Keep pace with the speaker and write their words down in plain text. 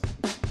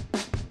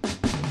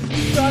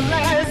The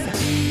less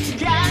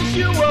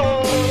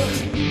casual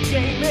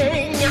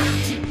gaming.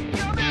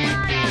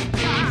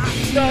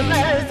 The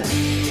less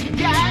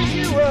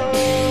casual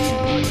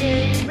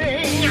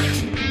gaming.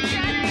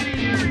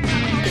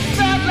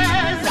 The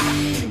less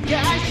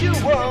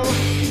casual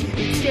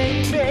it's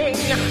gaming.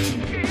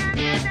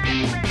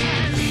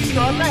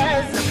 The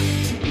less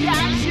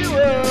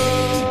casual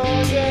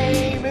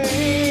gaming.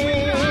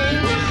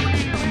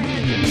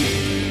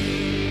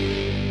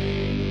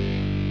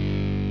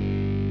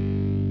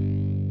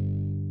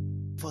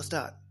 Before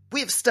start,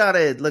 we've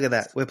started. Look at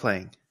that. We're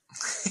playing.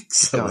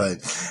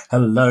 Excellent.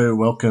 Hello,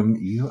 welcome.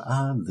 You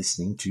are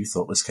listening to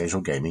Thoughtless Casual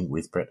Gaming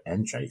with Brett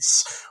and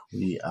Jace.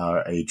 We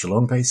are a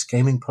Geelong-based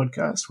gaming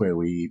podcast where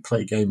we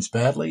play games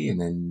badly and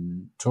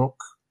then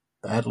talk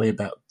badly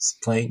about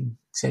playing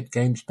said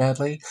games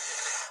badly.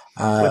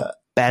 We're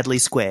badly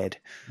squared.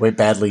 We're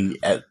badly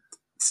at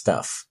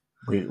stuff.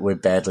 We're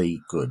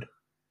badly good.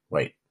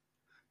 Wait.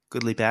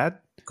 Goodly bad?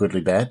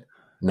 Goodly bad?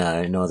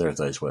 No, neither of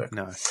those work.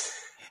 No.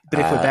 But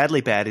if we're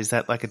badly bad, is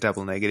that like a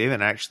double negative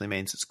and it actually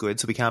means it's good?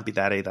 So we can't be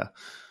that either.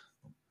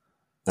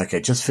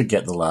 Okay, just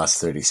forget the last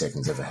 30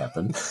 seconds ever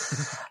happened.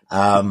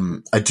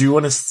 I do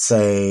want to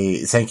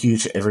say thank you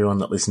to everyone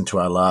that listened to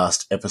our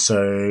last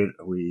episode.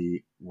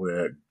 We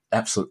were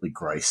absolutely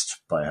graced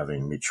by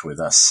having Mitch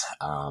with us,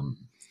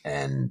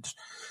 and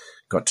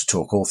got to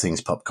talk all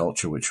things pop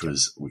culture, which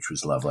was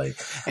lovely.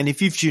 And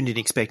if you've tuned in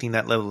expecting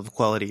that level of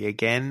quality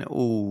again,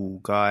 oh,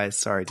 guys,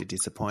 sorry to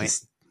disappoint.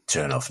 Just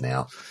turn off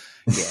now.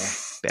 Yeah,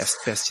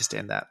 best just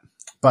end that.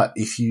 But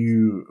if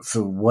you,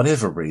 for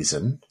whatever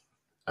reason,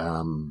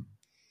 I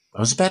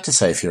was about to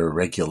say if you're a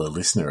regular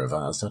listener of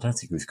ours, I don't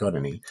think we've got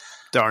any.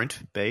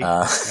 Don't be.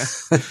 But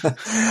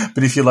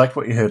if you liked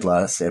what you heard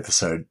last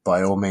episode,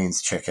 by all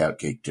means check out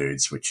Geek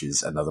Dudes, which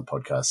is another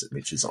podcast that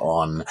Mitch is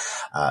on.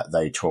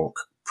 They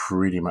talk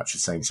pretty much the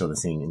same sort of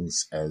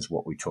things as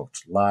what we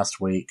talked last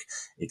week,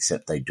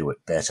 except they do it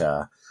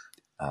better.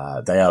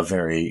 They are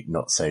very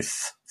not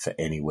safe for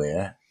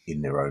anywhere,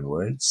 in their own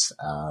words.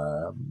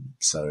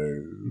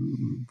 So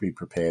be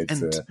prepared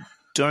for...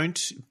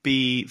 Don't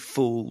be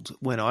fooled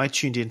when I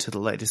tuned into the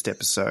latest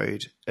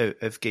episode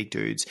of Geek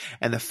Dudes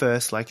and the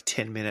first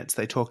 10 minutes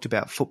they talked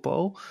about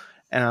football.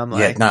 And I'm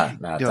like, no,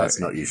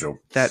 that's not usual.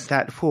 They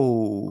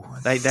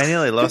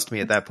nearly lost me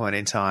at that point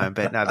in time,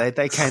 but no,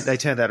 they turned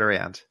that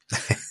around.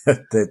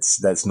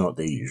 That's not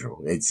the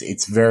usual.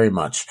 It's very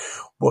much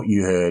what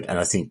you heard. And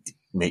I think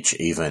Mitch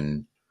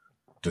even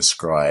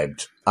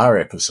described our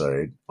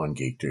episode on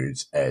Geek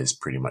Dudes as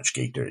pretty much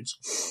Geek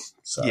Dudes.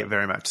 So, yeah,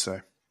 very much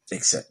so.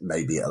 Except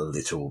maybe a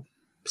little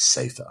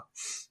safer,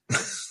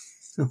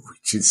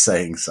 which is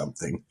saying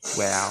something.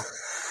 Wow.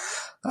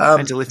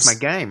 And to lift my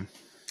game.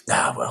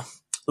 Well,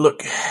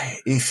 look,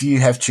 if you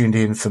have tuned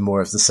in for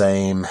more of the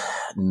same,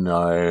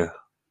 no,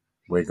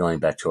 we're going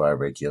back to our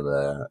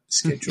regular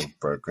scheduled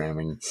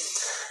programming.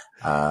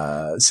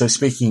 So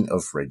speaking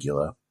of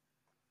regular,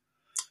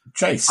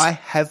 Jace. I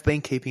have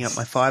been keeping up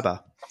my fibre.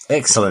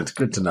 Excellent.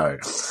 Good to know.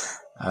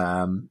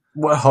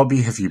 What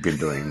hobby have you been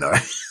doing, though?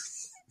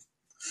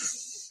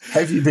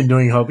 Have you been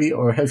doing hobby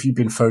or have you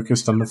been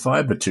focused on the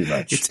fibre too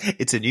much?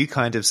 It's a new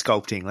kind of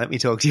sculpting. Let me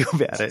talk to you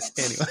about it.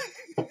 Anyway.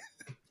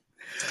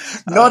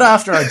 Not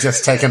after I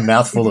just take a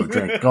mouthful of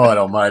drink. God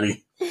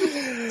almighty.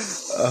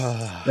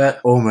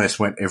 That almost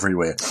went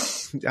everywhere.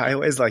 I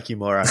always like you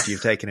more after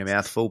you've taken a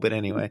mouthful, but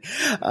anyway.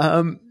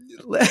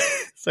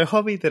 So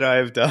hobby that I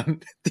have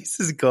done, this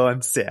has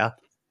gone south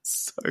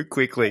so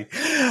quickly.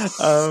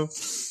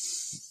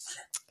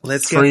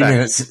 Let's get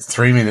back.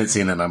 3 minutes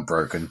in and I'm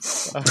broken.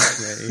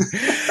 Okay.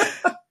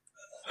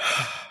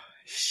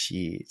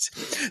 Shit.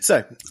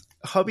 So,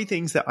 hobby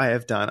things that I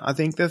have done. I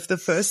think the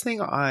first thing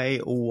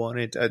I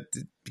wanted to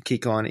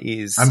kick on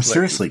is... I'm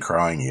seriously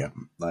crying here.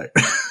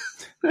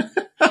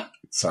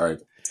 Sorry.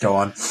 Go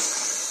on.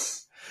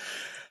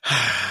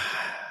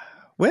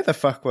 Where the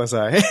fuck was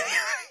I?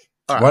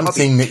 Right, one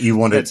thing that you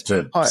wanted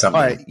to... I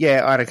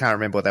can't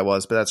remember what that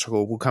was, but that's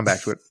cool. We'll come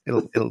back to it.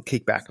 It'll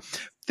kick back.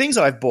 Things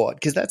I've bought,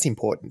 because that's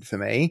important for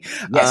me.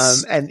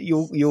 Yes. And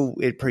you'll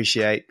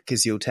appreciate,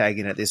 because you'll tag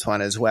in at this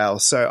one as well.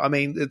 So, I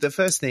mean, the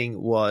first thing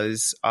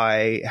was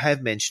I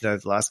have mentioned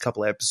over the last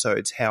couple of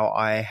episodes how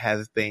I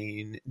have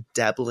been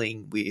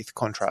dabbling with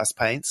contrast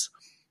paints.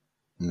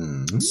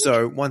 Mm-hmm.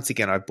 So once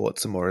again, I bought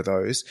some more of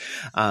those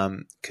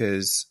and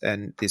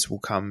this will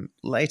come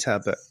later,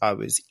 but I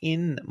was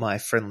in my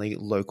friendly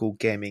local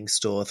gaming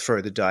store, Throw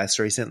the Dice,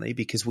 recently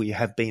because we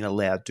have been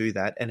allowed to do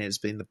that and it's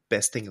been the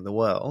best thing in the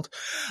world.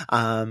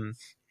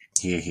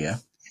 Here.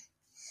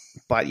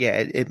 But yeah,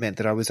 it meant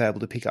that I was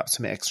able to pick up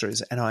some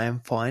extras and I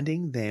am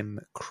finding them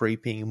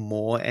creeping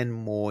more and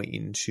more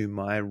into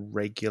my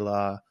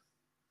regular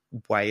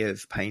way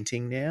of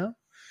painting now.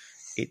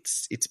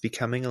 It's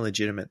becoming a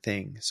legitimate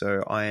thing.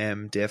 So I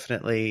am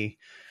definitely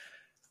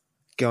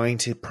going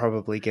to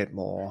probably get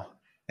more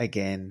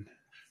again.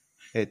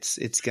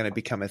 It's going to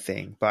become a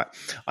thing, but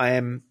I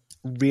am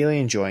really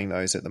enjoying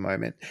those at the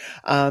moment.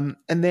 And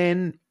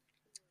then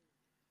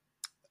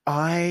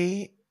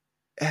I,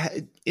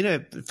 in a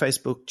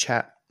Facebook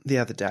chat the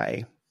other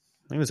day,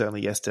 it was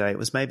only yesterday. It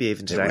was maybe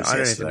even today. I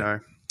don't even know.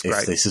 If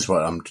Great. this is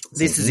what I'm thinking,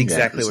 this is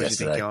exactly what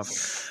yesterday. you're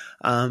thinking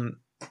of.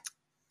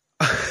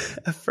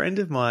 A friend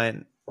of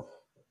mine,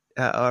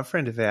 a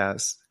friend of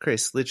ours,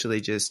 Chris,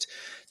 literally just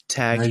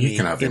tagged me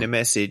in a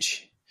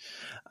message.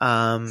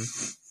 Well,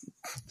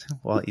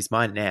 he's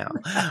mine now.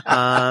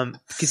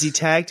 Because he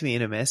tagged me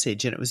in a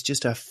message, and it was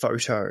just a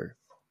photo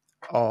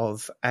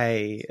of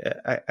a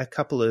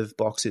couple of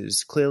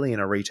boxes, clearly in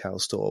a retail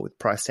store with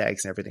price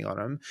tags and everything on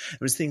them.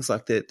 It was things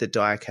like the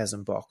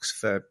Diachasm box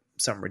for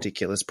some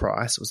ridiculous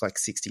price. It was like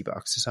 $60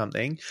 or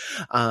something.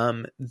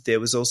 There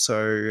was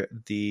also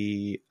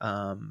the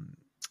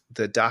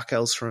Dark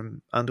Elves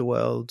from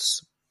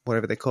Underworlds,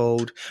 whatever they're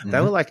called. They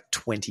were like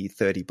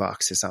 $20-$30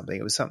 or something.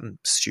 It was something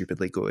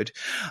stupidly good.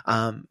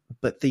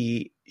 But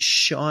the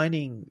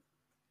shining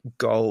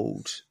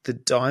gold, the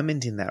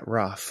diamond in that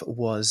rough,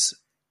 was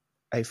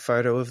a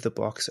photo of the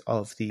box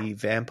of the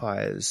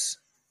Vampires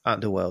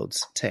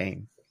Underworlds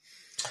team.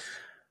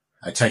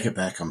 I take it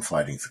back. I'm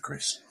fighting for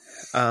Chris.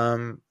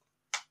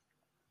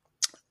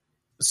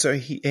 So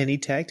he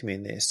tagged me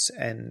in this,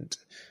 and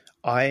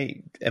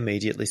I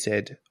immediately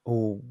said,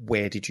 "Oh,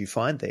 where did you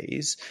find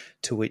these?"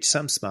 To which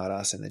some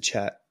smartass in the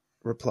chat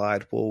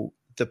replied, "Well,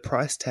 the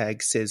price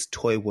tag says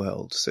Toy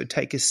World, so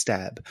take a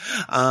stab."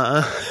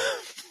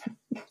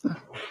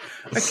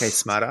 Okay,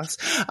 smartass.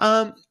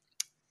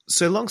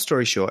 So long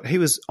story short, he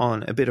was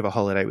on a bit of a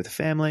holiday with the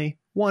family,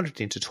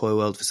 wandered into Toy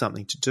World for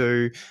something to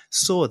do,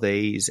 saw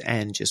these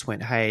and just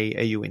went, "Hey,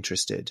 are you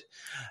interested?"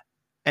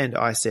 And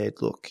I said,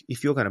 "Look,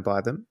 if you're going to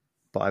buy them,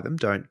 buy them.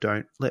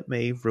 Don't let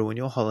me ruin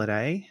your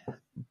holiday.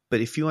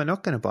 But if you are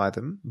not going to buy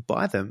them,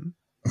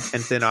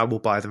 and then I will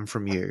buy them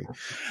from you."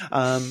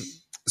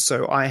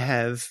 So I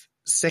have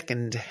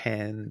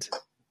second-hand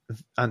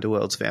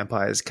Underworld's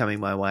Vampires coming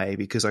my way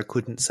because I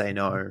couldn't say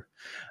no.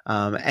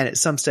 And at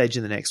some stage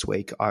in the next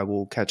week, I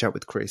will catch up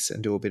with Chris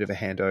and do a bit of a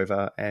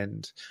handover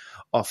and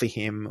offer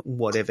him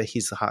whatever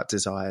his heart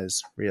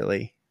desires,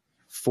 really,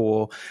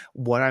 for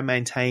what I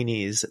maintain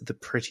is the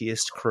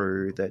prettiest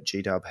crew that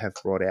G-Dub have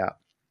brought out.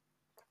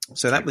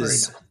 So that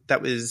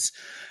was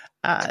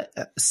a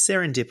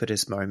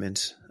serendipitous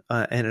moment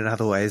and in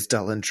other ways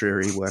dull and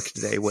dreary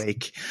workday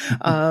week.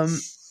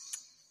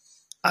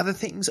 Other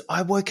things,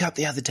 I woke up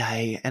the other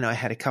day and I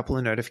had a couple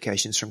of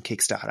notifications from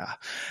Kickstarter,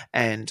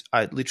 and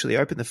I literally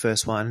opened the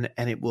first one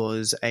and it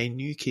was a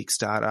new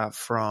Kickstarter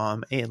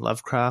from Ian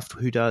Lovecraft,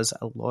 who does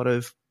a lot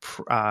of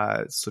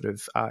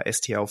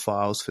STL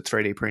files for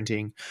 3D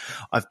printing.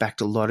 I've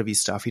backed a lot of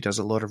his stuff. He does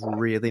a lot of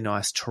really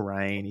nice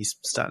terrain. He's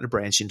starting to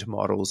branch into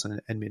models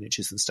and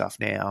miniatures and stuff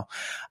now.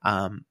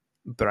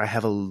 But I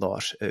have a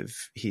lot of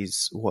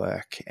his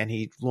work, and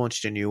he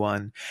launched a new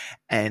one.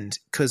 And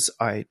because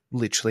I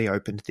literally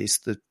opened this,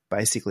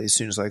 basically as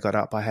soon as I got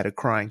up, I had a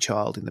crying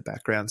child in the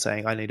background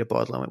saying, "I need a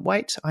bottle." I went,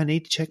 "Wait, I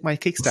need to check my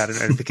Kickstarter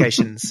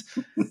notifications."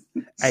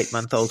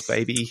 8-month-old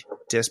baby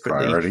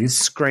desperately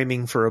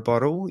screaming for a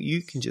bottle.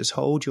 You can just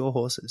hold your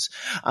horses.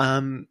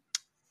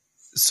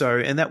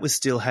 And that was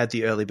still had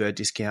the early bird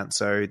discount,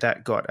 so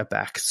that got a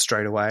back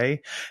straight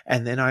away.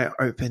 And then I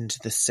opened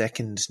the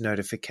second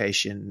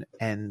notification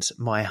and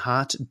my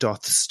heart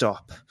doth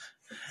stop.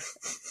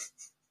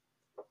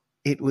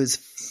 It was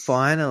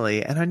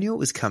finally, and I knew it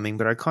was coming,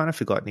 but I kind of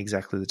forgotten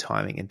exactly the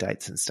timing and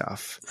dates and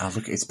stuff. Oh,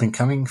 look, it's been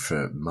coming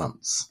for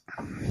months.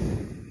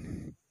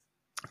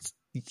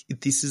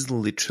 This is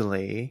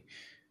literally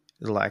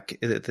like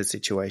the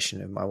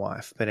situation of my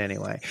wife. But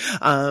anyway,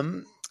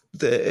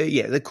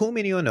 the Cool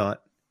Mini or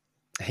Not,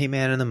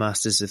 He-Man and the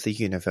Masters of the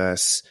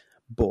Universe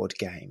board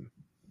game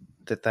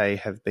that they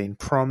have been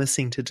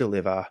promising to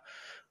deliver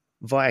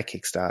via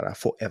Kickstarter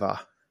forever,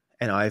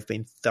 and I've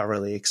been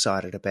thoroughly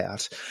excited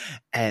about.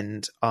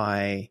 And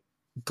I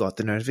got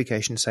the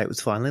notification to say it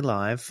was finally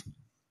live.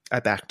 I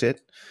backed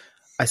it.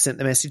 I sent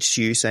the message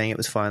to you saying it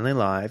was finally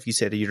live. You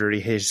said you'd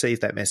already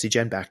received that message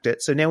and backed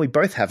it. So now we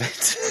both have it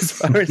as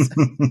far as...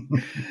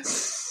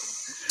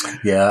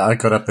 Yeah, I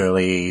got up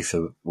early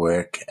for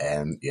work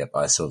and,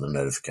 I saw the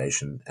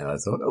notification and I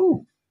thought,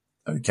 oh,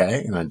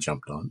 okay. And I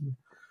jumped on.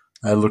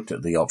 I looked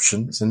at the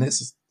options and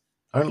there's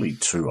only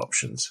 2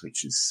 options,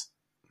 which is,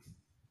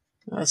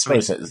 I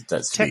suppose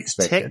that's to be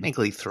expected.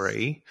 Technically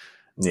 3.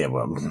 Yeah,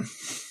 well.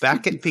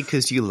 Back it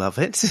because you love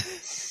it.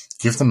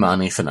 Give the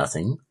money for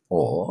nothing,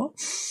 or...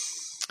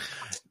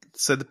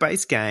 So the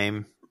base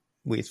game...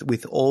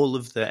 With all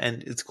of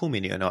and it's Cool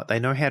Mini or Not, they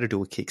know how to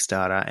do a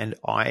Kickstarter, and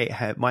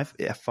my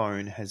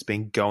phone has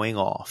been going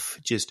off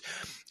just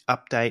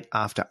update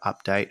after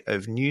update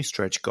of new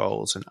stretch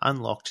goals and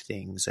unlocked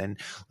things, and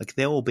like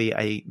there will be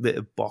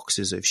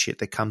boxes of shit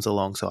that comes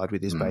alongside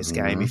with this base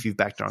game if you've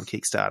backed it on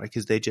Kickstarter,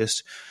 because they're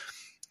just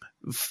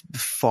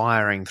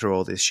firing through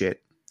all this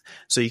shit.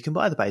 So you can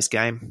buy the base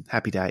game,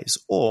 happy days,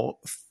 or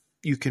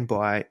you can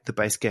buy the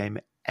base game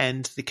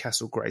and the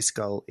Castle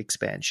Grayskull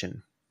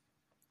expansion,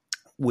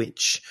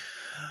 which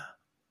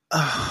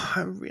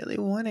I really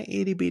want an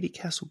itty bitty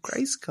Castle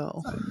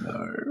Grayskull.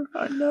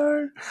 I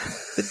know.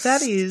 But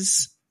that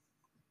is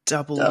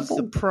double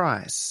the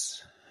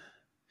price.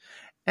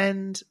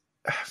 And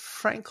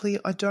frankly,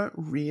 I don't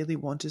really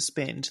want to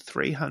spend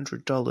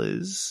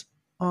 $300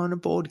 on a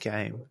board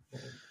game.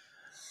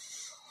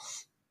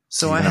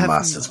 So even I a have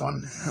Masters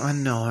one. I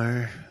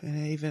know,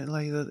 and even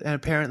and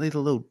apparently the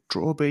little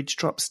drawbridge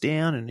drops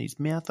down, and his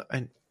mouth.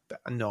 And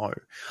no,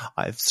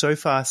 I've so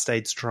far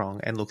stayed strong.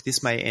 And look,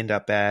 this may end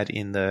up bad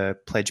in the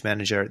pledge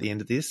manager at the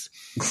end of this,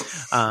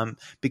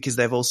 because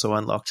they've also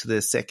unlocked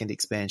the second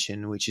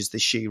expansion, which is the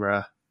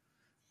She-Ra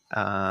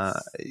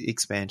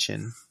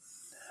expansion.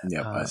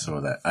 Yep, I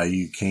saw that. Are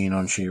you keen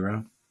on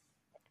She-Ra?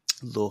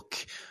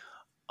 Look,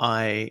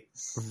 I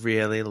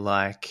really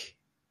like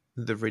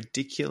the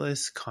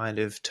ridiculous kind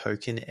of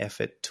token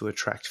effort to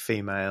attract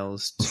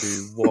females to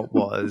what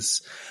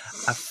was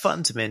a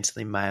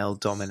fundamentally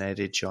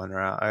male-dominated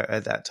genre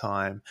at that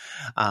time.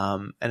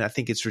 And I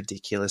think it's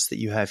ridiculous that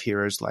you have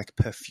heroes like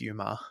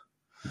Perfumer.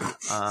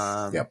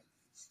 Yep.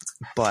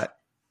 But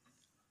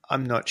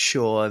I'm not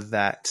sure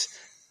that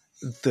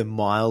the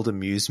mild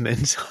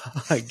amusement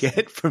I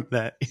get from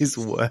that is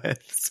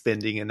worth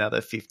spending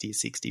another $50,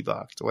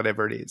 $60,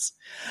 whatever it is.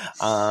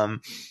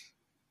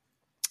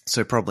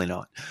 So probably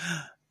not.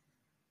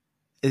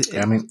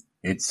 I mean,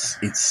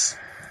 it's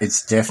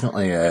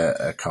definitely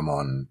a come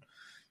on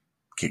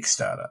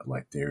Kickstarter.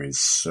 Like, there is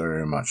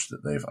so much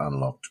that they've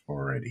unlocked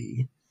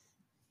already,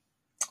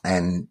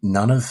 and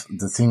none of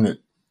the thing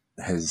that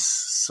has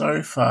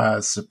so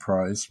far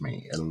surprised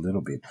me a little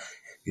bit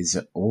is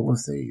that all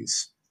of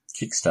these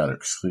Kickstarter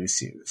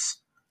exclusives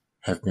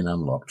have been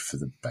unlocked for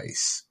the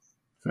base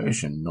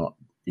version, not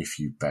if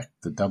you back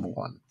the double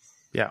one.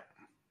 Yeah.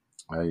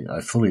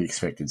 I fully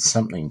expected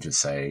something to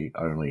say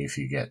only if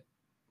you get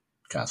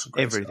Castle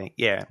Grayskull. Everything,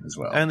 yeah. As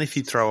well. Only if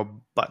you throw a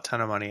butt ton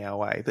of money our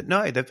way. But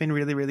no, they've been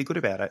really, really good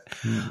about it.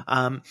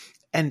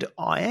 And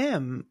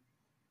I'm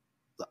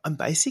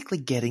basically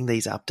getting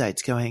these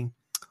updates going,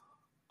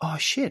 oh,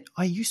 shit,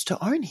 I used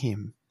to own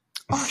him.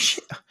 Oh,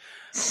 shit.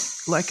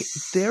 Like,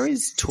 there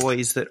is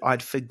toys that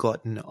I'd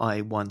forgotten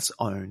I once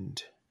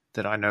owned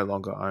that I no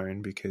longer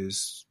own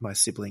because my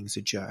siblings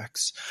are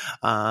jerks,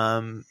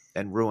 and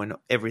ruin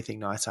everything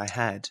nice I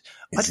had.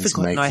 Is this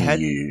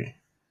making you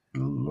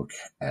look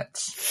at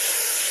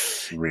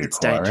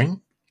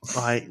reacquiring?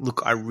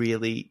 I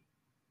really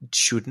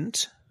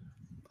shouldn't.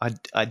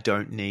 I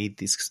don't need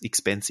this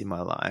expense in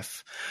my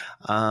life.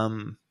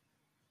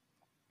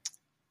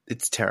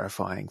 It's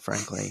terrifying,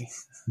 frankly.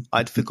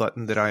 I'd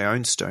forgotten that I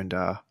owned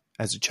Stone-Dar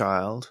as a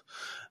child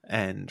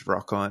and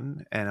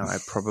Rock-On, and I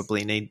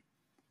probably need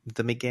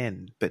them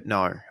again. But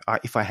no,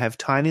 if I have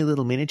tiny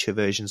little miniature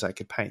versions I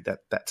could paint,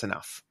 that's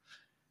enough.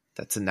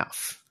 That's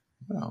enough.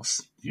 Well,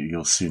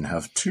 you'll soon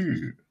have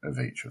two of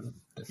each of them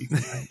that you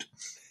can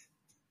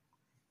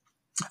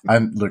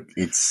paint. Look,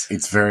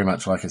 it's very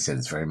much, like I said,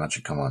 it's very much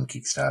a come on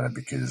Kickstarter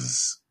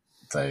because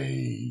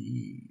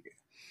I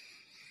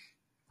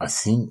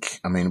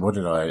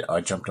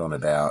jumped on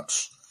about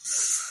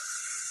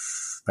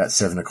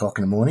 7 o'clock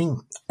in the morning,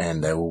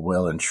 and they were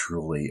well and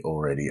truly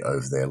already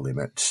over their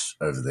limit,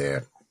 over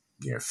their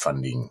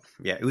funding.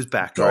 Yeah, it was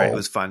back, goal. Right? It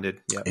was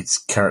funded. Yep. It's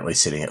currently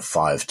sitting at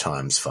 5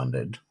 times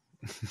funded,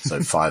 so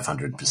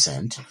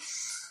 500%.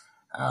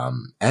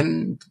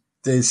 And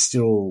there's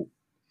still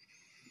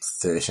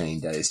 13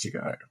 days to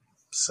go.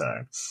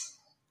 So,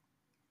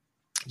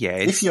 yeah,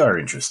 if you are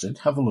interested,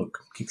 have a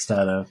look.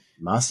 Kickstarter,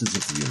 Masters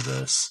of the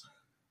Universe.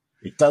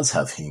 It does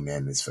have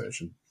He-Man this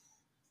version.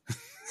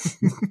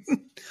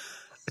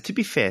 To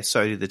be fair,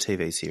 so did the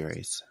TV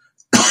series.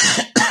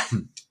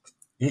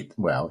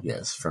 Well,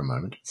 yes, for a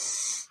moment.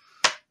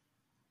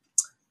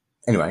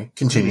 Anyway,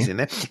 continue. In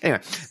there.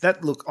 Anyway,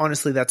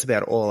 honestly, that's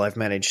about all I've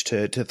managed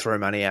to throw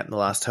money at in the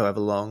last however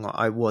long.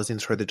 I was in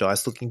Throw the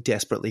Dice looking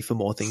desperately for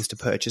more things to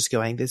purchase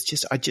going, I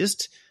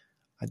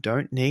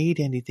don't need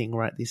anything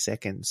right this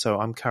second. So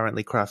I'm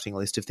currently crafting a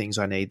list of things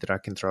I need that I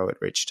can throw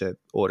at Rich to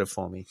order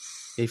for me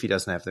if he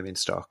doesn't have them in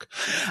stock.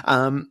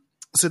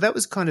 So that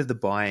was kind of the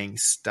buying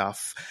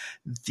stuff.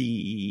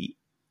 The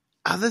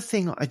other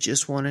thing I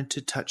just wanted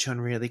to touch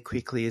on really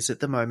quickly is at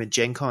the moment,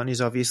 Gen Con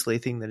is obviously a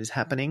thing that is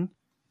happening.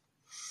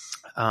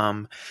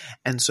 And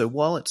so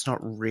while it's not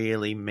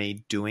really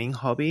me doing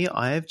hobby,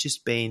 I have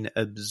just been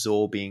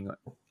absorbing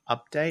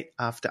update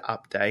after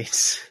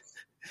update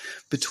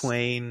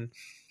between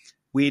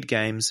Weird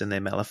Games and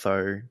their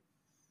Malifaux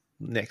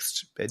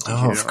next edition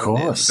of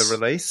course. The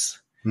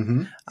release.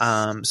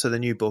 Mm-hmm. So the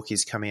new book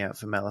is coming out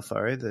for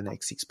Malifaux, the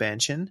next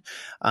expansion.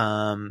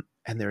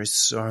 And there is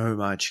so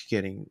much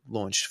getting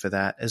launched for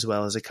that, as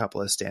well as a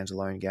couple of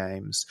standalone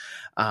games.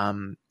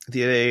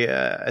 The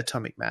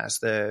Atomic Mass,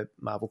 the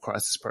Marvel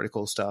Crisis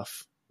Protocol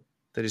stuff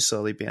that is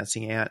slowly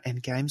bouncing out,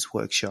 and Games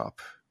Workshop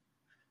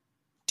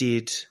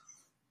they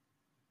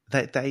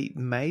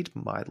made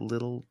my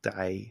little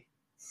day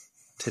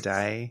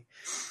today.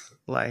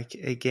 Like,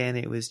 again,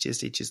 it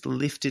just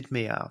lifted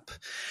me up.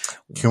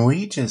 Can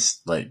we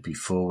just,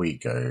 before we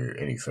go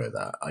any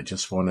further, I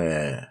just want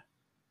to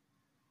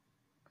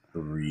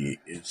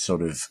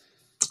sort of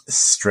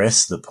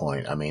stress the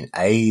point. I mean,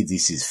 A,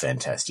 this is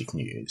fantastic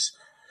news.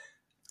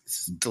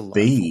 It's delightful.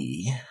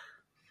 B,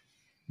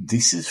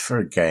 this is for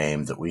a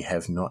game that we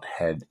have not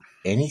had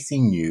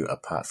anything new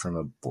apart from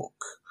a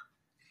book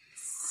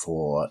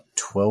for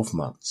 12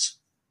 months.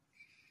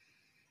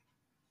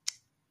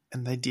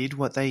 And they did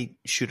what they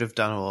should have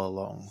done all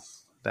along.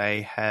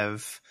 They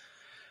have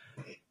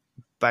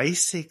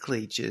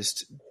basically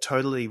just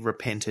totally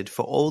repented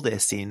for all their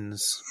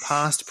sins,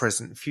 past,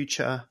 present,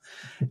 future,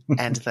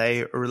 and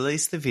they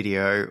released the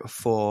video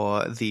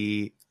for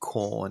the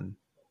Khorne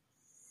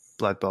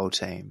Blood Bowl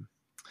team.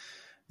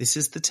 This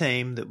is the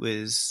team that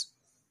was,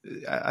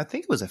 I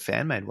think it was a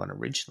fan-made one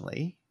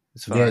originally,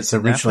 as far as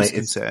NAF was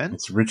concerned.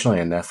 It's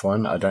originally a NAF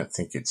one. I don't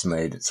think it's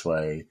made its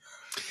way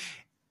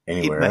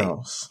anywhere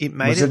else. It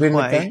made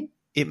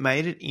It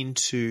made it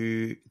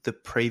into the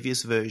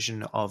previous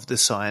version of the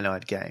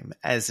Cyanide game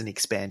as an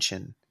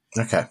expansion.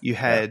 Okay. You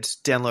had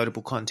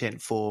downloadable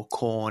content for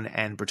Khorne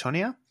and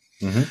Bretonnia.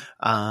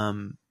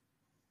 Mm-hmm.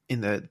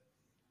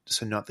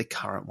 So not the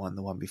current one,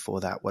 the one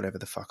before that, whatever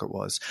the fuck it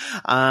was.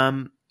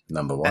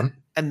 Number one.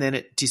 And then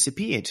it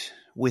disappeared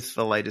with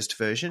the latest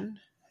version,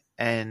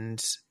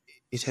 and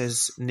it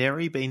has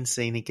never been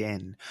seen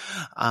again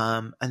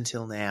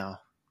until now.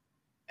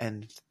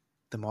 And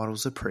the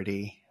models are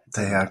pretty.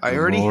 They are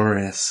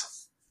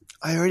glorious.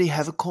 I already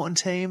have a Khorne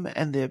team,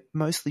 and they're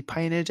mostly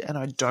painted, and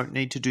I don't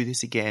need to do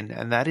this again,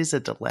 and that is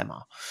a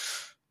dilemma.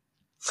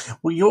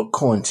 Well, your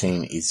Khorne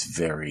team is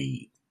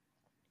very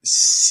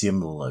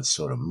similar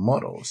sort of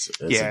models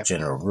as a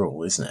general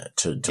rule, isn't it,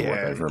 to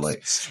what they've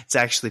released? It's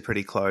actually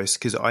pretty close,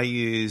 because I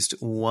used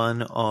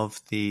one of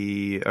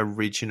the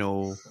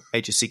original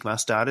Age of Sigmar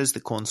starters,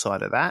 the Khorne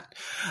side of that.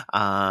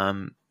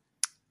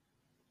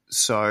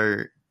 So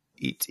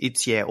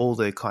it's all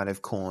the kind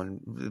of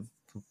Khorne,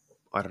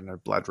 I don't know,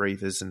 Blood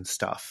Reavers and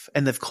stuff.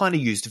 And they've kind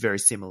of used a very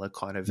similar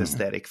kind of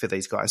aesthetic for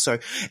these guys. So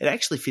it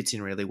actually fits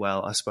in really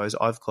well. I suppose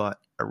I've got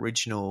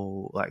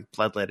original like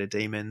Bloodletter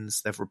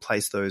Demons. They've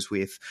replaced those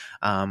with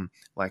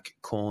like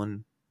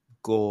Khorne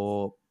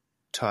Gore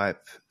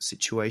type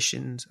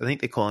situations. I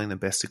think they're calling them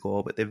Best of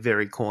Gore, but they're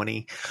very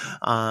corny,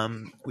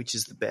 which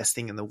is the best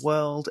thing in the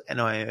world.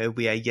 And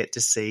we are yet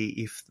to see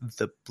if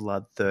the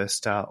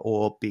Bloodthirster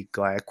or Big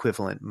Guy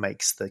equivalent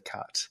makes the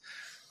cut,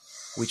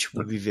 which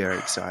would be very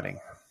exciting.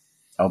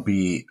 I'll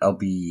be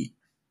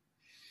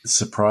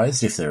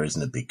surprised if there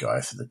isn't a big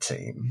guy for the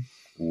team,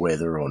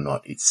 whether or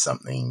not it's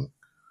something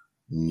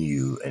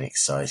new and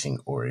exciting,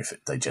 or if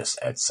they just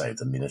add, say,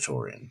 the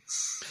Minotaur in.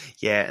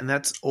 Yeah, and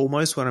that's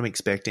almost what I'm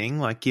expecting.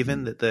 Like,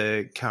 given that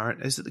the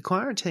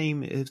current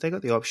team, have they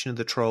got the option of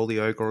the Troll, the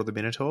Ogre, or the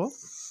Minotaur?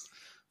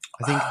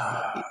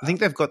 I think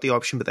they've got the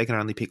option, but they can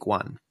only pick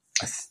one.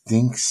 I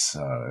think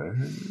so.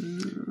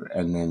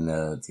 And then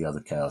the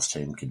other Chaos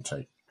team can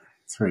take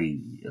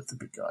 3 of the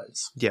big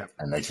guys. Yeah.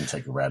 And they can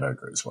take a Rat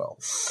Ogre as well.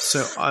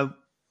 So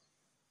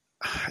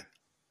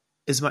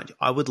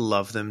I would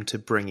love them to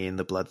bring in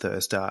the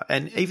Bloodthirster,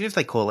 and even if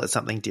they call it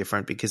something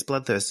different, because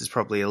Bloodthirst is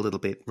probably a little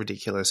bit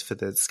ridiculous for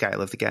the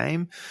scale of the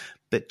game,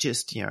 but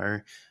just,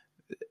 a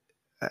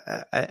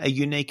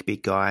unique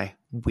big guy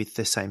with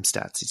the same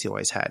stats as he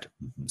always had.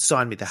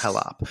 Sign me the hell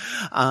up.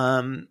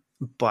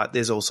 But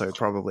there's also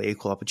probably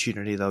equal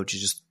opportunity, though, to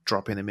just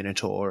drop in the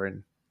Minotaur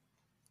and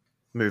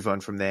move on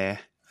from there,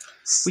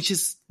 which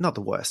is not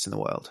the worst in the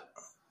world.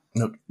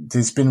 Look,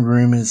 there's been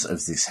rumours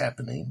of this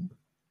happening,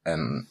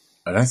 and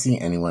I don't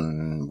think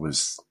anyone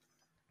was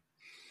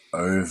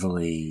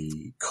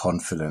overly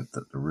confident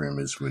that the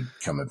rumours would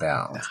come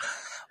about.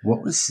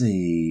 What was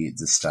the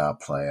star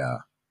player?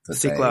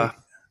 Siglar.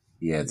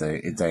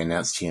 They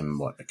announced him,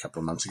 a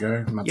couple of months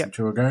ago, a month or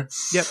two ago?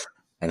 Yep.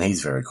 And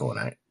he's very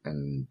cornate,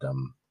 and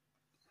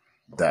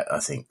that, I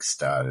think,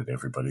 started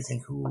everybody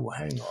thinking, "Ooh,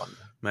 hang on.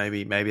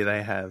 Maybe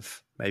they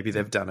have. Maybe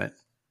they've done it."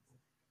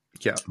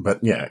 Yeah. But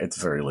yeah, at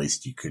the very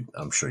least,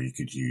 I'm sure you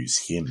could use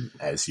him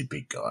as your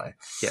big guy.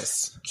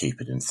 Yes.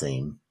 Keep it in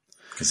theme.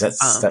 Because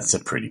that's a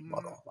pretty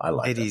model. I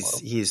like that model.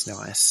 He is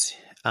nice.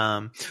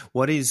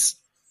 What is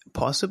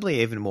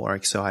possibly even more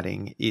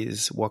exciting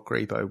is what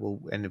Greepo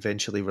will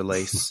eventually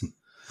release.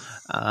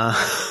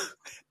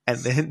 And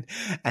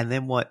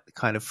then what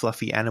kind of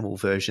fluffy animal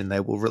version they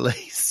will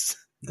release.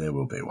 There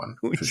will be one,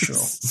 for sure.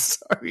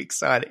 So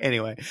excited.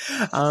 Anyway,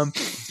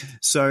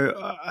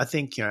 so I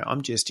think,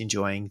 I'm just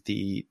enjoying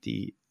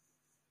the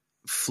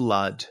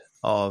flood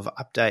of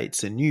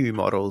updates and new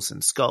models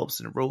and sculpts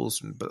and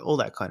rules and all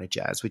that kind of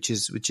jazz, which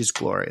is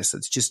glorious.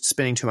 It's just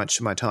spending too much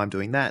of my time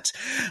doing that.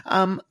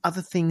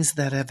 Other things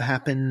that have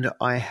happened,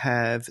 I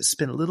have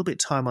spent a little bit of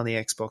time on the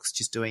Xbox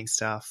just doing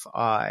stuff.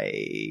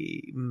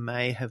 I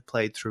may have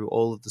played through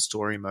all of the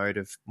story mode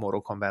of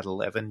Mortal Kombat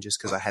 11 just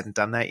because I hadn't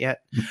done that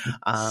yet.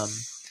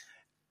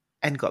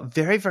 And got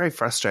very, very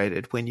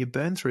frustrated when you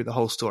burn through the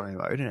whole story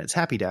mode and it's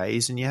happy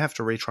days and you have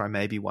to retry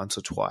maybe once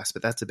or twice,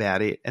 but that's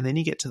about it. And then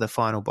you get to the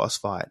final boss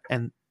fight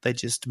and they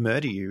just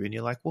murder you and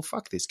you're like, well,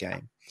 fuck this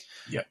game.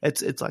 Yeah.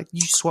 It's like you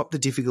swap the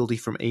difficulty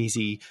from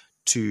easy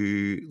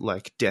to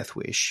like Death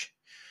Wish.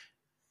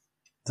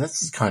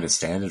 That's kind of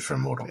standard for a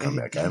Mortal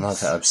Kombat game.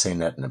 I've seen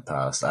that in the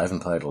past. I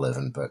haven't played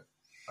 11, but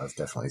I've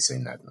definitely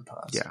seen that in the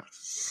past. Yeah.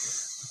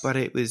 But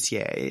it was,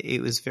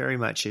 it was very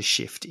much a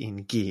shift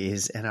in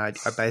gears. And I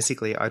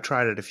basically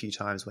tried it a few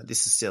times, went,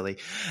 this is silly,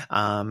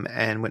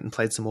 and went and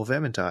played some more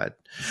Vermintide.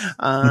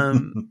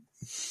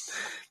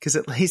 Because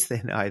at least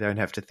then I don't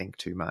have to think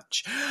too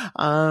much.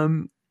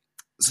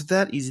 So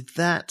that is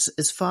that.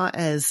 As far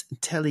as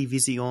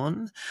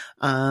Television,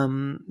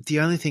 the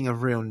only thing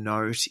of real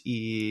note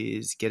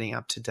is getting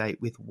up to date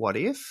with What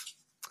If.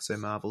 So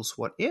Marvel's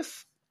What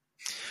If.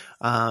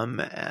 So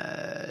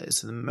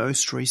the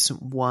most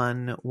recent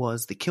one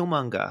was the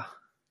Killmonger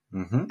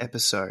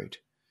episode.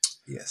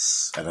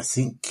 Yes. And I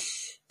think,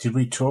 did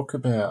we talk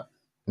about...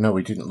 No,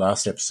 we didn't.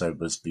 Last episode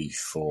was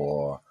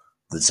before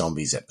the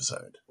Zombies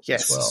episode.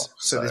 Yes. As well.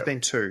 So there's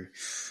been two.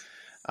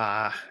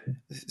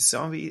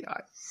 Zombie...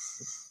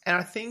 And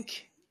I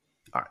think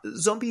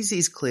Zombies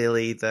is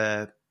clearly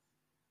that's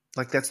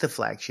the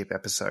flagship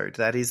episode.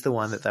 That is the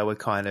one that they were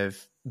kind of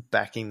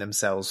backing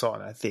themselves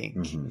on, I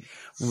think,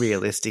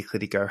 realistically,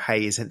 to go,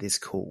 hey, isn't this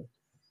cool?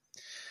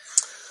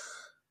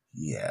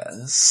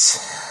 Yes.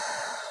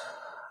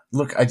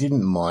 Look, I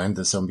didn't mind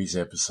the Zombies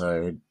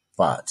episode,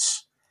 but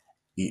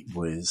it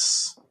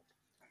was,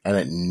 and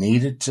it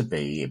needed to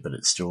be, but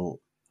it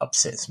still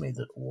upsets me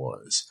that it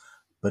was,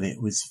 but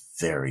it was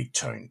very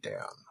toned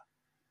down.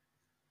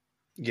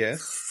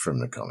 Yes. From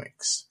the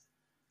comics.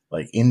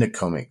 Like, in the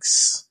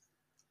comics,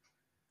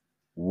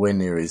 when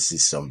there is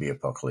this zombie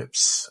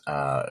apocalypse,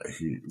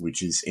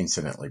 which is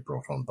incidentally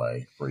brought on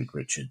by Reed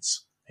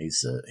Richards,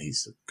 he's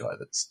the guy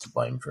that's to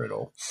blame for it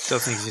all.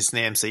 Doesn't exist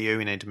in the MCU,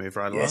 we need to move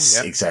right along. Yes,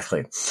 yep.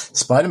 Exactly.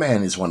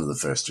 Spider-Man is one of the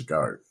first to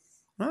go.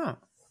 Oh.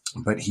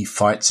 But he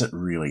fights it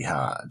really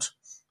hard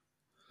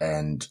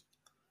and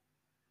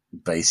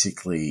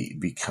basically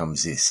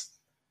becomes this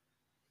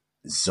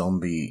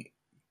zombie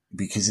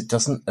because it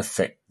doesn't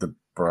affect the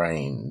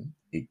brain.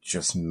 It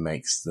just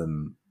makes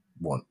them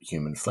want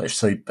human flesh.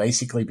 So he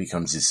basically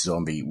becomes this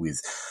zombie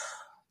with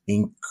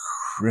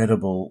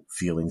incredible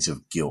feelings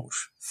of guilt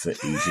for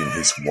eating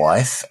his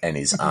wife and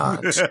his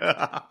aunt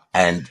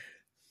and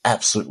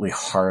absolutely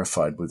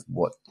horrified with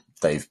what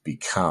they've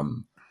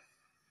become.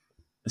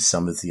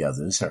 Some of the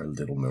others are a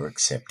little more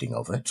accepting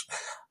of it.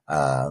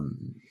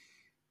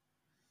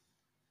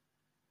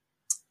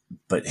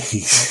 But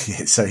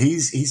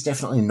he's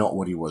definitely not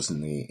what he was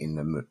in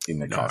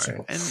the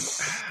cartoon. And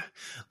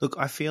look,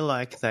 I feel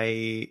like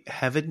they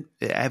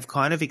have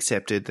kind of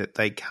accepted that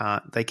they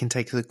can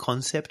take the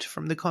concept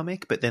from the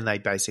comic, but then they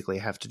basically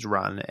have to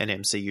run an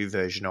MCU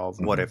version of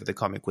whatever the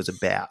comic was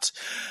about,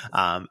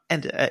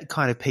 and a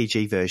kind of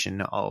PG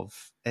version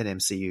of an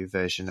MCU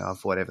version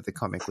of whatever the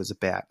comic was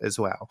about as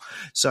well.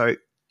 So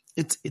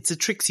it's a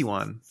tricksy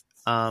one.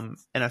 And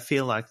I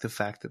feel like the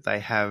fact that they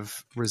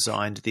have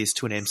resigned this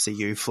to an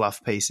MCU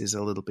fluff piece is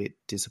a little bit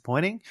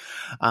disappointing.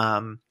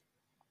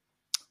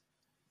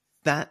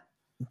 That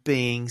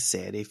being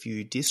said, if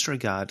you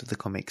disregard the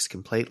comics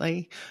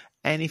completely,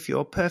 and if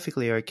you're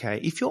perfectly okay,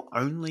 if your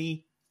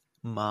only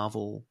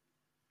Marvel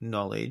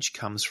knowledge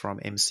comes from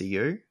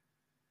MCU,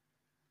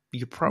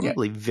 you're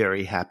probably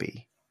very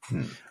happy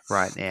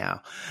right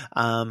now.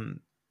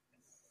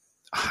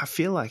 I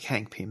feel like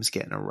Hank Pym's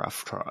getting a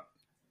rough trot.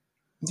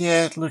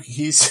 Yeah, look,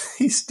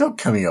 he's not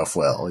coming off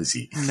well, is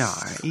he? No,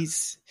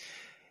 he's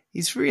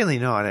really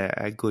not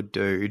a good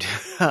dude.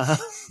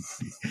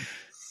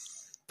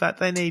 But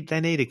they need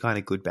a kind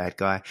of good bad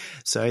guy,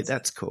 so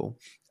that's cool.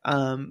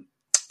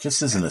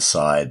 Just as an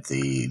aside,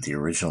 the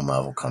original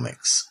Marvel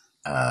comics,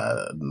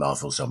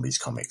 Marvel Zombies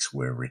comics,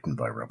 were written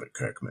by Robert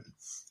Kirkman,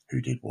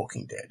 who did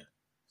Walking Dead.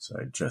 So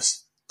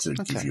just to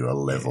give you a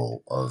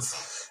level of,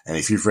 and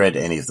if you've read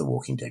any of the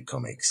Walking Dead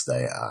comics,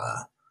 they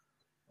are,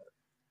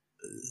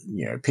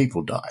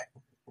 people die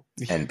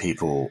and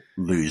people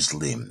lose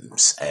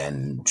limbs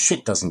and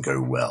shit doesn't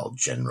go well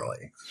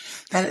generally.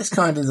 And it's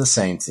kind of the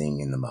same thing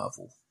in the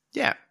Marvel.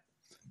 Yeah,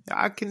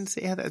 I can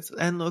see how that's,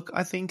 and look,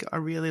 I think I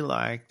really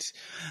liked,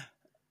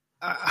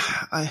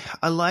 I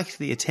liked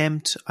the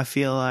attempt. I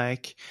feel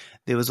like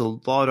there was a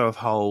lot of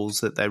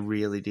holes that they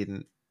really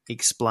didn't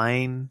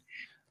explain.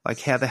 Like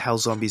how the hell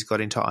zombies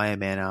got into Iron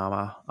Man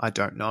armor, I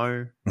don't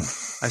know.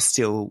 I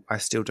still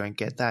don't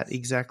get that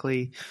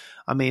exactly.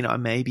 I mean, I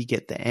maybe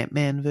get the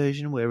Ant-Man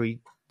version where he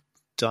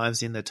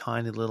dives in the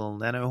tiny little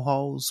nano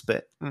holes,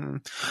 but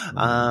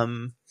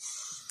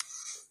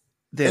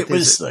it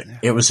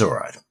was all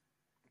right.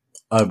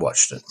 I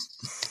watched it.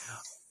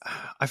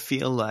 I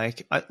feel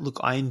like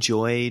I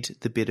enjoyed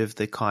the bit of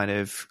the kind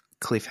of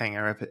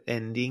cliffhanger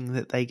ending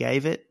that they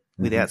gave it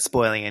without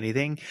spoiling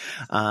anything.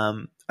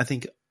 I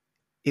think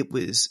it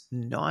was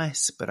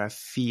nice, but I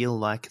feel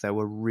like they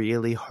were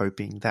really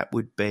hoping that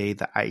would be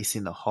the ace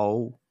in the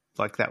hole.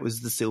 Like that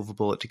was the silver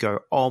bullet to go,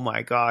 oh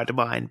my God,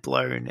 mind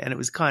blown. And it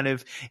was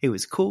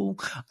cool.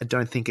 I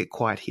don't think it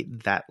quite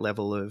hit that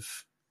level of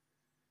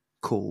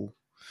cool.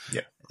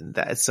 Yeah.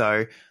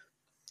 So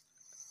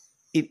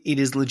it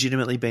has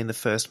legitimately been the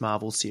first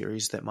Marvel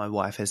series that my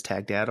wife has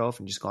tagged out of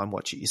and just gone,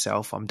 watch it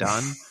yourself. I'm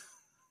done.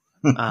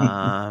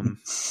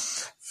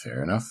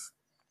 Fair enough.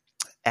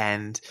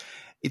 And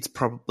it's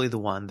probably the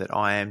one that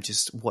I am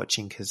just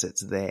watching because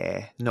it's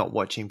there, not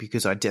watching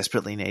because I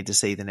desperately need to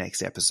see the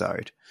next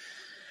episode.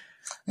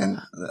 And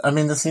I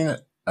mean, the thing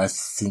that I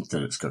think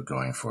that it's got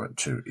going for it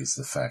too is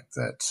the fact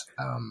that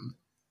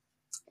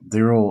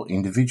they're all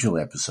individual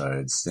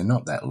episodes. They're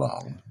not that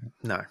long.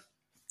 No.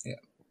 Yeah.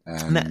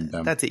 And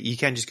that's it. You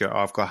can just go, oh,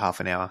 I've got half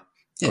an hour.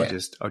 Yeah.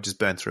 I'll just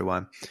burn through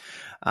one.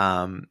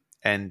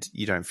 And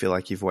you don't feel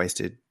like you've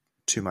wasted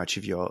too much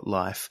of your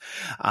life.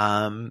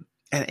 And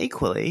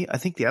equally, I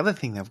think the other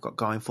thing they've got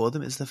going for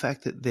them is the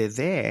fact that they're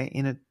there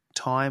in a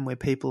time where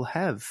people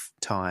have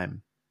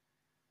time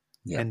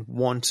and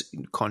want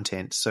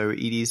content. So it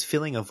is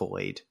filling a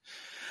void.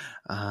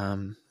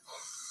 And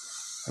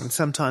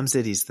sometimes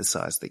it is the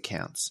size that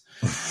counts.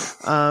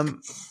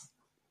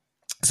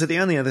 So the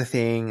only other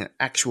thing,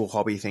 actual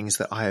hobby things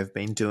that I have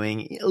been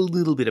doing, a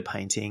little bit of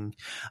painting.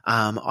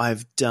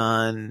 I've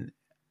done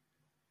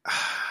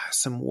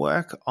some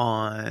work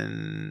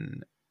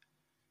on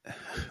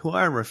who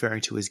I'm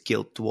referring to as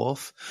Guilt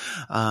Dwarf.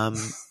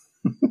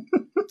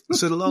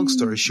 So the long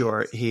story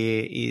short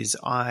here is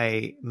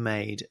I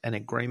made an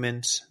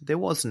agreement. There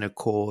was an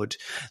accord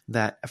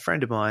that a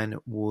friend of mine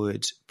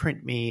would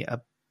print me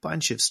a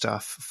bunch of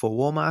stuff for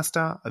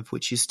Warmaster, of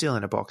which is still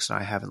in a box and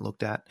I haven't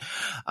looked at.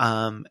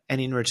 And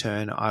in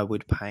return, I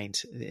would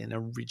paint an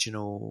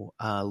original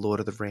Lord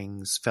of the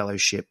Rings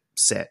Fellowship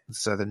set,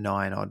 so the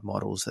 9 odd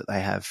models that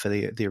they have for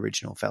the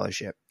original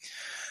Fellowship.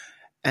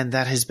 And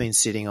that has been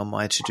sitting on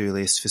my to-do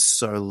list for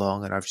so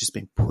long, and I've just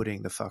been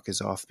putting the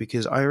fuckers off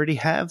because I already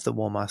have the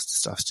Warmaster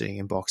stuff sitting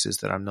in boxes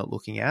that I'm not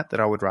looking at,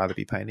 that I would rather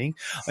be painting.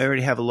 I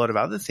already have a lot of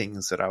other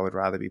things that I would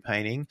rather be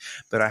painting,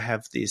 but I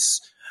have this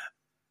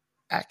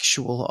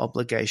actual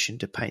obligation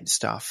to paint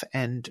stuff.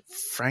 And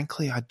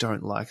frankly, I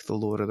don't like the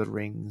Lord of the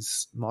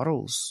Rings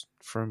models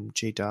from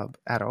G-Dub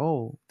at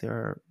all.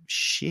 They're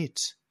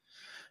shit.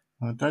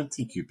 I don't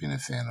think you've been a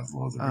fan of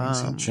Lord of the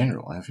Rings in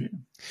general, have you?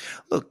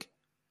 Look,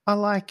 I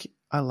like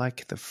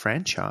the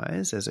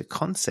franchise as a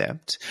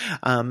concept.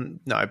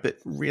 No, but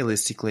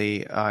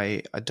realistically,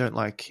 I don't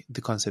like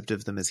the concept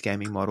of them as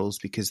gaming models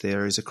because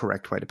there is a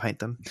correct way to paint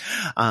them.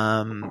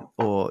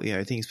 Or,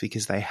 things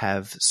because they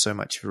have so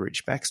much of a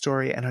rich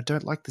backstory. And I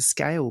don't like the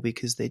scale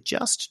because they're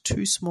just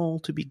too small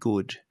to be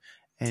good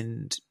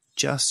and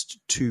just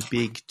too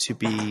big to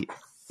be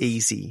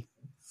easy.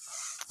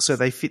 So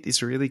they fit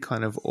this really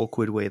kind of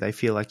awkward where they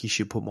feel like you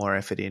should put more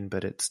effort in,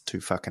 but it's too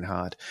fucking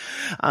hard.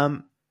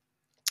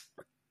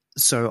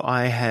 So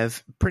I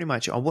have pretty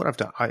much what I've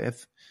done.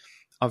 I've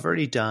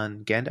already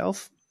done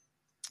Gandalf.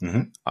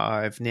 Mm-hmm.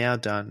 I've now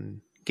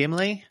done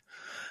Gimli,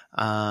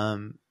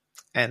 and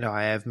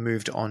I have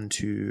moved on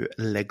to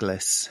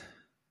Legolas,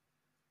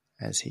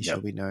 as he shall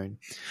be known.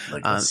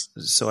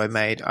 So I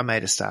made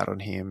a start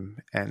on him,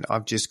 and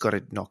I've just got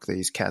to knock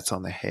these cats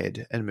on the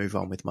head and move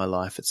on with my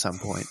life at some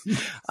point.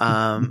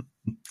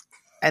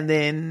 And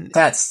then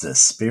that's the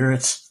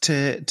spirit.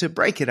 To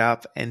break it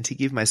up and to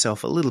give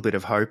myself a little bit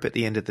of hope at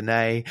the end of the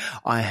day,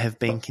 I have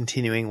been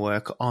continuing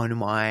work on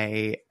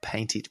my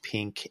Paint It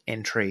Pink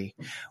entry,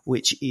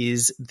 which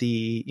is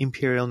the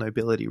Imperial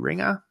Nobility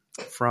Ringer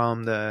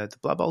from the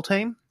Blood Bowl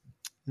team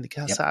in the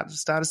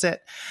starter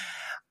set.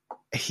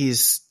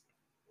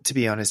 To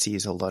be honest, he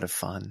is a lot of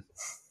fun.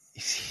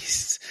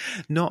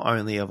 Not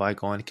only have I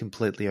gone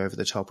completely over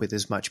the top with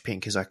as much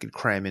pink as I could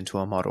cram into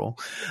a model,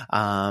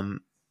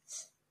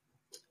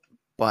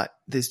 but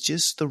there's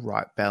just the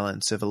right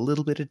balance of a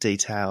little bit of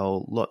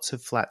detail, lots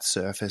of flat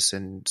surface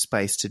and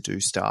space to do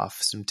stuff,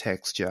 some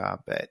texture,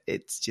 but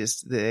it's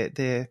just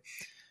they're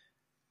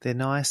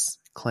nice,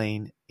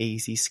 clean,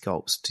 easy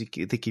sculpts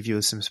that give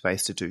you some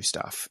space to do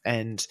stuff.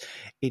 And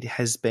it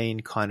has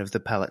been kind of the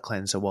palette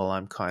cleanser while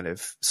I'm kind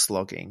of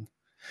slogging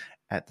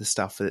at the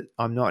stuff that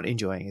I'm not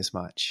enjoying as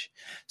much.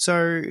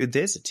 So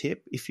there's a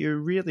tip. If you're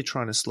really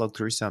trying to slog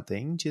through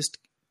something, just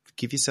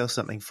give yourself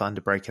something fun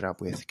to break it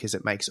up with because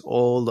it makes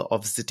all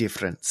of the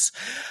difference.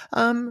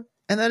 And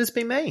that has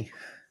been me.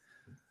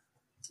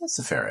 That's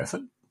a fair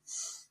effort.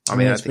 I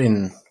mean, it's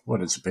been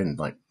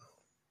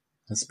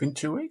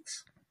 2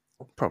 weeks?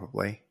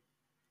 Probably.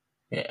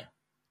 Yeah.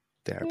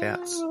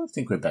 Thereabouts. Yeah, I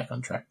think we're back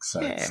on track. So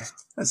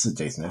that's a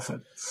decent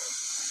effort.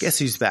 Guess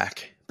who's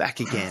back?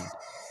 Back again.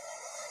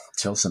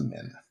 Tell some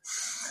men.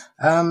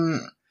 I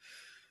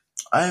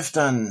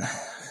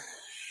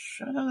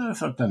don't know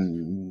if I've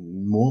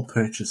done more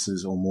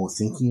purchases or more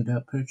thinking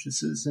about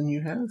purchases than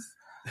you have.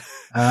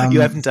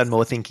 You haven't done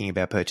more thinking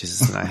about purchases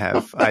than I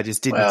have. I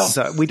just didn't.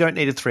 So we don't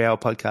need a 3-hour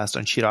podcast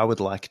on shit I would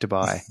like to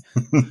buy.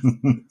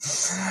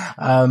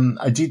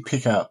 I did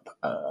pick up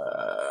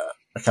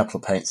a couple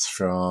of paints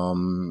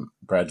from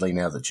Bradley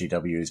now that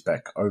GW is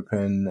back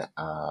open,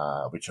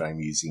 which I'm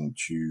using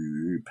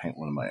to paint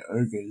one of my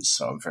ogres.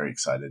 So I'm very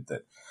excited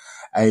that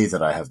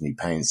I have new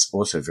paints.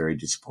 Also very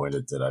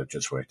disappointed that I've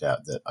just worked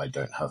out that I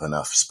don't have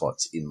enough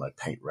spots in my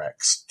paint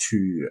racks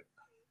to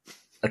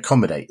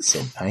accommodate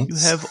said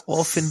paints. You have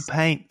orphan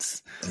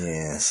paints.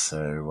 Yeah,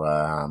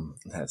 so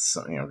that's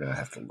something I'm going to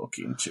have to look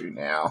into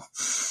now.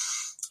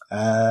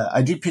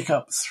 I did pick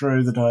up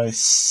Throw the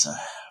Dice.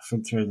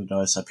 From Throw the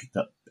Dice, I picked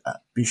up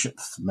Bishop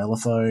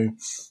Malifaux.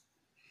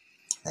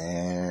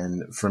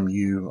 And from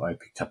you, I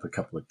picked up a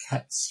couple of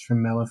cats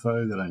from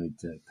Malifaux that I need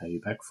to pay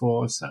you back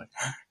for. So a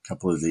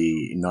couple of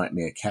the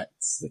Nightmare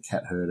cats, the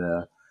Cat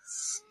Herder,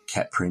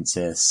 Cat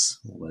Princess,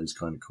 all those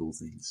kind of cool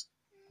things,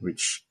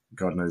 which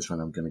God knows when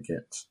I'm going to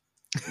get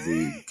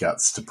the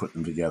guts to put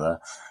them together.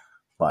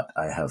 But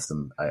I have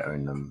them. I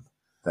own them.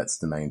 That's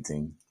the main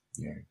thing.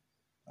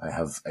 I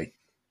have a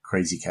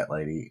crazy cat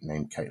lady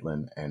named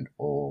Caitlin and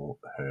all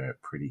her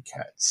pretty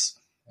cats.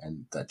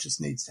 And that just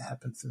needs to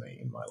happen for me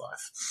in my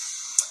life.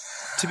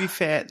 To be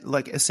fair,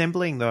 like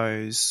assembling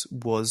those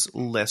was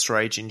less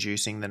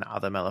rage-inducing than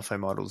other Malifaux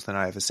models that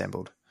I have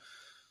assembled.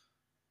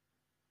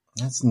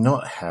 That's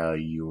not how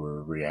you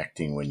were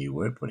reacting when you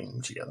were putting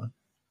them together.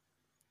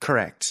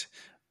 Correct.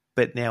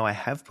 But now I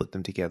have put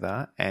them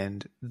together,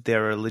 and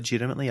there are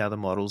legitimately other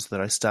models that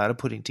I started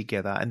putting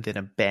together and then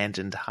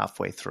abandoned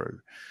halfway through.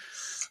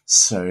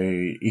 So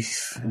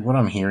if what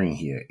I'm hearing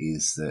here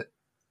is that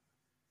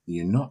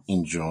you're not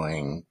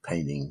enjoying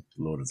painting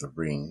Lord of the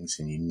Rings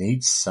and you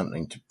need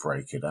something to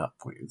break it up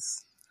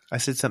with. I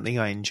said something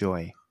I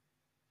enjoy.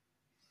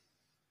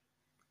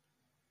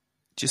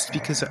 Just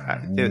because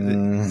I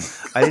didn't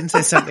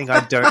say something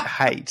I don't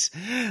hate.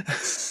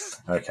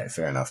 Okay,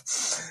 fair enough.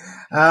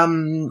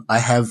 I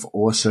have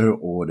also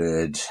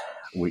ordered,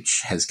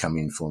 which has come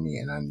in for me,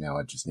 and now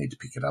I just need to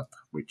pick it up,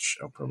 which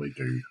I'll probably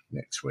do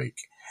next week,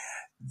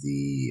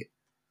 the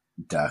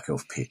Dark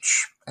Elf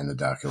Pitch and the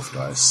Dark Elf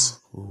Dice.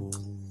 Ooh.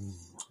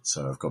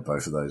 So I've got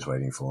both of those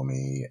waiting for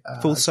me.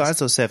 Full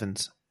size or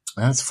sevens?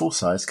 It's full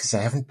size because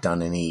they haven't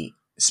done any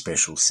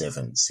special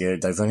sevens.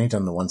 They've only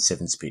done the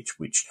 1/7 pitch,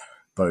 which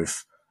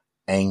both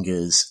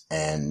angers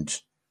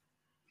and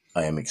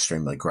I am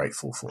extremely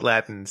grateful for.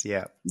 Gladdens,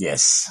 yeah.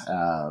 Yes.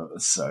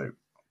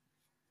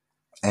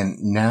 And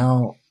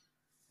now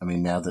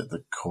that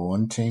the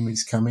Khorne team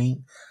is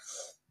coming,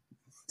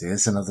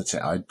 there's another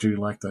I do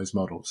like those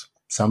models.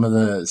 Some of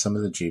the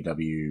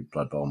GW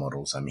Blood Bowl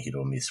models I'm hit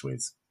or miss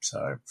with.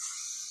 So,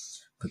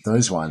 but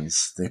those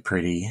ones, they're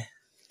pretty.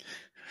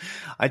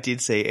 I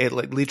did see it.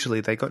 Like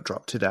literally, they got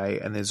dropped today,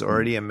 and there's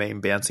already a meme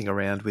bouncing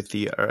around with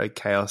the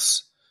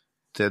Chaos,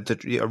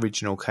 the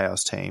original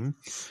Chaos team,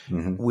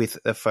 with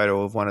a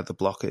photo of one of the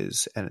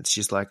blockers, and it's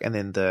just like, and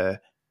then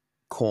the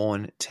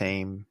Khorne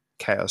team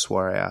Chaos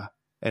Warrior.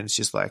 And it's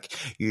just like,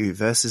 you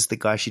versus the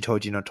guy she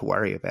told you not to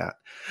worry about.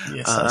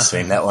 Yes, I've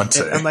seen that one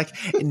too. I'm like,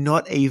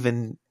 not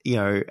even,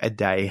 a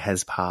day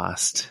has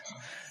passed.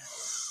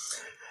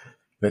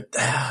 But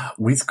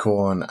with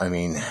Khorne,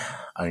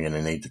 I'm going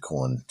to need the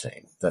Khorne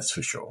team. That's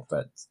for sure.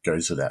 That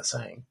goes without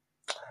saying.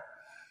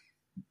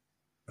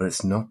 But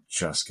it's not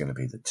just going to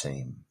be the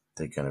team.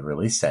 They're going to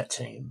release that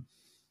team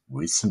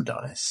with some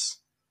dice,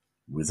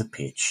 with a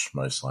pitch,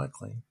 most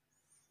likely.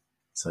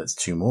 So that's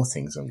two more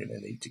things I'm going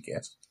to need to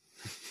get.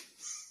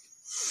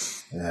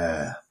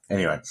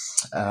 Anyway,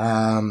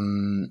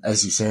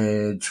 as you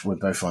said, we're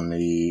both on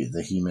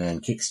the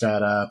He-Man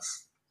Kickstarter,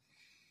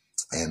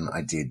 and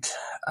I did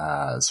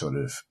sort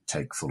of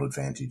take full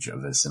advantage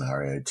of a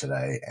scenario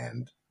today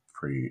and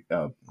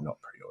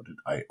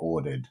I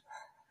ordered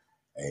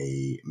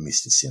a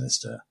Mr.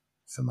 Sinister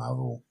for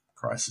Marvel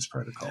Crisis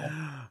Protocol,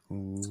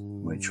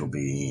 which will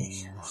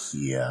be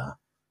here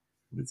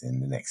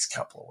within the next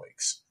couple of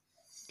weeks.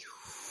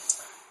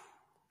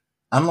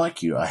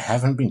 Unlike you, I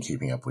haven't been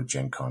keeping up with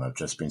Gen Con. I've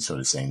just been sort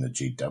of seeing the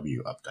GW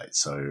updates.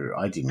 So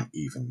I didn't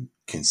even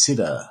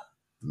consider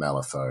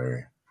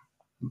Malifaux,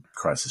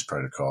 Crisis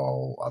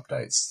Protocol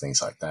updates,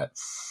 things like that.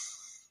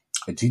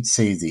 I did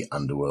see the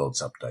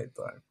Underworlds update,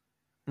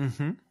 though.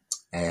 Mm-hmm.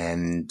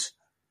 And,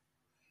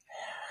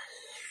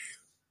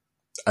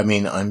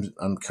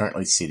 I'm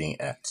currently sitting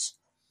at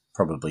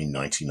probably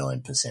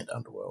 99%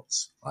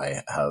 Underworlds.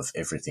 I have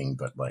everything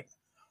but,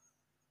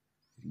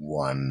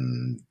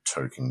 one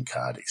token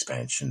card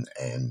expansion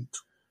and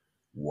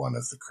one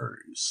of the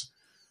crews.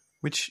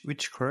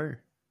 Which crew?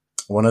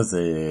 One of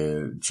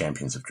the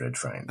Champions of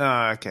Dreadframe.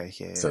 Oh, okay,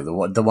 yeah. So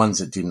the ones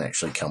that didn't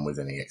actually come with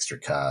any extra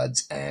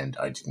cards, and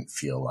I didn't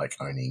feel like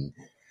owning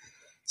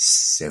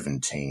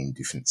 17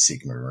 different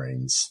Sigma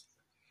Marines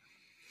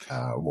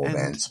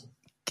warbands.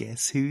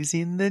 Guess who's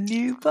in the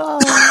new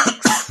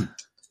box?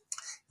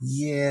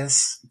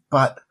 Yes,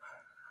 but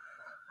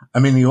the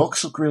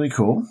orcs look really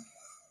cool.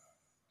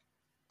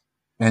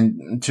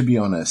 And to be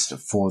honest,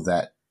 for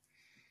that,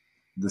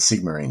 the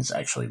Sigmarines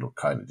actually look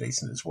kind of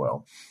decent as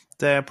well.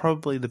 They're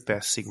probably the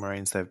best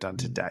Sigmarines they've done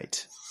to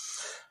date.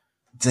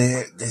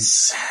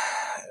 There's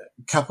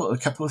a couple of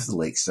the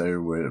leaks, though,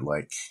 were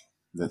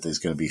that there's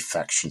going to be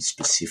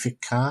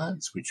faction-specific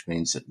cards, which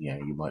means that,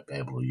 you might be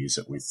able to use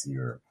it with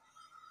your,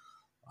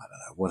 I don't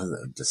know, what are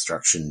the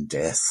Destruction,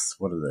 Death,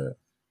 what are the...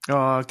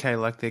 Oh, okay,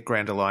 like their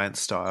Grand Alliance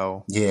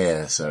style.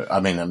 Yeah, so,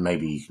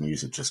 maybe you can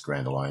use it just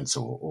Grand Alliance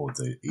or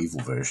the evil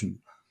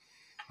version.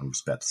 I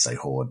was about to say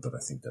Horde, but I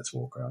think that's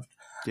Warcraft.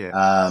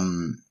 Yeah.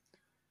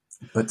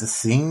 But the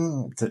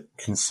thing that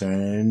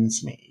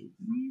concerns me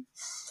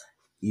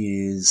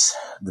is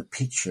the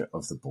picture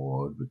of the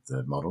board with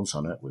the models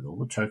on it, with all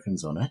the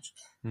tokens on it,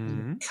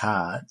 and the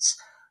cards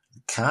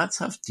cards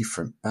have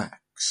different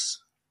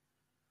backs,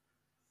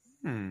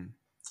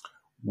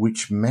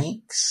 which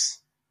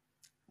makes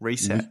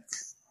reset.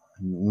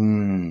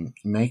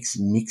 Makes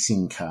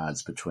mixing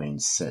cards between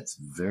sets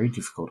very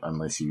difficult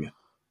unless you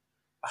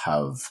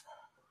have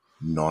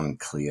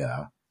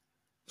non-clear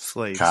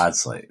card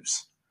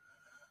sleeves.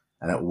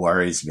 And it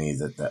worries me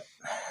that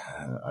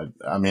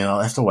I mean,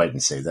 I'll have to wait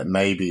and see. That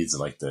maybe it's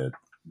like the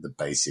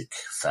basic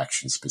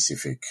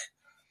faction-specific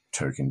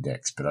token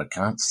decks, but I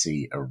can't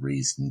see a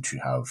reason to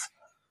have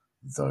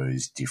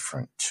those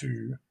different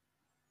to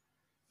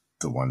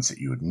the ones that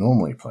you would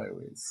normally play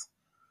with.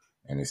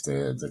 And if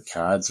the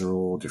cards are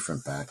all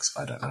different backs,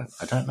 I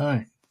don't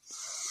know.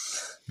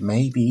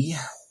 Maybe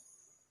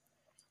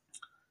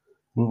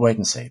we'll wait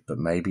and see, but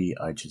maybe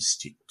I just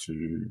stick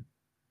to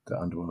the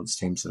Underworlds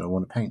teams that I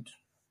want to paint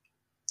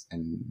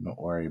and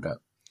not worry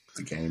about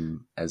the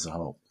game as a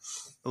whole.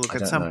 Look, I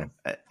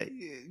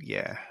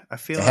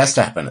feel it has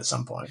to happen at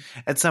some point.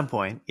 At some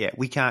point, yeah,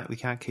 we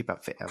can't keep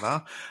up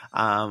forever.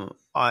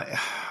 I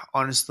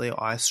honestly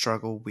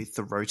struggle with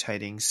the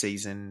rotating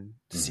season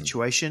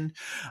situation.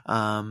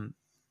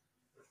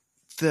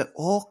 The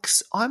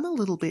orcs, I'm a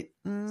little bit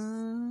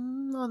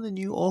on the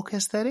new orc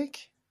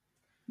aesthetic.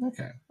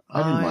 Okay,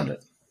 I didn't mind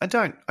it. I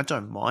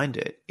don't mind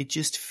it. It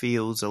just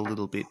feels a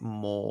little bit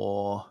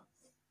more.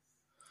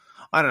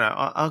 I don't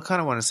know. I kind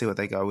of want to see what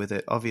they go with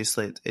it.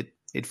 Obviously,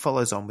 it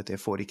follows on with their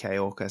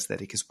 40k orc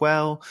aesthetic as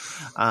well,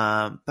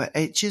 but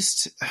it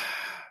just,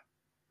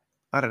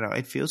 I don't know.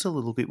 It feels a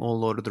little bit more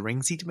Lord of the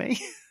Ringsy to me.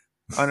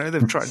 I know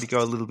they've tried to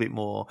go a little bit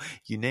more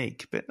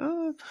unique, but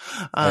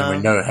and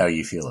we know how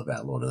you feel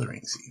about Lord of the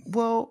Ringsy.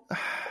 Well,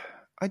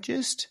 I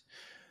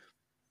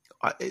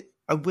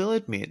will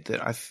admit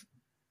that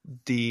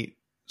the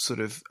sort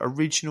of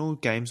original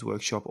Games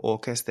Workshop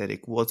orc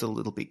aesthetic was a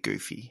little bit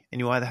goofy, and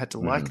you either had to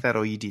like that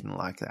or you didn't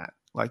like that.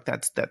 Like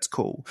that's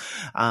cool.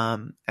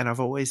 And I've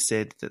always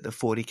said that the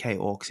 40k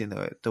orcs in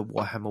the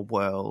Warhammer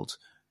world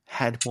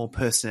had more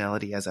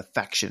personality as a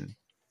faction.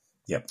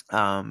 Yep.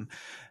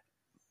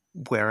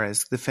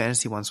 Whereas the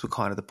fantasy ones were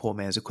kind of the poor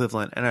man's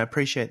equivalent. And I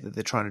appreciate that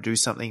they're trying to do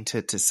something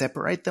to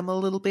separate them a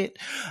little bit,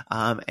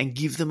 and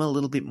give them a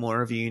little bit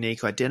more of a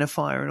unique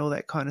identifier and all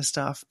that kind of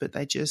stuff. But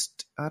they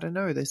just, I don't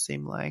know, they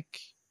seem like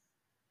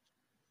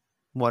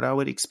what I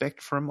would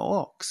expect from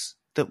orcs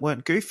that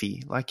weren't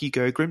goofy. Like you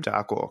go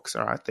Grimdark orcs.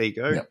 All right, there you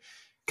go. Yep.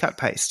 Cut,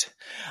 paste.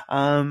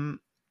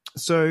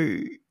 So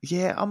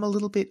yeah, I'm a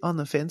little bit on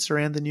the fence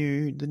around the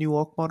new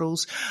orc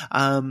models.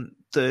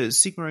 The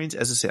Sigmarines,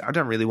 as I said, I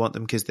don't really want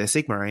them because they're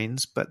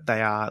Sigmarines, but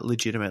they are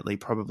legitimately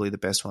probably the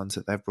best ones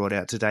that they've brought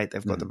out to date.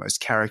 They've got the most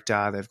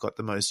character. They've got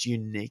the most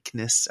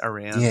uniqueness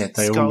around. Yeah,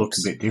 they sculpts. all look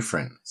a bit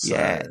different. So.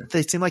 Yeah,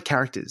 they seem like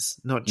characters,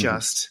 not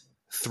just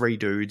three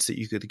dudes that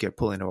you could get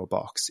pull into a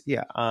box.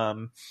 Yeah.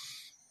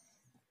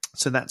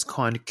 So that's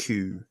kind of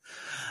cool.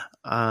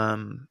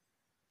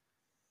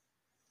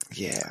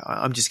 Yeah,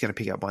 I'm just going to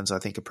pick up ones I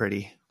think are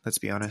pretty. Let's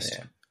be honest.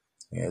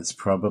 Yeah, it's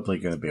probably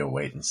going to be a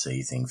wait and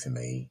see thing for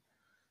me.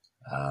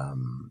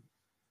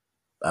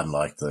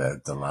 Unlike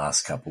the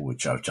last couple,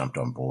 which I've jumped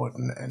on board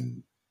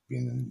and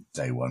been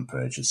day one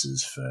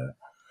purchases for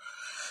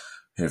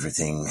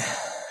everything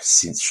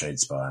since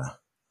Shadespire.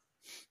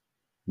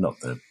 Not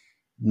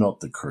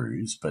the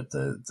cruise, but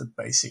the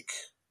basic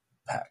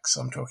packs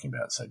I'm talking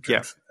about. So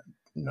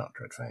not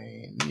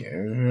Dreadfane,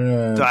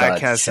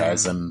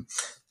 Diachasm,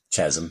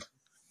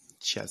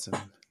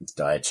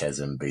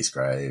 Diachasm,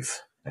 Beastgrave,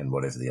 and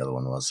whatever the other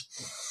one was.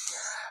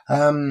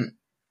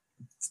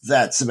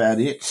 That's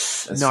about it.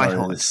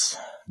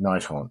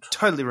 Nighthaunt.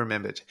 Totally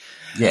remembered.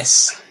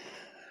 Yes.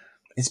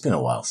 It's been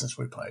a while since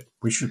we played.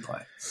 We should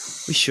play.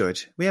 We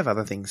should. We have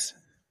other things.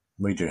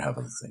 We do have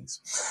other things.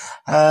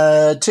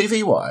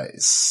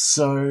 TV-wise,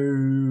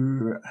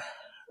 so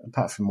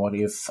apart from What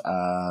If,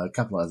 a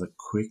couple of other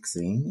quick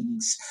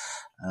things.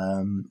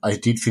 I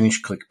did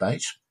finish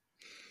Clickbait.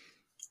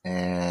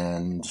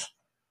 And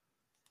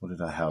what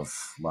did I have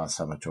last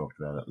time I talked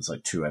about it? It was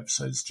like 2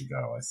 episodes to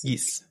go, I think.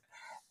 Yes.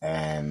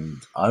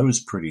 And I was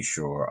pretty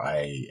sure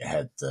I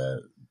had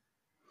the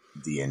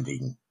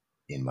ending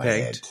in my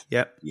head.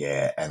 Yep.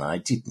 Yeah, and I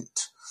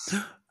didn't.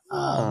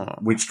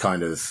 Which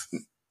kind of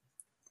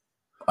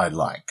I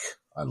like.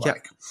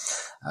 Yep.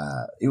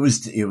 It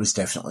was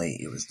definitely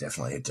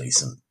a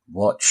decent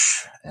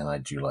watch, and I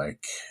do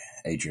like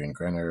Adrian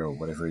Grenner or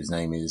whatever his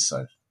name is.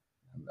 I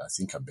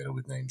think I'm better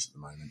with names at the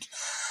moment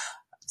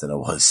than I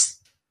was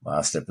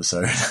last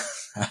episode.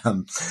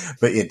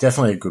 But yeah,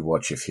 definitely a good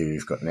watch if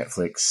you've got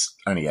Netflix.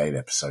 Only 8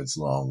 episodes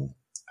long.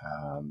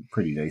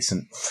 Pretty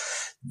decent.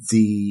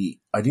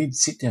 I did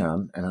sit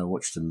down and I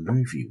watched a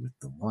movie with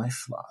the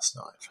wife last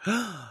night.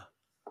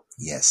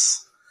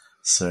 Yes.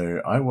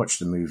 So I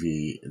watched a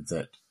movie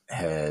that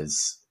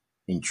has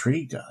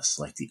intrigued us.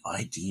 Like, the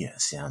idea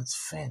sounds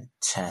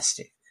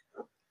fantastic.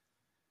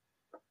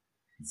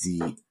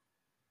 The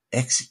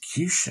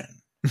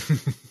execution.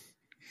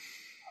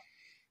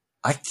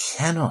 I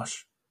cannot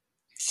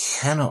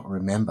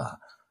remember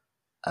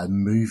a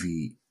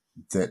movie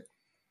that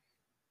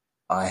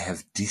I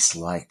have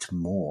disliked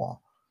more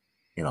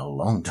in a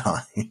long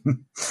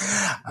time.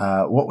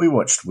 What we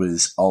watched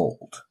was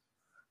Old,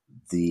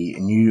 the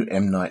new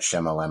M. Night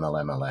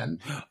Shyamalan.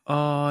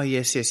 Oh,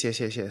 yes.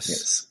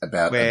 Yes,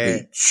 about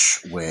a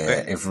beach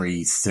where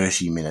every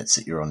 30 minutes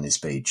that you're on this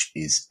beach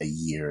is a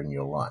year in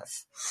your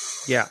life.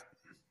 Yeah.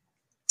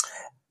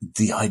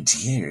 The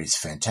idea is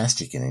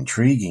fantastic and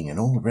intriguing and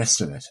all the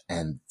rest of it.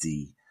 And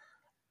the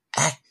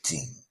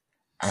acting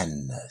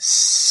and the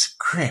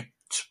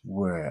script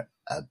were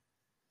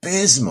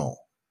abysmal.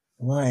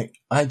 Like,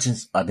 I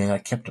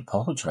kept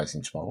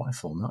apologizing to my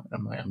wife all night.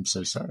 I'm like, I'm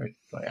so sorry.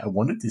 Like, I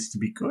wanted this to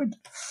be good.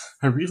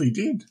 I really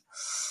did.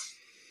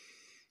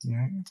 You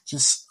know,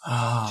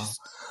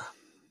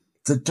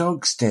 the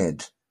dog's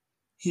dead.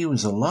 He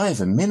was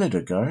alive a minute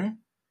ago.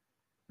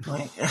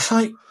 Like,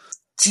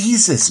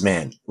 Jesus,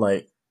 man.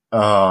 Like,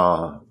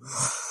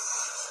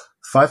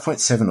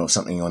 5.7 or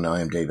something on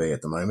IMDb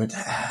at the moment.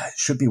 It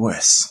should be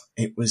worse.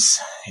 It was,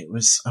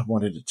 I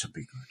wanted it to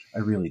be good. I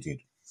really did.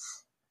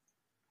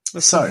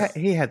 So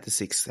he had the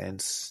Sixth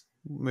Sense.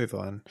 Move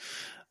on.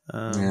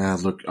 Yeah,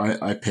 look,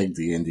 I pegged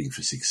the ending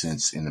for Sixth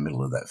Sense in the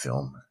middle of that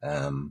film.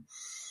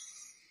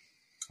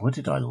 What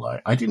did I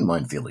like? I didn't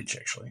mind Village,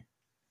 actually.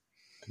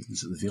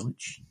 Was it The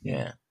Village?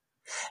 Yeah.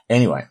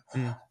 Anyway,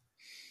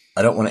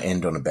 I don't want to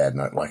end on a bad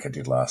note like I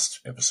did last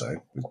episode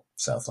with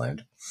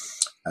Southland.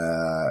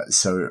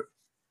 So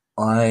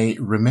I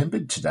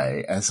remembered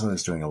today, as I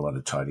was doing a lot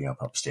of tidying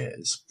up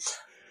upstairs,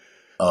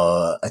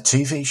 a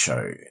TV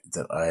show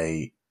that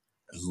I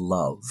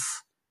love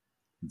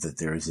that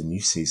there is a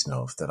new season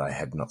of that I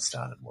had not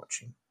started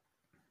watching.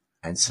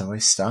 And so I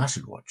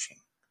started watching.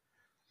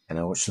 And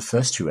I watched the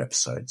first 2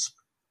 episodes.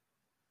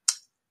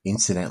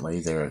 Incidentally,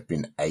 there have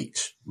been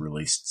 8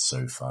 released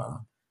so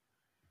far.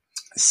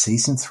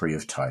 Season 3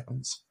 of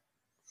Titans.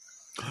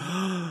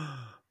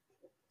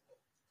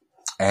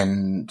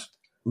 And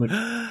look,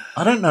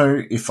 I don't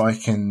know if I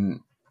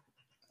can,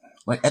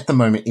 like, at the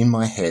moment in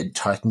my head,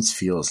 Titans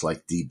feels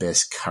like the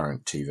best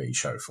current TV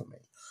show for me.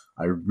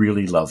 I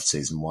really loved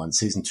season 1.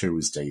 Season 2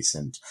 was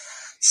decent.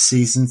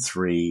 Season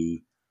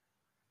 3,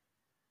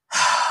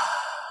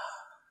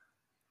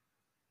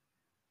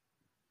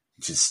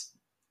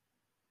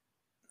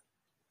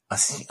 I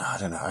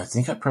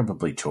think I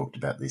probably talked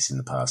about this in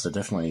the past. I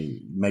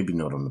definitely, maybe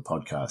not on the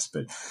podcast,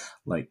 but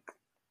like,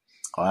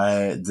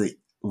 the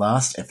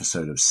last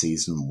episode of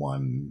season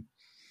 1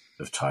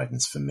 of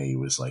Titans for me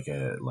was like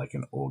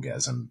an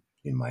orgasm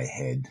in my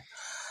head.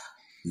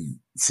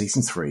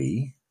 Season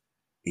 3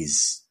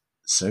 is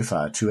so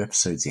far 2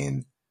 episodes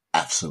in,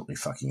 absolutely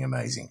fucking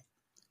amazing.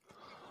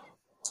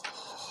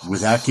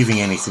 Without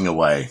giving anything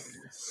away.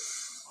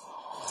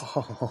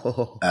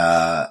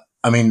 I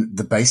mean,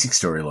 the basic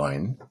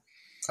storyline,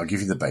 I'll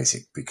give you the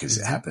basic because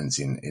it happens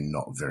in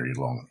not very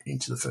long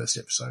into the first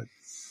episode.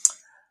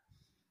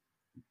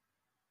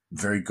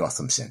 Very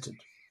Gotham-centered.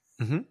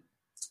 Mm-hmm.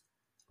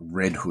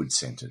 Red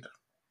Hood-centered.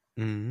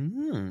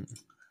 Mm-hmm.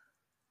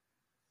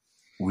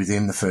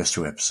 Within the first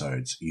 2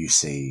 episodes, you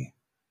see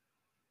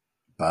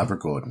Barbara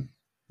Gordon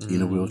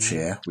in a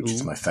wheelchair, which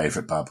is my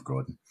favorite Barbara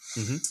Gordon.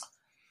 Mm-hmm.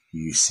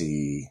 You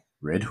see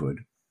Red Hood.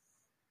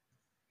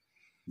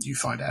 You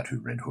find out who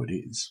Red Hood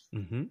is.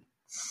 Mm-hmm.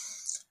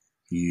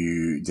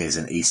 There's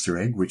an Easter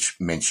egg which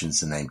mentions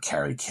the name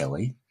Carrie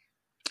Kelly,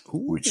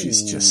 which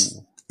is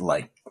just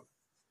like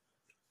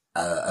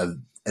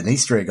an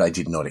Easter egg I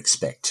did not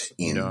expect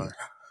in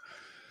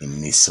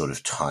this sort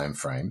of time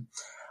frame.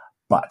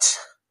 But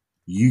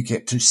you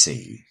get to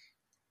see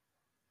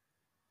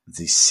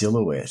the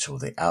silhouette or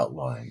the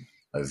outline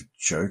of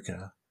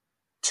Joker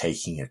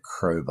taking a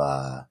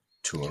crowbar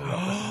to a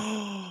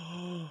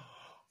Robin.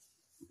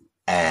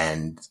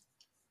 And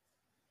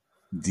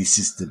this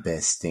is the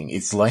best thing.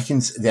 It's like in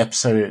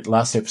the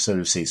last episode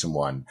of season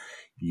 1,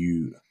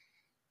 you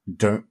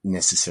don't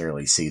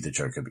necessarily see the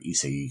Joker, but you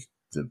see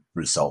the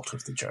result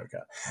of the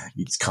Joker.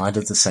 It's kind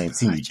of the same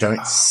thing. You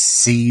don't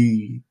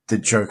see the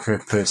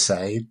Joker per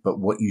se, but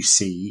what you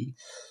see,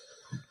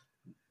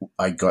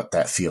 I got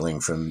that feeling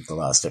from the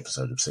last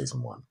episode of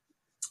season 1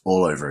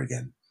 all over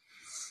again.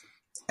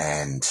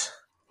 And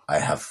I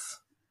have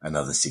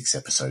another 6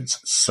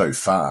 episodes so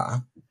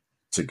far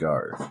to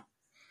go.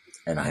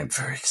 And I am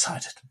very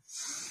excited.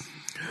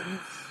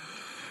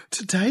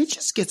 Today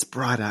just gets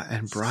brighter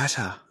and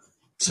brighter.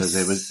 So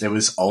there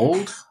was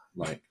Old,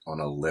 like on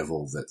a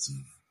level that's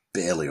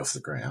barely off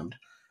the ground,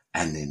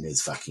 and then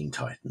there's fucking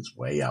Titans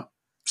way up,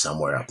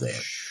 somewhere up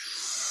there.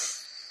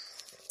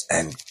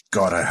 And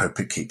God, I hope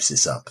it keeps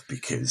this up,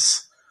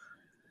 because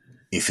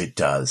if it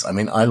does, I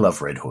mean, I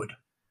love Red Hood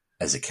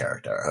as a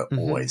character. I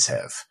always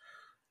have.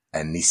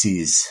 And this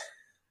is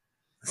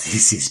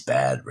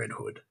bad Red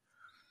Hood.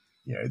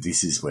 You know,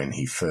 this is when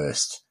he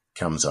first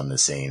comes on the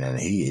scene and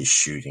he is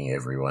shooting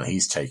everyone.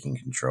 He's taking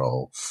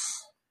control.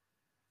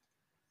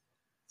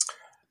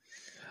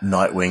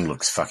 Nightwing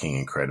looks fucking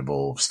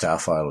incredible.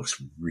 Starfire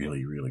looks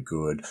really, really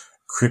good.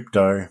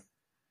 Crypto,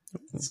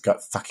 it's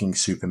got fucking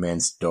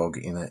Superman's dog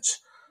in it.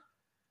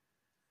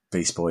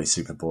 Beast Boy,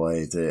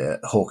 Superboy, the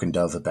Hawk and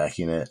Dove are back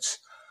in it.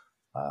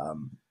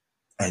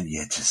 And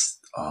yeah, it's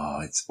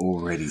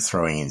already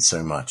throwing in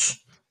so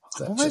much.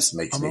 That just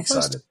makes me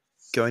excited.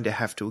 Going to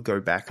have to go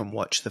back and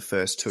watch the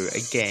first two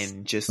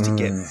again just to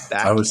get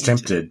back. I was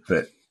tempted,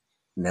 but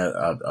now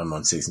I'm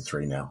on season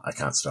 3 now. I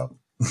can't stop.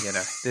 You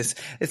know, there's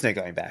no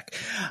going back.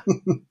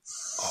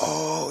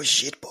 Oh,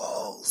 shit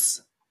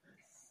balls.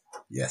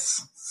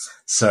 Yes.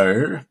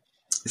 So,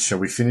 shall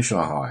we finish on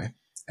a high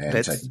and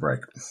take a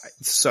break?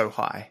 So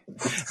high.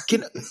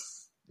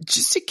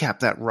 Just to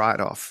cap that right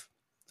off,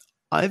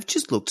 I've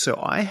just looked. So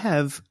I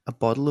have a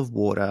bottle of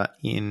water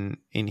in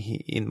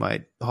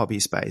my hobby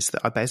space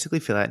that I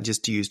basically fill out and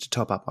just use to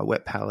top up my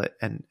wet palette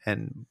and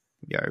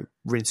you know,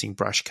 rinsing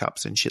brush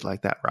cups and shit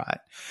like that, right?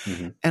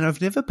 Mm-hmm. And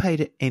I've never paid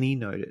it any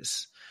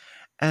notice.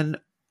 And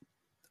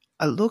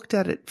I looked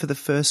at it for the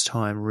first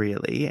time,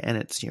 really, and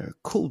it's, you know,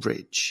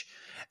 Coolidge.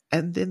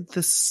 And then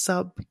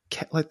the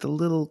like the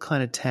little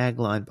kind of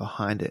tagline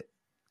behind it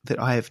that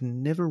I have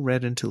never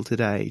read until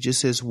today just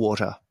says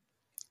water,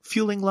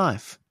 fueling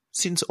life.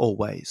 Since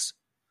always.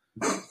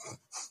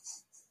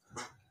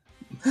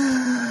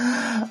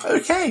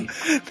 Okay.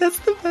 That's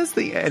the best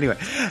thing. Anyway,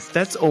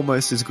 that's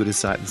almost as good as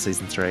Sight in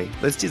Season 3.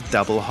 Let's just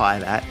double high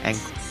that and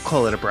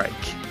call it a break.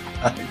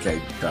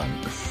 Okay,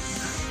 done.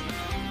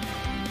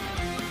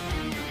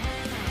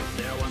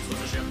 There once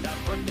was a ship that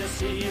put to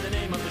sea. The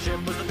name of the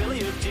ship was the Billy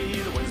of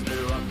Tea. The winds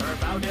blew up her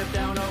bow, dip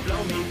down, oh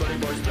blow me, bully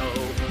boys blow.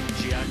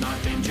 She had not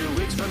been 2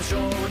 weeks from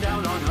shore.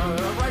 Down on her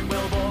a right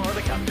whale bore.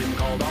 The captain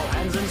called all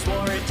hands and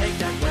swore he'd take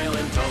that whale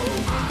in tow.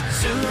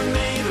 Soon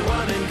may the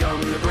woman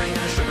come to bring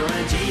us sugar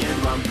and tea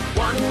and rum.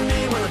 One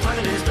day when the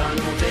tonguing is done,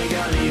 we'll take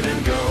our leave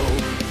and go.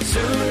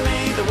 Soon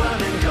may the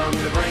woman come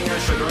to bring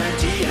us sugar and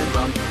tea and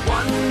rum.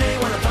 One day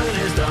when the tonguing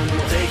is done,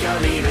 we'll take our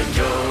leave and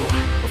go.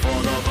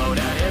 Before the boat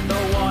had hit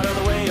the water,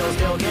 the whale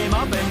still came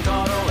up and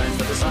caught her land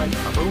to the side.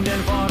 Harpooned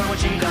and fought her when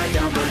she died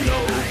down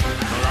below.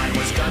 The line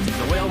was cut,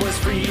 the whale was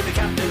free. The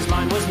captain's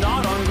mind was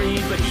not on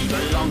greed, but he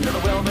belonged to the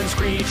whaleman's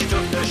creed. She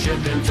took the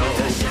ship in tow.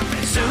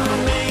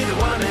 Soon may the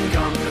woman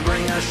come to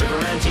bring us sugar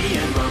and tea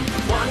and rum.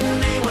 One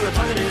day when the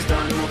tonguing is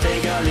done, we'll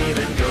take our leave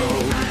and go.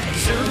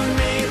 Soon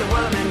may the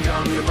woman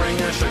come to bring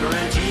us sugar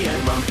and tea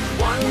and rum.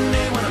 One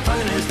day when the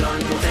tonguing is done,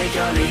 we'll take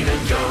our leave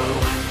and go.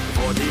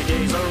 40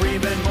 days or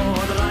even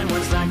more, the line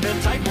was slacked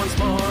and tight once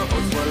more.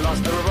 Boats were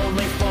lost, there were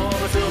only 4,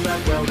 but still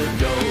that well did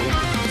go.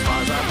 As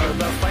far as I've heard,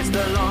 the fight's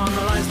still on,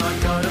 the line's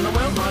not cut and the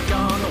whale's not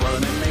gone. The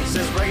whaleman makes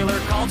his regular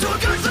call to a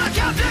goose, the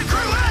captain,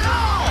 crew and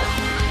all.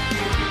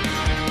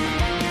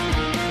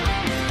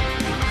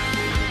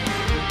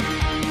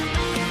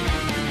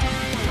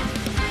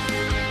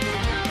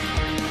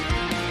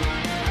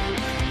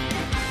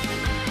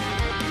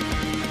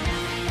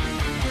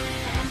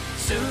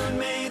 Soon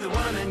may the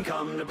woman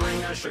come to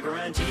bring us sugar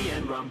and tea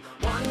and rum.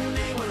 One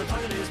day when the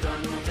tonguing is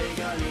done, we'll take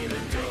our leave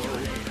and go.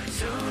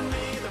 Soon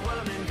may the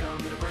woman come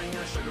to bring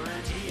us sugar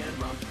and tea and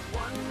rum.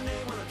 One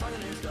day when the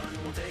tonguing is done,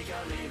 we'll take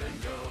our leave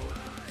and go.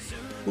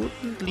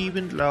 Guten,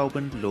 lieben,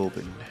 lauben,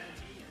 loben.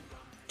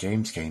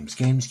 Games.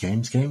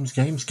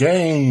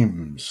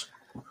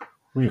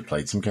 We have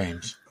played some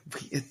games.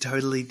 We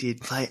totally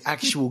did play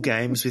actual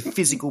games with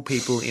physical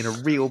people in a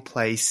real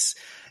place.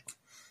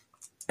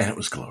 And it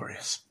was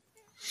glorious.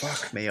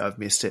 Fuck me, I've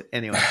missed it.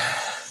 Anyway.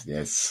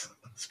 Yes.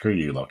 Screw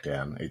you,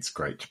 lockdown. It's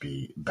great to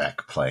be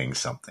back playing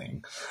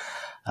something.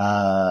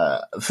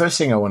 First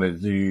thing I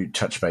wanted to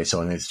touch base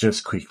on is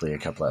just quickly a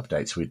couple of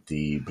updates with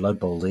the Blood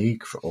Bowl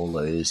League for all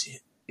those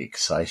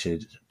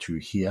excited to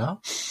hear.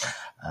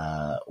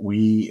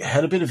 We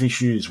had a bit of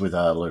issues with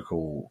our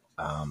local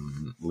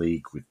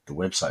league with the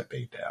website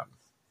being down.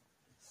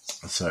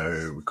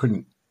 So we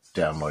couldn't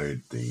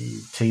download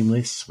the team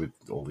lists with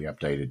all the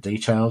updated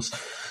details.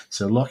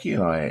 So Lockie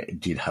and I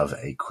did have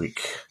a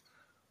quick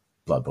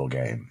Blood Bowl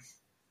game,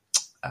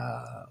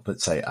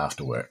 let's say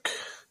after work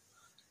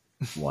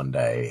one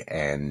day,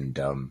 and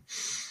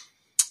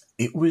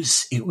it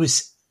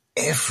was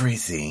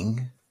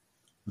everything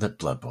that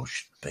Blood Bowl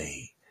should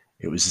be.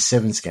 It was a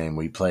sevens game.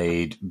 We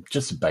played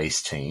just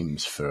base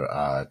teams for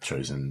our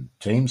chosen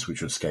teams,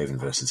 which was Skaven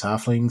versus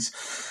Halflings,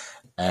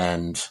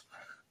 and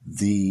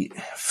the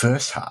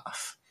first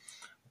half,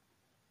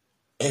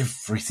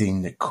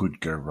 everything that could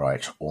go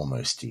right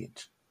almost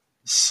did.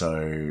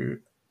 So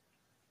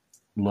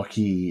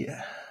Lockie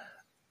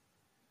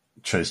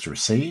chose to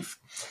receive,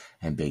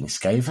 and being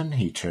Skaven,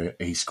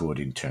 he scored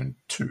in turn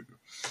 2.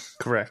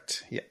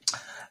 Correct, yeah.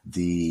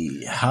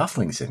 The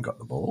Halflings then got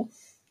the ball,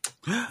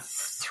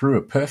 threw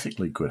a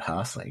perfectly good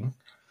Halfling,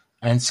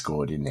 and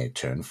scored in their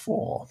turn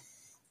 4.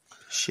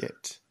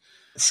 Shit.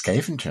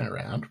 Skaven turn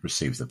around,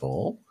 receive the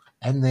ball,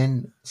 and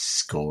then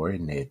score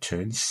in their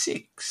turn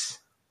 6.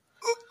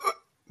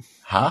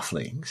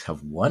 Halflings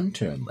have 1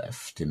 turn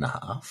left in the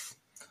half.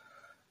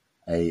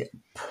 A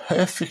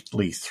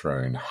perfectly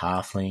thrown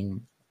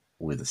Halfling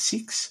with a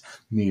 6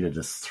 needed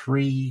a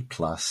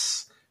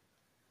 3+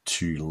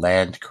 to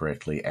land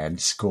correctly and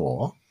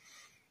score,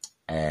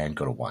 and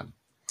got a 1.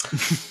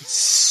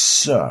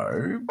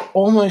 So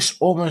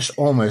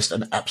almost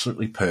an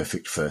absolutely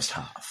perfect first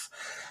half.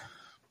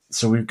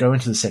 So we go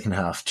into the second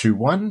half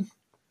 2-1.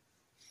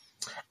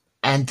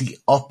 And the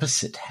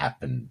opposite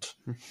happened.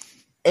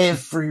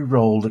 Every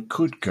roll that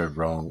could go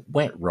wrong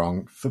went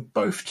wrong for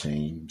both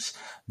teams.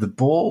 The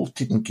ball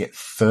didn't get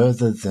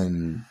further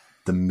than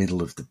the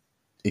middle of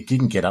it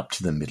didn't get up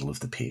to the middle of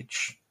the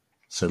pitch.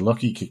 So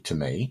Lockie kicked to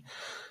me,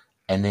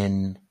 and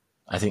then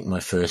I think my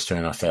first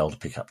turn I failed to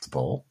pick up the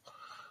ball.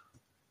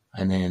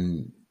 And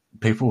then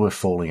people were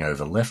falling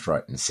over left,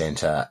 right, and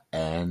centre,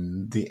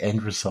 and the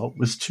end result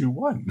was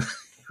 2-1.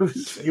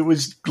 It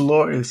was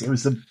glorious. It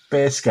was the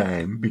best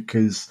game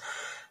because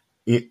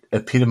it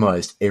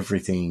epitomised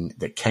everything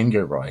that can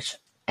go right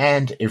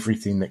and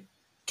everything that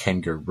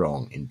can go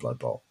wrong in Blood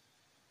Bowl.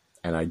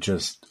 And I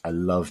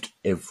loved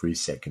every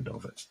second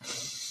of it.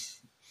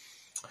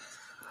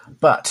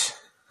 But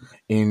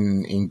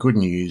in good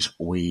news,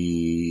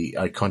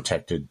 I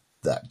contacted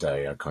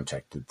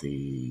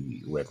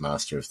the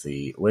webmaster of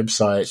the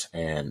website,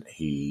 and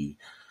he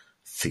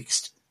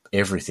fixed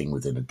everything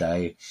within a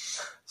day.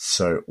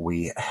 So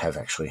we have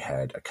actually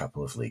had a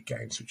couple of league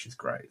games, which is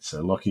great.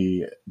 So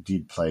Lockie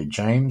did play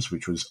James,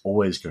 which was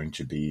always going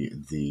to be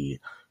the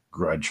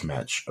grudge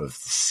match of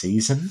the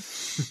season.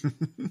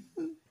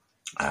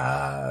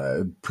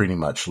 Pretty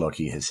much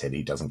Lockie has said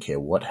he doesn't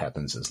care what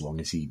happens as long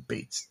as he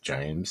beats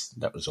James.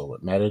 That was all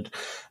that mattered.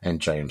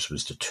 And James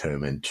was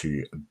determined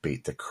to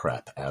beat the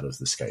crap out of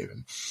the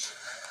Skaven.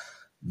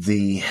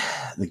 The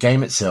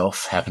game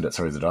itself happened at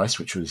Throw the Dice,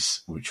 which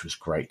was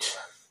great.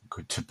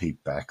 Good to be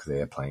back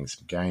there playing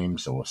some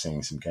games or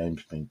seeing some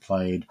games being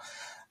played.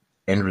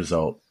 End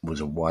result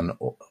was a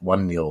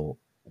 1-0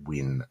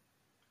 win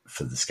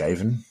for the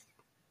Skaven.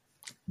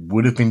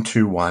 Would have been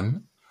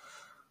 2-1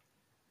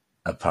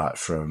 apart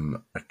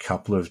from a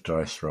couple of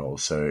dice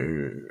rolls.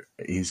 So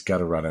he's got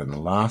to run in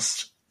the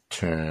last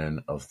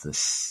turn of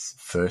this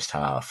first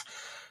half,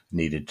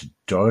 needed to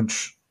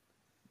dodge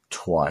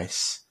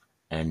twice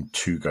and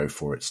 2 go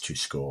for it's to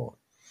score.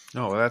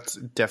 Oh, well, that's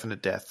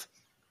definite death.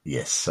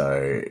 Yes,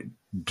 so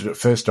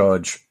first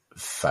dodge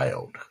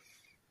failed.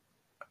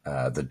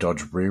 The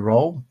dodge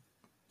reroll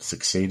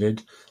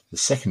succeeded. The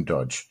second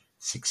dodge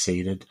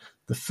succeeded.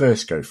 The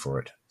first go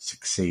for it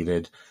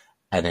succeeded.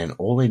 And then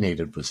all he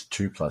needed was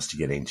 2+ to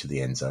get into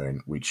the end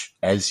zone, which,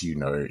 as you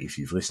know, if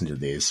you've listened to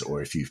this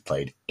or if you've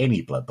played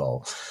any Blood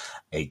Bowl,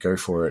 a go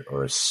for it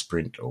or a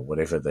sprint or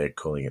whatever they're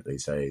calling it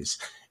these days,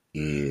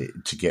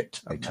 to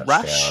get a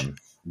touchdown,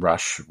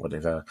 rush,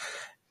 whatever,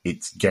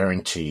 it's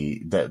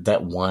guaranteed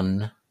that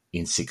 1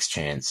 in 6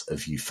 chance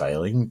of you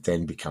failing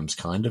then becomes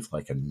kind of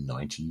like a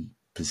 90%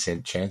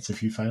 chance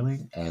of you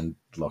failing, and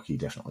Lockie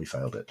definitely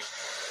failed it.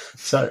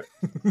 So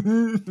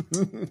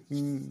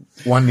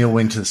 1-0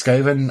 win to the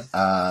Skaven.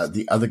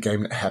 The other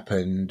game that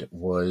happened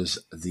was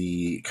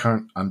the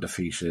current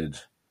undefeated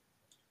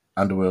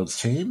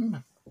Underworlds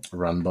team,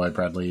 run by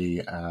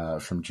Bradley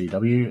from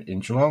GW in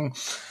Geelong,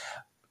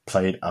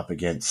 played up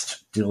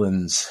against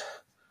Dylan's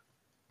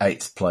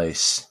 8th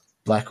place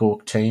Black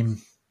Hawk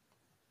team.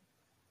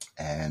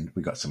 And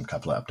we got some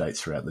couple of updates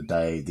throughout the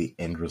day. The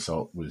end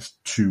result was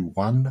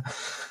 2-1,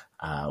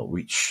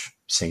 which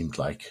seemed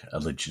like a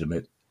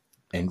legitimate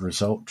end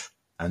result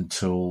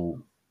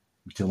until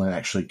Dylan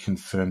actually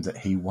confirmed that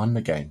he won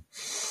the game.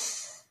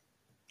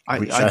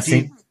 I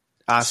think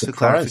ask for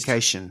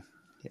clarification.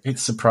 It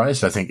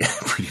surprised, I think,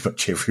 pretty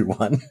much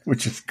everyone,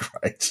 which is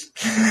great.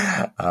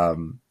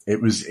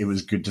 It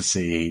was good to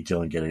see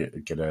Dylan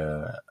get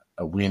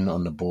a win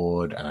on the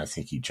board, and I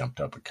think he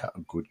jumped up a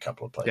good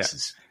couple of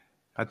places. Yeah.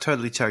 I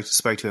totally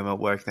spoke to him at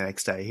work the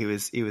next day. He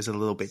was a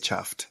little bit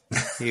chuffed.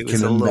 He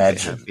was a little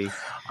bit happy.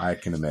 I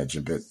can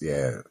imagine, but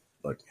yeah,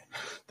 look,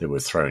 there were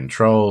thrown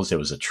trolls. There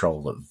was a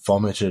troll that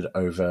vomited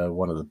over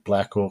one of the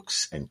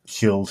Blackhawks and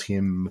killed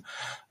him.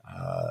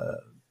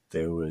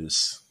 There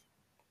was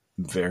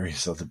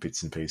various other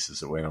bits and pieces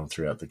that went on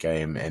throughout the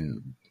game,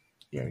 and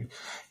you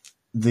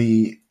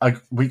know,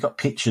 we got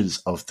pictures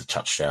of the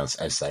touchdowns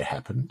as they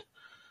happened,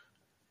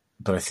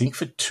 but I think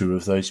for 2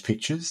 of those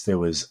pictures there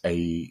was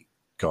a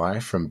guy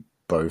from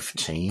both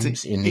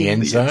teams in the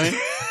end zone,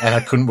 and I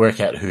couldn't work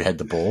out who had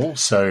the ball,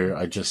 so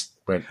I just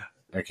went,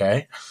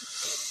 okay.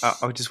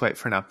 I'll just wait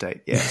for an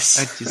update. Yeah. Yes.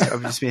 I've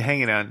just been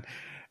hanging on.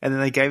 And then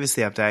they gave us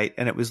the update,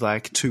 and it was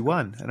like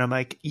 2-1. And I'm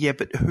like, yeah,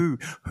 but who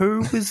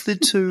was the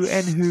 2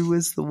 and who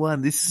was the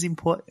 1? This is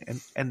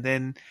important. And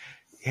then,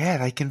 yeah,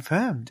 they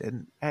confirmed.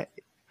 And I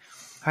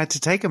had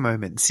to take a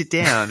moment, sit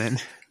down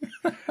and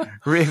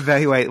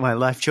reevaluate my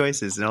life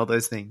choices and all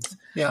those things.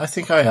 Yeah, I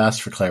think I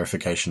asked for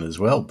clarification as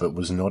well, but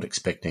was not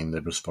expecting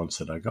the response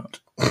that I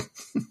got.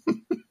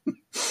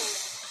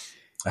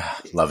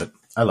 Love it.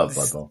 I love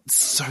Blood Bowl.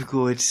 So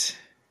good.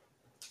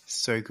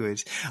 So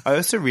good. I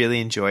also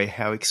really enjoy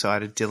how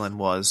excited Dylan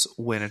was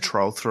when a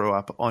troll threw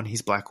up on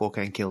his Black Hawk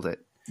and killed it.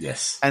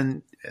 Yes.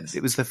 And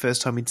it was the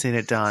first time he'd seen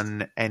it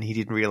done, and he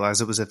didn't realize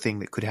it was a thing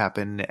that could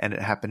happen, and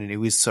it happened, and he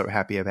was so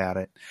happy about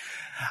it.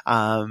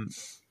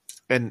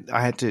 And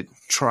I had to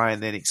try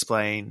and then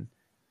explain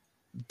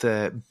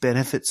the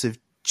benefits of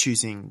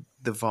choosing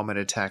the vomit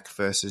attack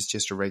versus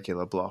just a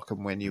regular block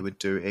and when you would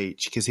do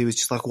each, because he was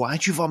just like, why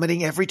aren't you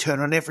vomiting every turn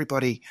on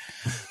everybody?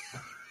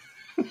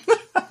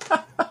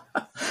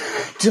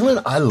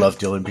 Dylan, I love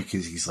Dylan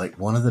because he's like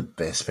one of the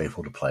best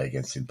people to play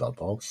against in Blood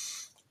Bowl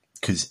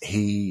because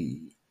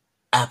he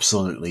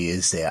absolutely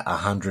is there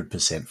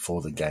 100%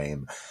 for the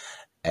game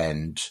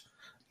and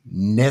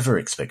never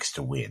expects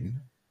to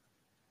win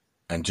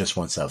and just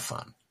wants to have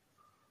fun.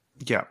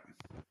 Yeah.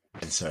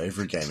 And so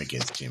every game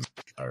against him,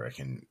 I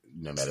reckon,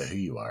 no matter who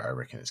you are, I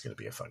reckon it's going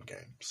to be a fun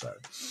game. So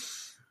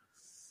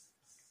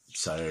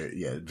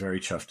yeah, very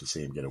chuffed to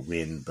see him get a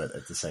win, but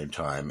at the same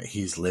time,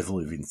 his level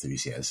of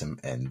enthusiasm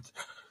and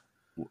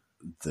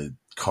the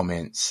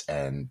comments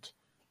and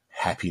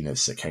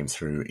happiness that came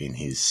through in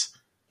his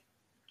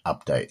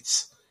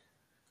updates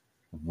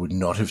would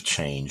not have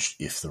changed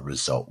if the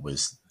result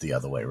was the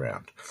other way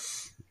around.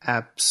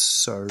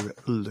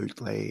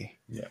 Absolutely.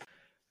 Yeah.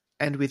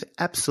 And with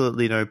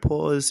absolutely no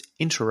pause,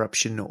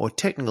 interruption, or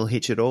technical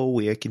hitch at all,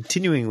 we are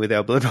continuing with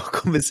our Blood Bowl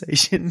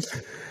conversation.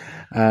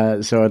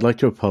 So I'd like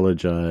to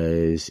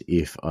apologise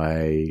if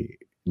I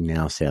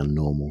now sound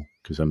normal,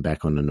 because I'm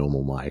back on the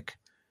normal mic.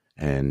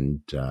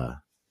 And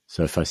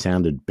so if I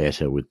sounded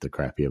better with the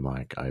crappier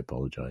mic, I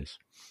apologise.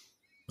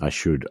 I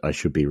should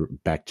be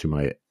back to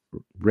my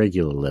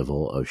regular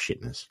level of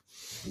shitness.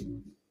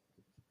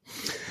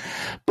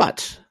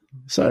 But,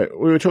 so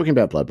we were talking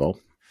about Blood Bowl.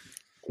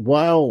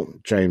 While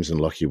James and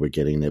Lockie were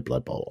getting their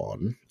Blood Bowl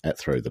on at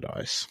Throw the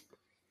Dice,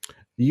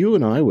 you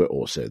and I were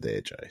also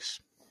there, Jace.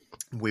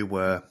 We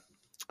were.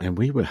 And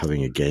we were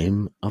having a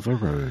game of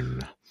our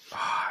own.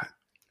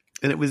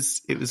 And it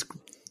was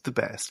the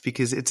best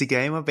because it's a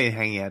game I've been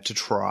hanging out to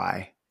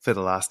try for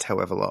the last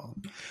however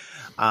long.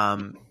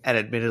 And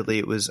admittedly,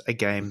 it was a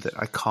game that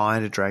I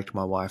kind of dragged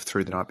my wife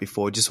through the night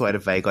before just so I had a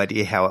vague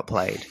idea how it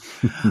played.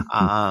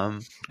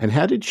 And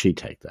how did she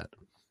take that?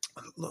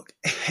 Look,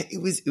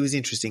 it was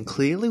interesting.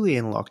 Clearly, we're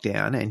in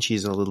lockdown and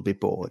she's a little bit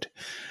bored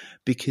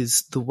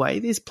because the way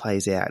this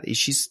plays out is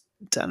she's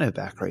done her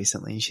back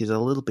recently and she's a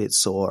little bit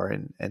sore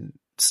and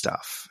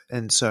stuff.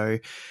 And so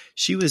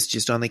she was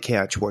just on the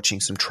couch watching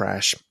some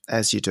trash,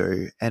 as you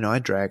do, and I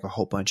drag a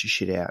whole bunch of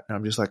shit out. And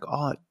I'm just like,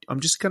 I'm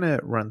just going to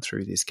run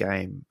through this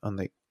game on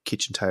the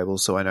kitchen table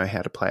so I know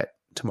how to play it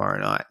tomorrow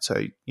night.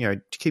 So,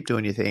 keep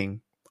doing your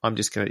thing. I'm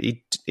just going to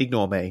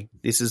ignore me.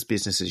 This is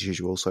business as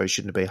usual, so it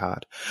shouldn't be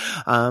hard.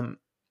 And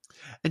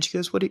she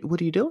goes, what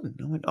are you doing?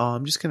 I went,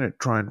 I'm just going to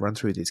try and run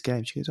through this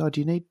game. She goes,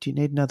 do you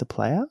need another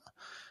player?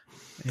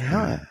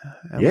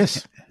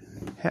 Yes.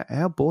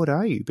 How bored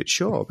are you? But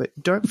sure, but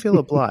don't feel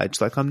obliged.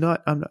 Like I'm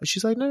not.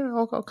 She's like,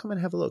 no, I'll come and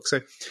have a look.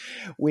 So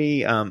we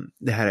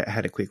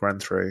had a quick run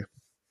through,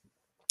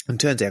 and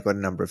turns out I got a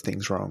number of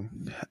things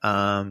wrong.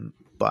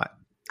 But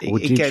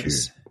it gave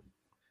us.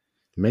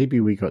 Maybe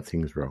we got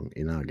things wrong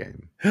in our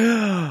game.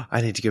 I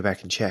need to go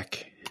back and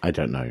check. I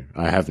don't know.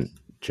 I haven't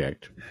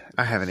checked.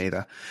 I haven't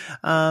either.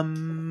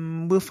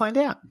 We'll find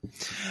out.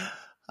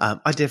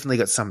 I definitely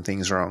got some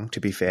things wrong,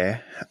 to be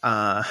fair.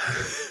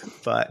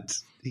 But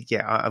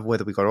yeah,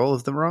 whether we got all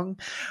of them wrong,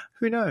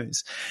 who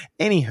knows?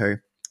 Anywho,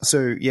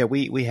 so yeah,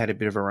 we had a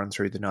bit of a run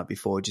through the night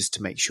before just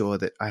to make sure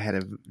that I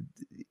had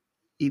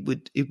it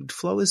would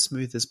flow as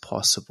smooth as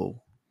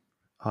possible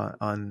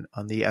on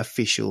the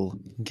official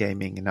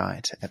gaming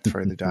night at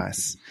Throw the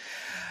Dice.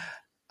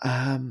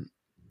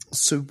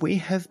 So we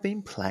have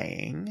been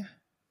playing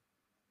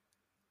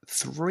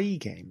 3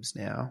 games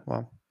now.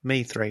 Well,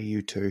 me 3,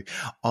 you 2,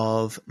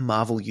 of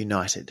Marvel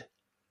United.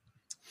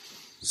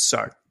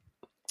 So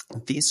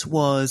this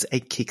was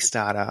a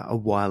Kickstarter a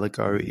while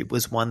ago. It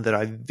was one that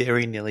I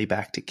very nearly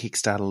backed at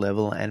Kickstarter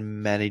level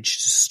and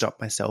managed to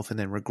stop myself and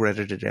then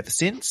regretted it ever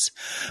since.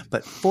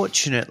 But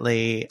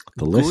fortunately...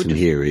 The lesson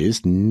here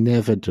is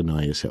never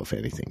deny yourself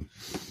anything.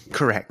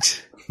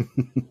 Correct.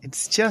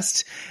 It's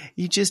just...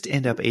 You just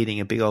end up eating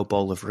a big old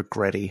bowl of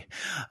regretty,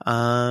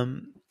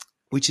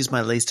 which is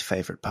my least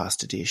favourite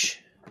pasta dish.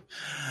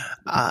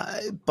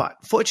 But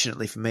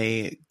fortunately for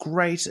me,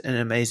 great and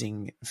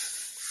amazing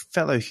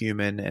fellow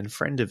human and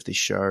friend of the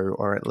show,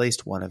 or at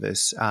least one of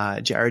us,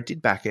 Jared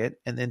did back it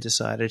and then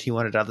decided he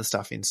wanted other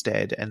stuff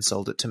instead and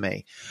sold it to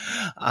me.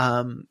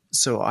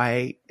 So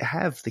I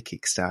have the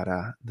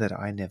Kickstarter that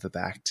I never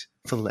backed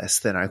for less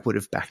than I would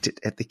have backed it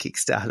at the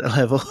Kickstarter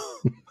level.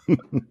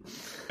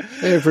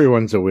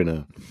 Everyone's a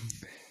winner.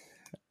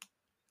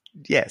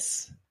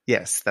 Yes,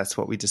 that's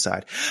what we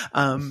decide.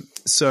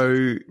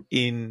 So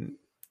in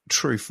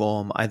true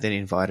form, I then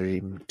invited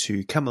him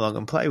to come along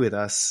and play with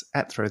us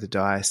at Throw the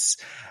Dice,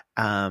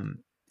 in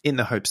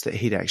the hopes that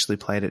he'd actually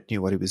played it,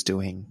 knew what he was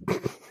doing,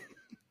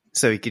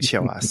 so he could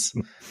show us.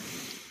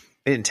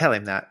 I didn't tell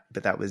him that,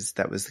 but that was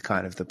the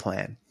kind of the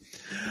plan.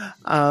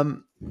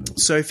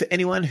 So for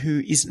anyone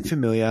who isn't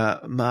familiar,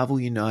 Marvel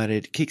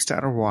United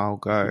Kickstarter a while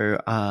ago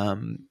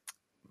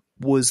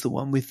was the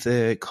one with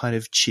the kind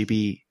of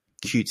chibi,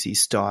 cutesy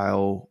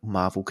style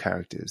Marvel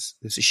characters.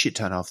 There's a shit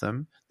ton of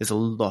them. There's a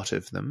lot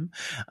of them.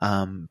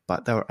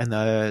 But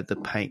the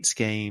paint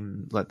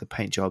scheme, like the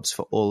paint jobs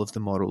for all of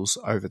the models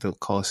over the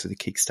course of the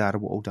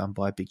Kickstarter were all done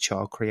by Big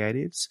Child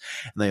Creatives.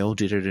 And they all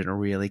did it in a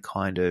really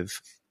kind of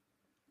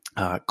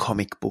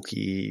comic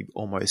booky,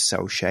 almost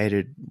cel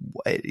shaded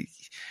way.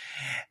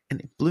 And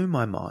it blew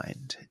my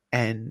mind.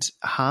 And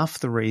half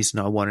the reason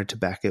I wanted to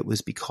back it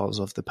was because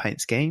of the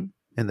paint scheme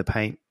and the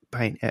paint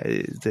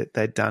that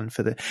they'd done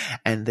for the,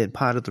 and then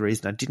part of the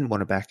reason I didn't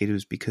want to back it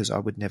was because I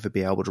would never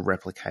be able to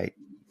replicate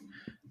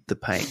the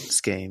paint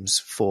schemes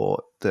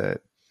for the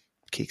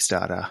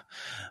Kickstarter,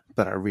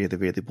 but I really,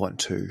 really want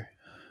to,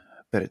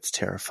 but it's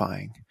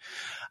terrifying.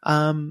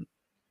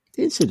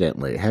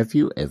 Incidentally, have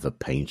you ever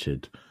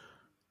painted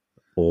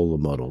all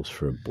the models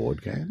for a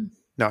board game?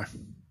 No,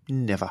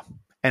 never.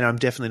 And I'm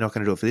definitely not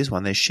going to do it for this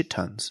one. There's shit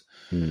tons.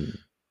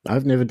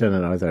 I've never done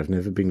it either. I've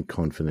never been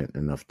confident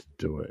enough to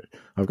do it.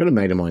 I've got a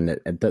mate of mine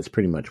that's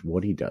pretty much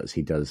what he does.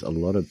 He does a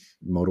lot of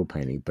model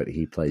painting, but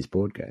he plays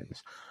board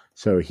games.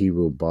 So he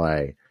will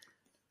buy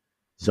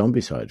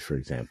Zombicide, for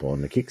example,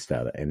 on the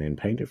Kickstarter and then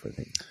paint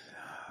everything.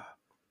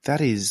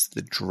 That is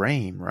the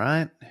dream,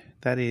 right?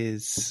 That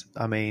is,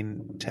 I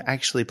mean, to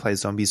actually play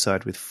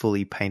Zombicide with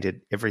fully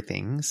painted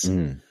everythings.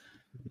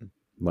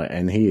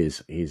 And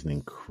he's an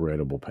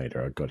incredible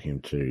painter. I got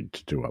him to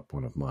do up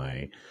one of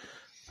my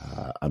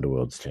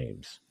Underworld's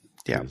teams.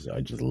 Yeah,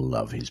 I just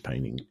love his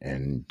painting,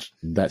 and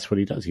that's what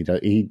he does.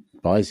 He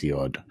buys the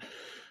odd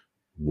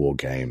war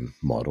game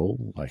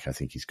model. Like I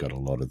think he's got a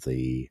lot of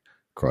the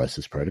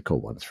Crisis Protocol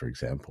ones, for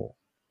example.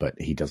 But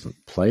he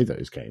doesn't play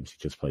those games. He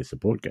just plays the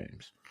board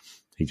games.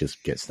 He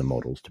just gets the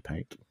models to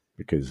paint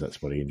because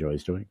that's what he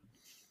enjoys doing.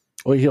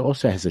 Well, he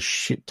also has a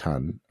shit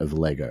ton of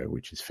Lego,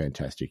 which is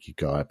fantastic. You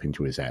go up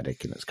into his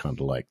attic, and it's kind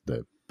of like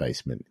the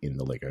basement in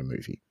the Lego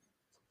movie.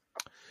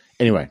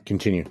 Anyway,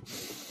 continue.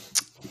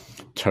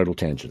 Total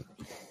tangent.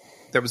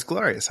 That was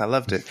glorious. I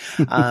loved it.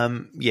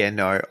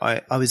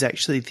 I was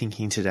actually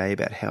thinking today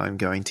about how I'm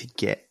going to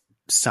get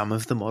some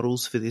of the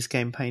models for this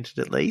game painted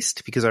at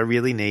least, because I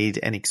really need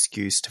an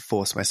excuse to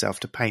force myself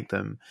to paint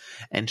them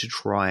and to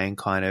try and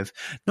kind of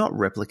not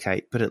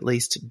replicate, but at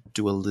least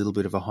do a little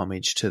bit of a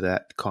homage to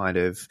that kind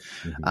of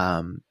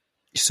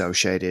cel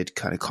shaded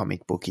kind of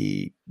comic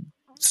booky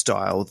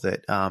style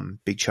that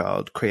Big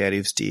Child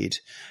Creatives did.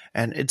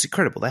 And it's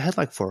incredible. They had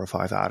like 4 or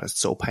 5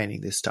 artists all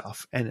painting this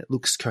stuff, and it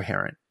looks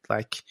coherent.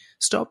 Like,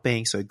 stop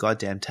being so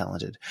goddamn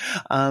talented.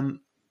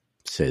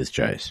 Says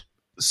Jace.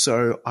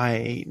 So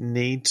I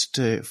need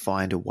to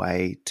find a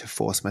way to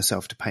force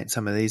myself to paint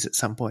some of these at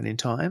some point in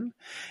time.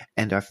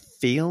 And I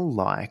feel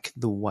like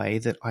the way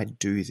that I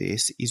do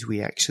this is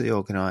we actually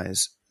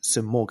organize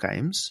some more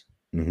games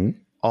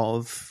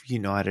of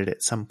United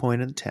at some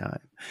point in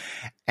time.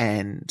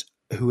 And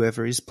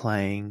whoever is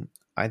playing,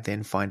 I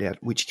then find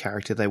out which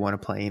character they want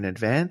to play in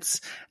advance.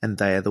 And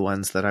they are the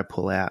ones that I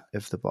pull out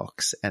of the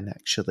box and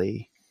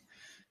actually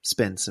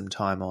spend some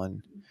time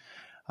on.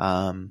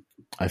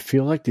 I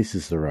feel like this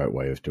is the right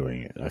way of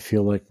doing it. I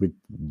feel like with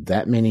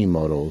that many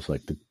models,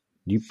 like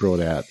you brought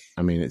out,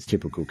 I mean, it's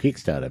typical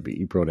Kickstarter, but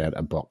you brought out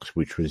a box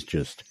which was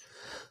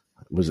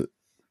it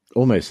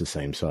almost the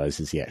same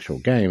size as the actual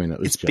game, and it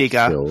was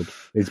bigger. Filled.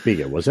 It's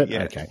bigger, was it?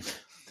 Yeah. Okay.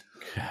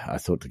 I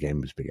thought the game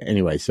was bigger.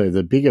 Anyway, so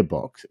the bigger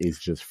box is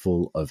just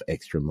full of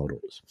extra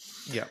models.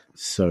 Yeah.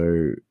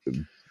 So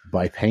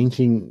by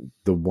painting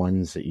the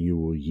ones that you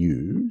will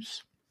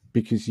use,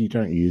 because you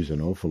don't use an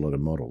awful lot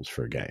of models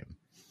for a game.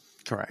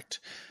 Correct.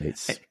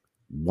 It's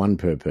one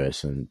per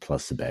person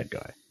plus the bad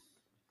guy.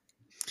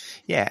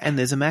 Yeah, and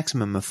there's a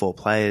maximum of 4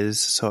 players,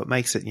 so it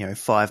makes it,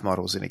 5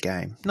 models in a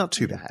game. Not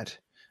too bad.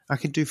 I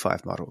could do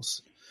 5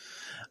 models.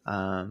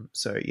 I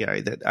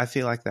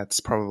feel like that's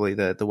probably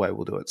the way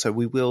we'll do it. So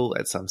we will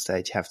at some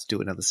stage have to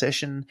do another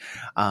session,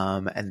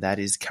 and that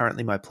is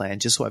currently my plan,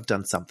 just so I've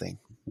done something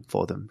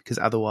for them, because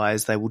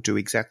otherwise they will do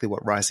exactly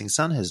what Rising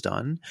Sun has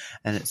done,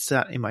 and it's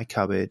sat in my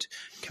cupboard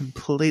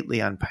completely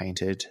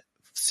unpainted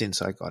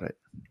since I got it.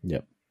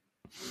 Yep.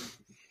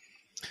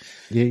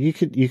 Yeah, you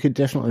could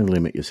definitely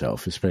limit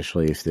yourself,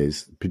 especially if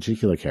there's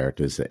particular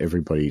characters that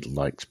everybody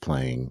likes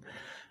playing,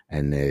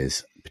 and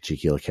there's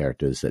particular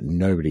characters that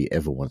nobody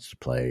ever wants to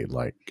play,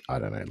 like, I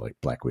don't know, like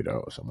Black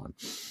Widow or someone.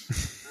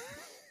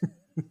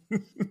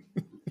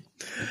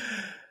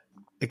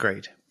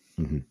 Agreed.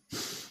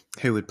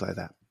 Who would play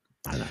that?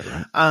 I know,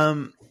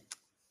 right?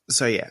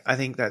 So yeah, I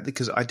think that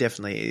because I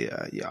definitely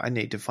I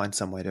need to find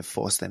some way to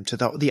force them to.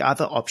 The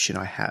other option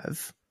I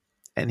have,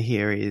 and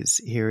here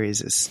is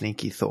a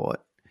sneaky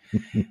thought.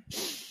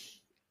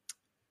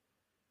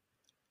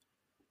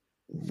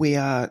 We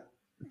are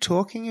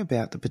talking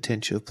about the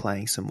potential of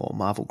playing some more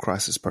Marvel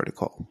Crisis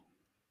Protocol.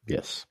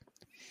 Yes.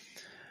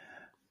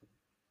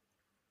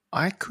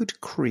 I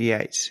could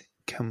create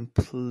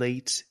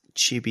complete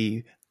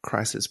chibi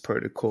Crisis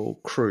Protocol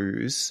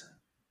crews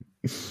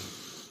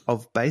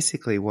of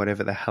basically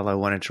whatever the hell I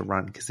wanted to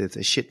run, because there's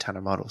a shit ton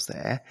of models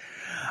there.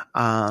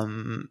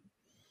 And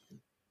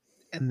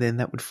then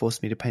that would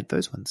force me to paint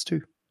those ones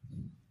too.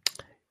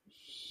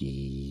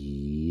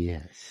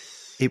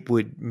 Yes. It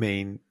would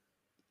mean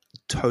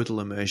total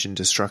immersion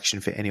destruction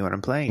for anyone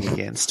I'm playing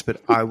against,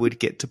 but I would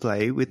get to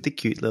play with the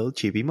cute little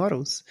chibi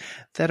models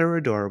that are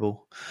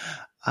adorable.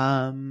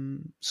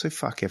 So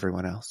fuck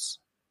everyone else.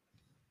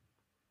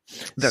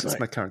 That's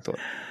my current thought.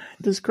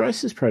 Does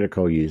Crisis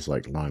Protocol use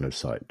like line of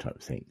sight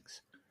type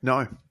things?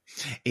 No,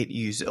 it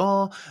uses.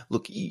 Oh,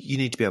 look, you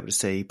need to be able to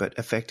see, but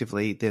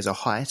effectively, there's a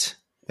height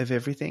of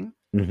everything.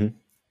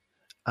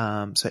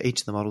 Mm-hmm. So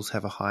each of the models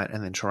have a height,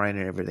 and then terrain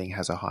and everything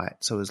has a height.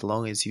 So as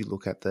long as you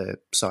look at the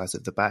size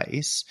of the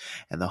base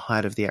and the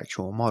height of the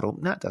actual model,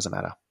 it doesn't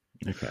matter.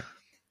 Okay.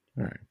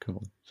 All right,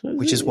 cool. So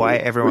Which is why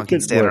everyone can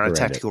stand on a work around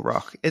tactical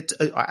rock. It's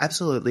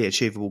absolutely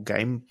achievable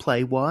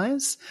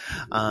gameplay-wise.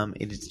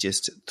 It is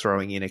just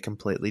throwing in a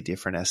completely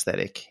different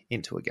aesthetic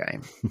into a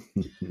game,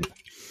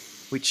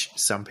 which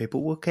some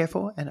people will care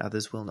for and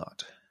others will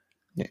not.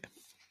 Yeah.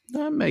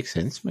 No, makes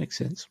sense. Makes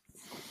sense.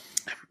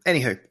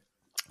 Anywho,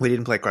 we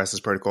didn't play Crisis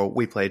Protocol.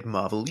 We played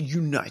Marvel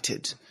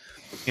United.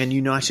 And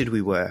united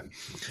we were.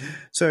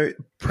 So,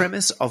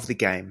 premise of the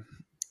game.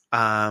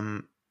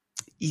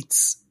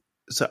 It's...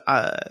 So,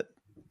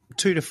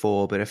 2 to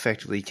 4, but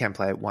effectively you can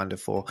play it 1 to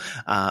 4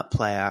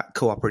 player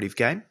cooperative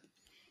game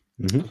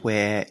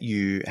where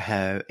you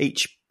have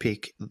each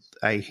pick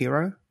a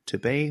hero to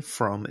be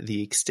from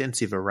the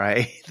extensive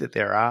array that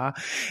there are.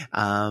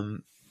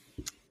 And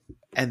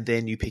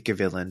then you pick a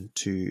villain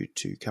to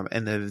come.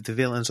 And the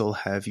villains all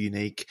have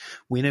unique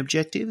win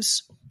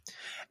objectives.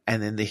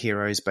 And then the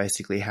heroes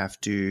basically have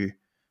to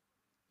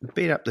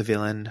beat up the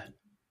villain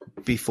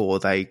before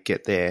they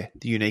get the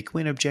unique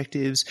win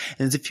objectives. And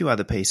there's a few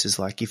other pieces,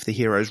 like if the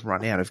heroes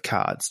run out of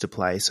cards to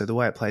play. So the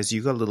way it plays,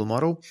 you've got a little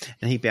model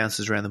and he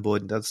bounces around the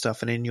board and does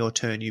stuff. And in your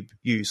turn,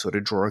 you sort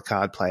of draw a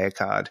card, play a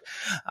card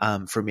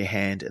from your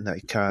hand, and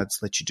those cards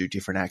let you do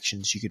different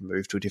actions. You could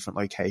move to a different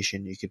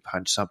location. You could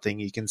punch something.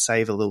 You can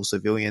save a little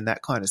civilian,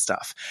 that kind of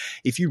stuff.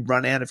 If you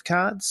run out of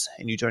cards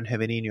and you don't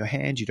have any in your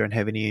hand, you don't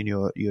have any in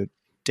your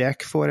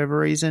deck for whatever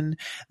reason,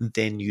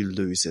 then you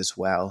lose as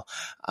well.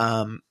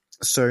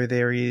 So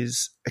there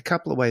is a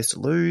couple of ways to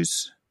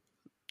lose.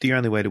 The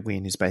only way to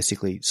win is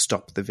basically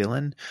stop the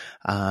villain,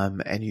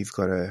 and you've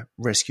got to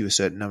rescue a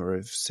certain number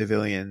of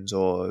civilians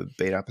or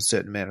beat up a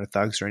certain amount of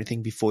thugs or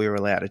anything before you're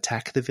allowed to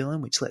attack the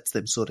villain, which lets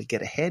them sort of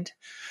get ahead.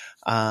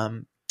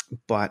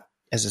 But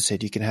as I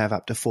said, you can have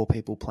up to 4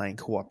 people playing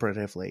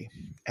cooperatively.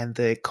 And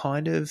the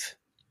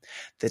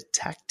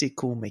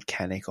tactical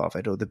mechanic of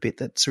it, or the bit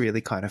that's really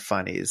kind of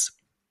fun, is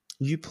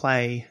you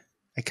play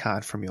a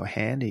card from your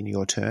hand in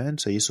your turn.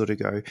 So you sort of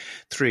go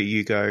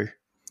 3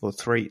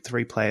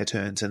 player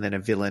turns and then a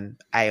villain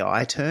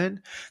AI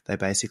turn. They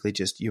basically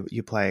just,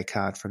 you play a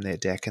card from their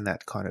deck and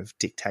that kind of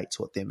dictates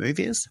what their move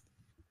is.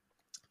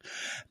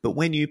 But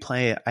when you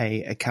play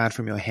a card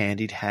from your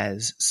hand, it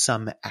has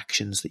some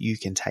actions that you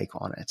can take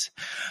on it.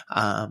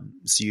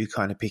 So you're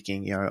kind of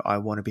picking, I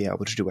want to be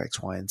able to do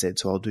X, Y, and Z,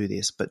 so I'll do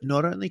this. But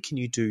not only can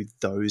you do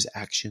those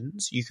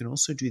actions, you can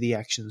also do the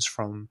actions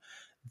from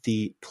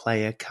the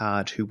player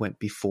card who went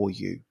before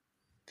you.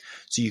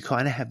 So you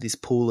kind of have this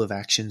pool of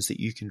actions that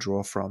you can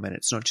draw from, and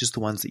it's not just the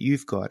ones that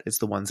you've got, it's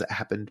the ones that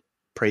happened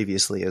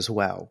previously as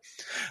well,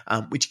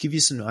 which give you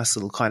some nice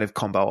little kind of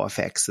combo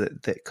effects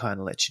that kind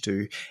of let you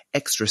do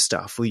extra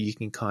stuff, where you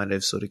can kind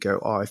of sort of go,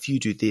 if you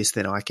do this,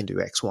 then I can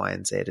do X, Y,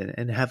 and Z,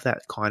 and have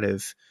that kind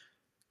of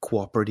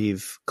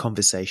cooperative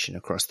conversation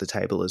across the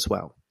table as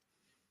well.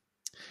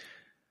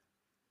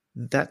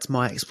 That's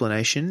my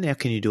explanation. Now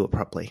can you do it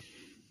properly?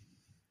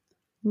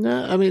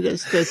 No, I mean,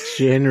 that's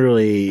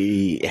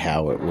generally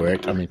how it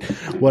worked. I mean,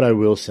 what I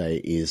will say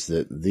is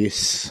that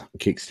this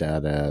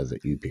Kickstarter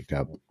that you picked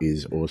up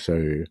is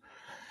also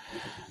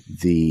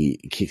the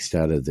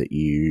Kickstarter that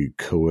you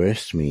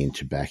coerced me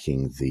into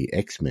backing the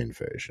X-Men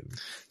version.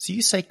 So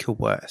you say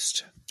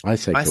coerced. I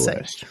say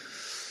coerced.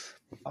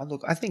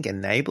 Look, I think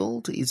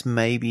enabled is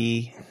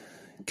maybe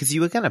because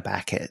you were going to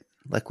back it.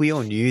 Like, we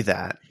all knew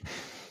that.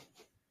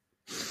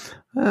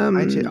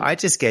 I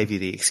just gave you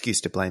the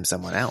excuse to blame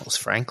someone else,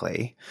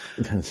 frankly.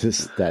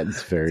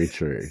 That's very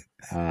true.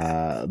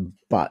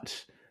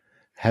 But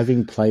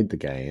having played the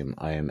game,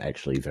 I am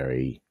actually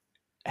very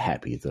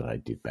happy that I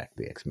did back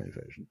the X-Men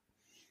version,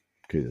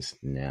 because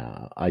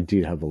now I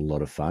did have a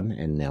lot of fun,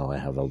 and now I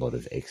have a lot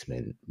of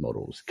X-Men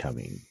models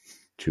coming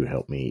to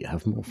help me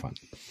have more fun.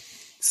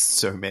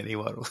 So many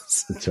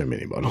models. So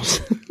many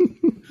models.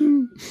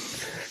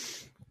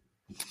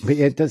 But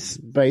yeah, that's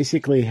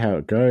basically how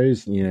it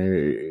goes.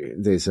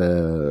 There's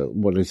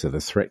a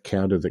threat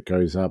counter that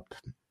goes up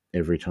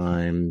every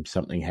time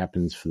something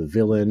happens for the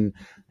villain,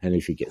 and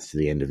if he gets to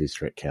the end of his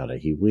threat counter,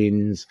 he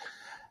wins.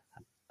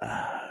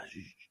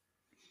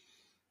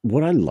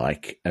 What I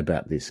like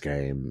about this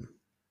game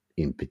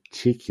in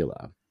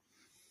particular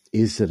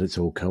is that it's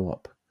all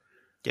co-op.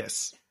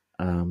 Yes.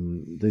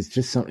 There's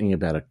just something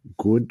about a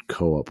good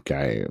co-op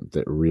game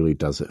that really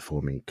does it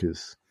for me,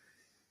 because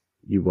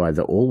you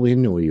either all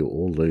win or you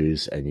all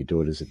lose, and you do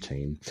it as a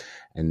team.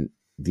 And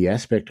the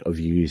aspect of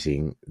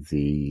using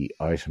the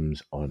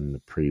items on the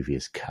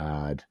previous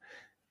card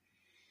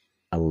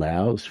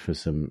allows for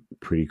some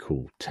pretty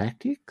cool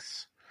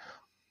tactics.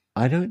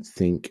 I don't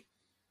think,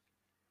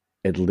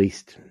 at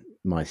least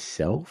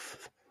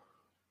myself,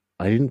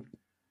 I didn't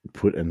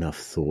put enough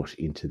thought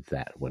into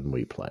that when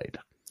we played.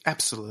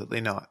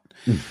 Absolutely not.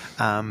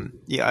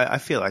 I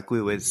feel like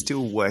we were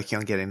still working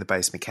on getting the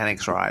base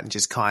mechanics right and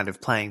just kind of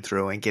playing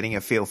through and getting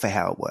a feel for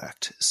how it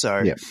worked.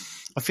 So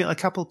I feel a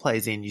couple of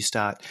plays in, you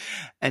start,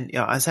 and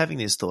I was having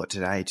this thought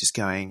today, just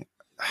going,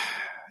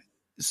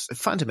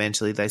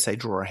 fundamentally, they say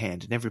draw a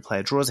hand, and every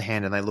player draws a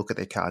hand and they look at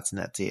their cards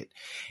and that's it.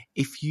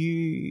 If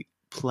you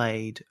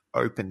played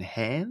open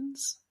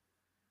hands,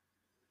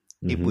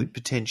 it would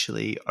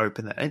potentially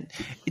open that. And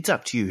it's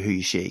up to you who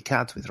you share your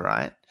cards with,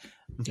 right?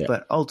 Yeah.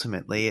 But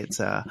ultimately, it's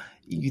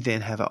you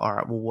then have all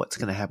right, well, what's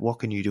going to happen? What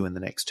can you do in the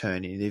next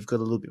turn? And you've got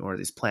a little bit more of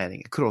this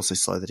planning. It could also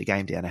slow the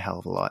game down a hell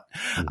of a lot.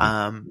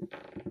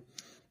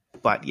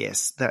 But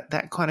yes,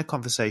 that kind of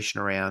conversation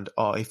around,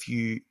 if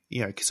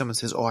because someone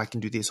says, I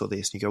can do this or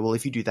this, and you go, well,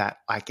 if you do that,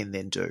 I can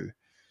then do.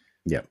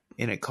 Yeah.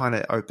 And it kind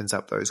of opens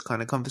up those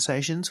kind of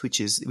conversations,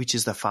 which is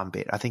the fun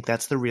bit. I think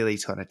that's the really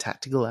kind of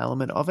tactical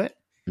element of it.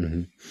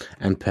 Mm-hmm.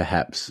 And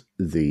perhaps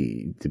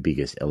the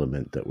biggest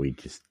element that we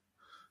just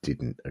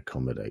didn't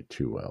accommodate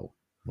too well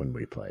when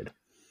we played.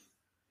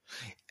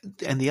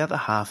 And the other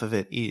half of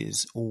it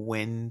is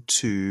when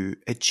to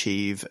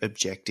achieve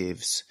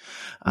objectives.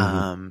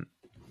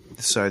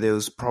 So there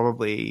was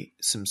probably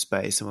some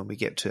space, and when we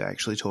get to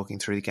actually talking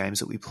through the games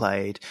that we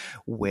played,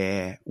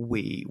 where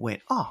we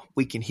went,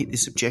 we can hit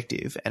this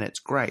objective and it's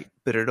great,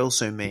 but it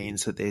also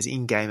means that there's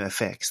in-game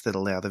effects that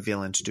allow the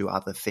villain to do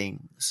other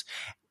things.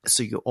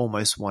 So you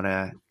almost want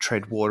to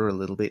tread water a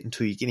little bit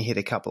until you can hit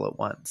a couple at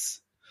once.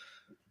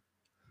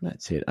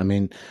 That's it. I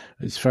mean,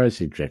 as far as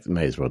the objectives,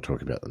 may as well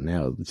talk about them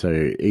now.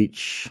 So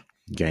each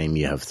game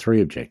you have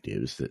 3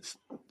 objectives that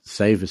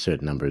save a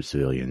certain number of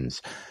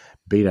civilians,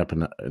 beat up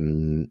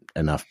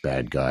enough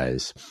bad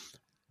guys,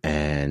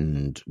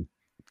 and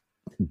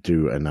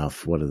do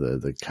enough. What are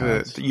the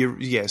cards?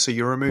 So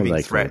you're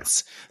removing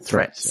threats.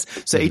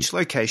 So each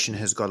location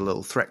has got a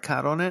little threat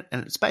card on it,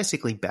 and it's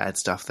basically bad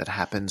stuff that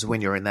happens when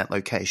you're in that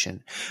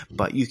location.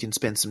 But you can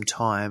spend some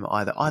time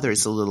either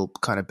it's a little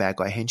kind of bad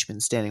guy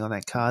henchman standing on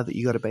that card that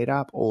you got to beat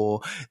up,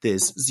 or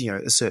there's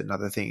a certain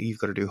other thing you've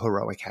got to do,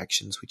 heroic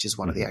actions, which is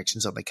one of the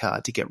actions on the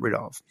card to get rid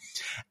of.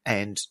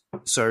 And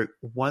so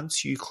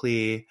once you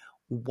clear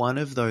one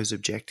of those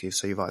objectives,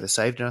 so you've either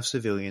saved enough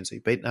civilians, or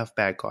you've beat enough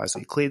bad guys, or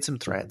you cleared some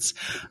threats,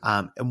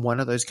 and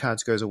one of those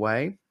cards goes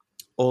away,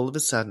 all of a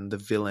sudden the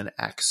villain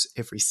acts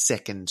every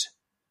second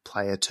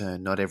player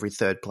turn, not every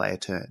third player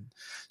turn.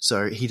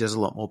 So he does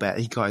a lot more bad.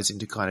 He goes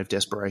into kind of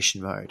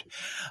desperation mode.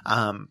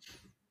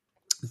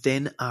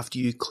 Then after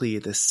you clear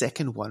the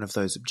second one of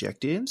those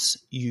objectives,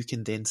 you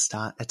can then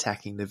start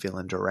attacking the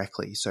villain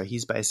directly. So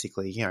he's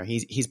basically,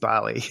 he's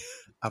Barley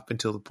up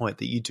until the point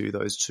that you do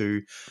those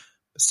 2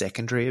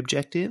 secondary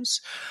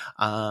objectives,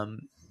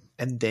 and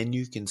then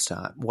you can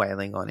start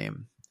wailing on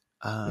him.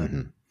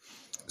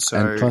 So,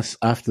 and plus,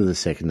 after the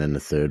second and the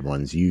third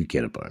ones, you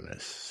get a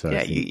bonus. So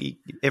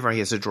everyone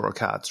gets to draw a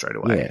card straight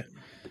away,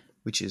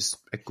 which is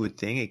a good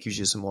thing. It gives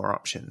you some more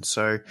options.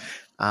 So,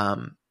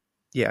 I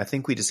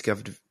think we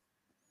discovered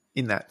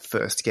in that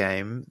first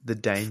game the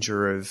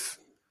danger of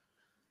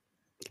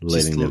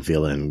letting the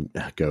villain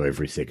go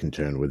every second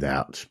turn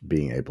without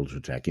being able to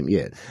attack him.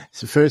 Yeah.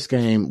 So first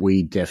game,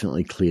 we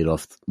definitely cleared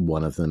off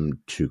one of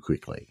them too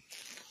quickly.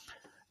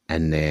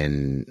 And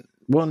then,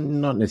 well,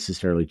 not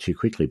necessarily too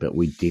quickly, but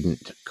we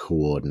didn't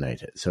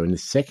coordinate it. So in the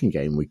second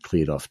game, we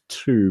cleared off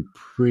 2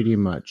 pretty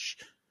much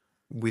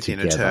within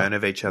together. A turn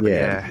of each other.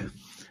 Yeah.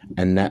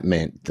 And that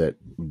meant that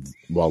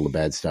while the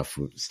bad stuff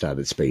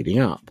started speeding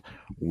up,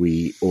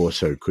 we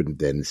also couldn't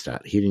then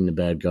start hitting the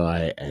bad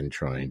guy and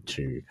trying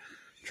to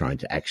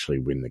actually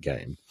win the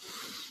game.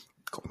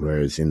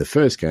 Whereas in the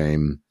first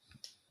game,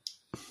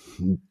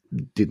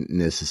 didn't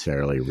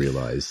necessarily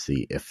realize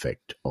the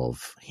effect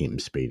of him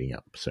speeding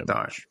up so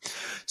much.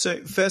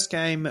 So first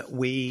game,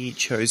 we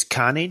chose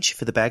Carnage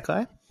for the bad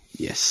guy.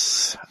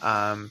 Yes.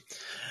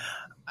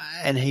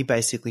 And he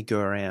basically go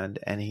around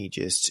and he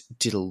just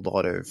did a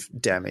lot of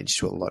damage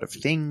to a lot of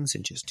things,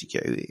 and just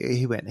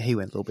he went a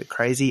little bit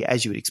crazy,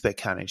 as you would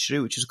expect Carnage to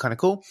do, which is kind of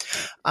cool.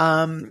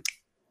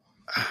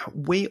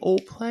 We all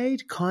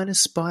played kind of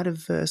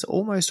Spider-Verse,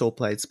 almost all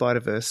played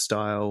Spider-Verse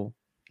style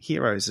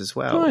heroes as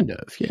well. Kind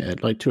of, yeah,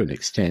 like to an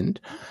extent.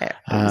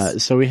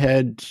 So we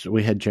had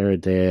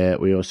Jared there.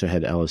 We also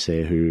had Alice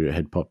there, who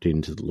had popped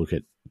in to look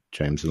at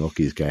James and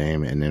Lockie's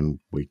game, and then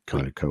we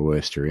kind of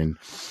coerced her in.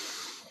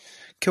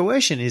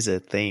 Coercion is a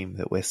theme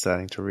that we're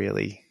starting to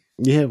really...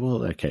 Yeah,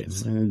 well, okay.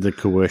 The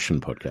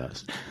Coercion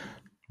podcast,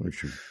 which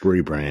should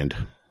rebrand.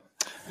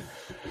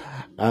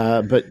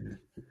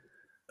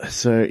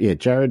 So,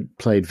 Jared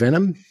played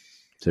Venom.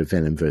 So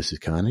Venom versus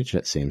Carnage.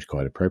 That seems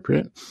quite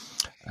appropriate.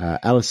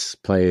 Alice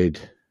played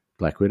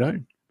Black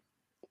Widow.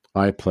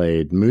 I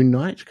played Moon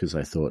Knight because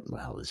I thought,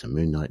 well, there's a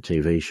Moon Knight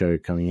TV show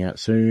coming out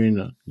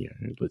soon.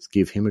 Let's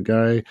give him a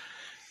go.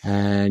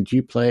 And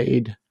you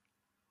played...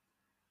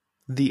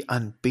 The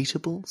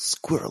Unbeatable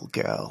Squirrel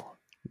Girl.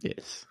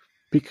 Yes,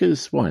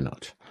 because why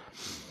not?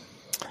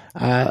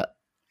 I've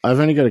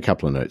only got a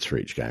couple of notes for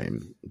each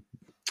game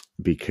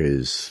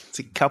because... It's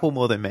a couple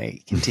more than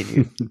me.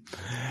 Continue.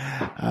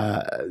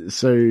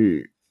 So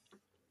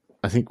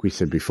I think we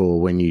said before,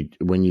 when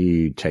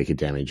you take a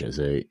damage as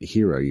a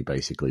hero, you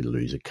basically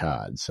lose a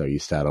card. So you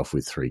start off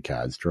with 3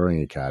 cards,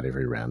 drawing a card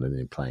every round, and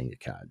then playing a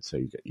card. So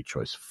you get your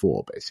choice of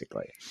 4,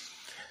 basically.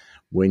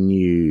 When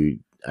you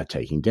are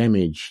taking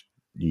damage,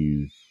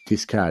 you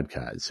discard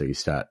cards. So you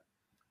start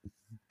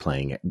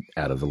playing it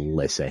out of a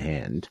lesser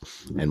hand.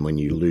 And when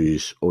you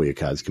lose all your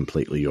cards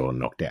completely, you're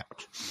knocked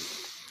out.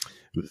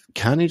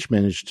 Carnage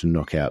managed to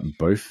knock out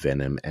both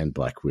Venom and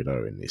Black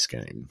Widow in this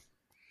game,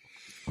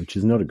 which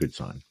is not a good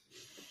sign.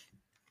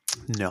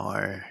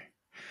 No.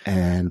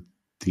 And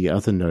the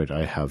other note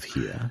I have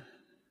here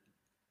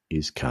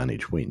is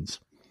Carnage wins.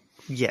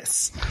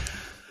 Yes.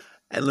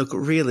 And look,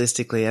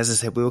 realistically, as I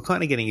said, we were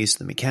kind of getting used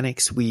to the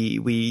mechanics.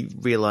 We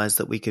realized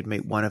that we could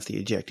meet one of the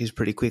objectives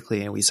pretty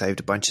quickly, and we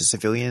saved a bunch of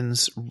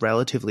civilians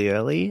relatively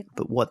early.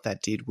 But what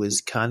that did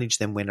was Carnage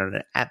then went on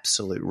an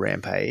absolute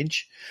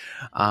rampage,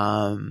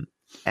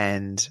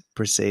 and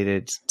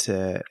proceeded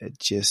to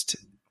just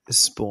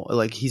spawn,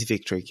 like his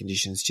victory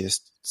conditions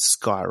just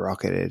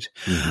skyrocketed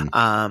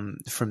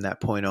from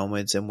that point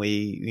onwards. And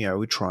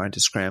we're trying to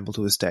scramble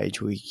to a stage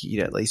where we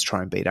could at least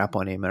try and beat up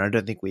on him. And I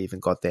don't think we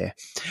even got there.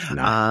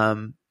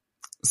 No.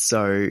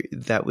 So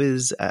that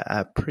was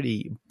a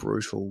pretty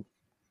brutal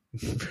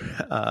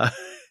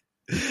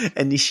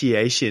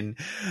initiation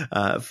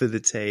for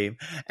the team.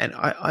 And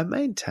I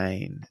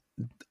maintain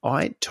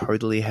I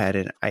totally had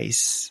an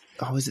ace.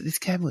 Oh, was it this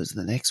game or was it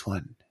the next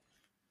one?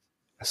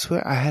 I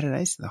swear I had an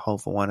ace in the hole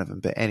for one of them,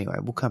 but anyway,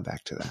 we'll come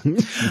back to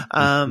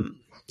that.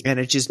 And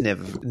it just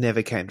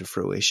never came to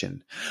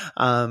fruition.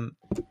 No,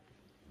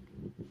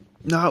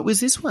 it was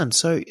this one.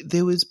 So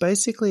there was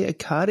basically a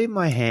card in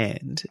my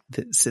hand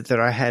that said that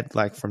I had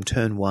like from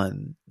turn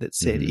 1 that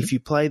said, if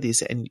you play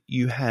this and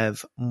you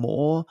have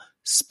more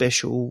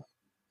special,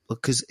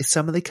 because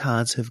some of the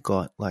cards have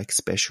got like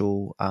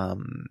special,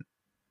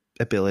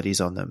 abilities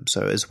on them.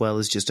 So as well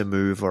as just a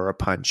move or a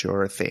punch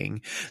or a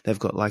thing, they've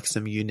got like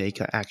some unique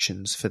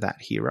actions for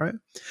that hero.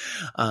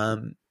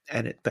 And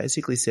it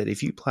basically said,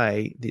 if you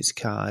play this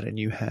card and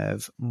you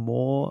have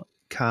more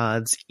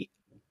cards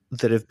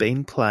that have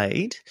been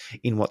played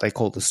in what they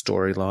call the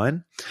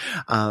storyline,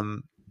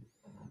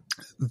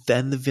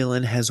 then the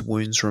villain has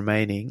wounds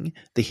remaining,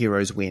 the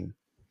heroes win.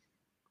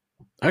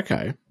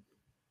 Okay.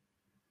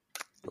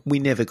 We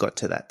never got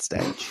to that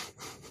stage.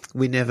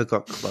 We never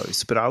got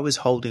close, but I was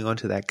holding on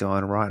to that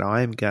going, right,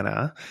 I am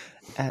gonna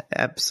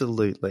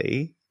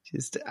absolutely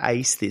just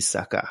ace this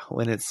sucker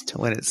when it's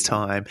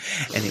time,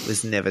 and it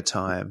was never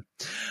time.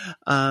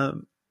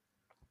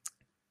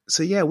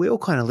 So yeah, we all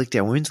kind of licked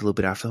our wounds a little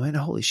bit after. I went,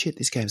 holy shit,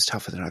 this game's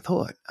tougher than I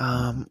thought.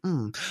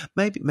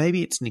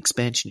 Maybe it's an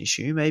expansion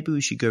issue. Maybe we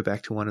should go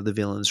back to one of the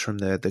villains from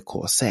the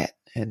core set,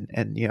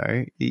 and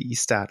you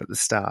start at the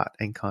start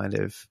and kind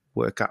of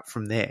work up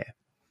from there.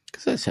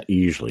 Because that's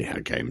usually how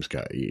games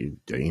go.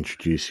 They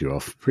introduce you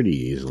off pretty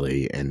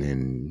easily and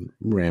then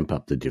ramp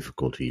up the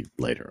difficulty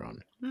later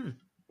on.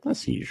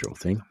 That's the usual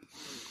thing.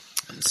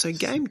 So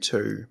game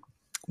 2,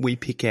 we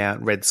pick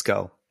out Red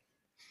Skull.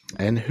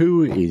 And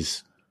who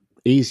is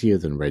easier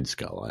than Red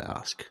Skull, I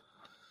ask?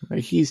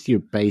 He's your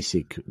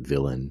basic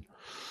villain.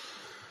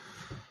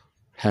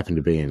 Happened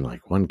to be in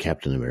like one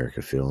Captain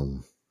America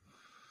film.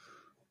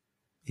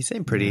 He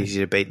seemed pretty easy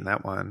to beat in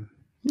that one.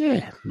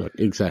 Yeah, look,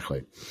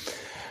 exactly.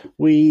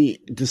 We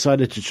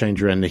decided to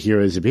change around the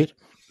heroes a bit.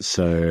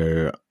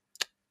 So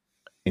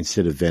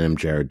instead of Venom,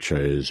 Jared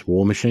chose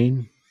War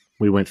Machine.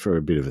 We went for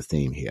a bit of a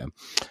theme here.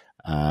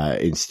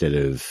 Instead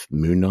of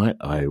Moon Knight,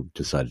 I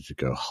decided to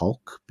go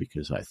Hulk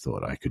because I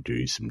thought I could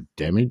do some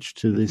damage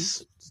to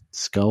this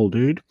skull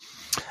dude.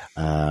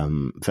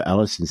 For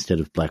Alice, instead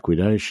of Black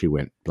Widow, she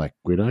went Black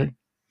Widow.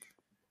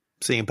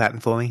 Seeing a pattern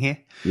forming here?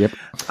 Yep.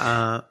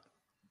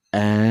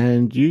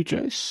 And you,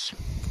 Jace?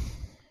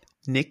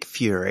 Nick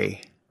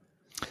Fury.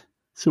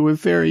 So we're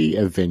very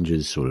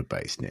Avengers sort of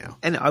based now.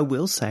 And I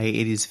will say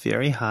it is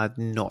very hard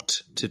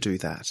not to do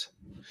that.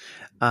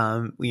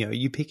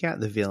 You pick out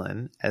the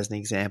villain as an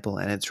example,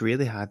 and it's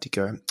really hard to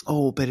go,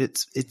 oh, but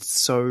it's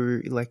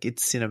so like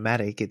it's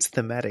cinematic, it's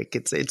thematic,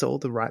 it's all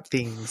the right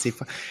things.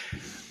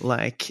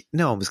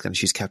 No one was going to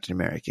choose Captain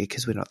America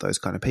because we're not those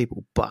kind of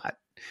people, but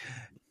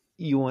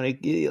you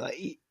want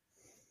to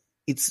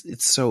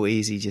it's so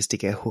easy just to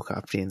get hooked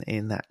up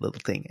in that little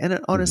thing. And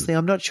honestly,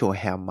 I'm not sure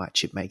how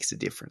much it makes a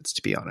difference,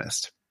 to be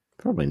honest.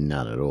 Probably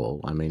none at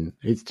all. I mean,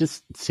 it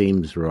just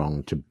seems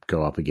wrong to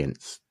go up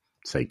against,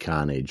 say,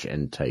 Carnage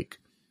and take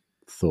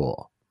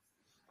Thor.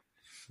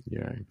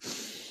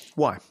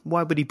 Why?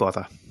 Why would he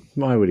bother?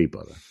 Why would he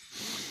bother?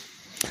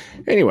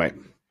 Anyway,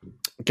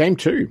 game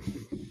 2.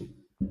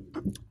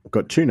 I've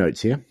got 2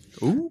 notes here.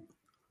 Ooh.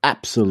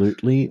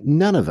 Absolutely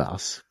none of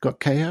us got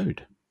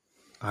KO'd.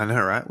 I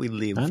know, right? We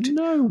lived. I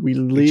know, we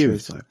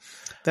lived.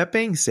 That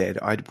being said,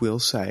 I will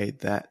say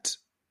that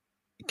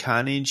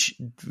Carnage,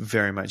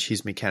 very much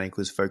his mechanic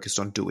was focused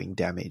on doing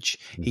damage.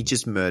 He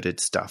just murdered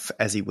stuff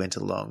as he went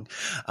along.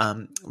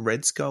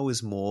 Red Skull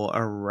was more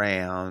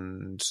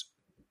around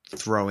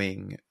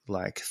throwing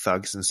like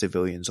thugs and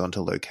civilians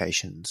onto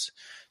locations.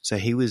 So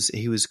he was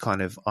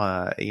kind of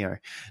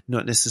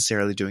not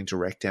necessarily doing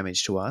direct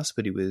damage to us,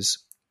 but he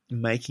was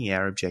making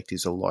our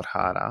objectives a lot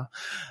harder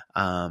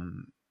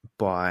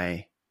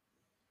by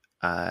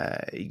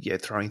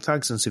throwing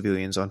thugs and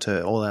civilians onto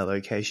all our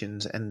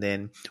locations. And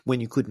then when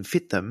you couldn't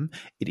fit them,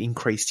 it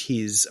increased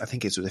his, I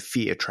think it was a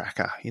fear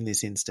tracker in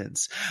this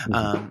instance.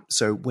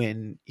 So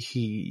when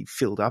he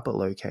filled up a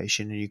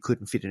location and you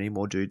couldn't fit any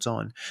more dudes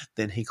on,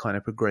 then he kind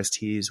of progressed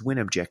his win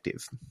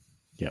objective.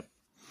 Yep.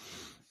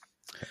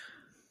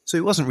 So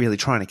he wasn't really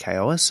trying to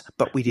KO us,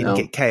 but we didn't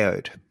get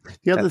KO'd.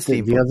 The other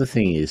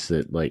thing is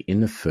that, like,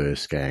 in the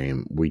first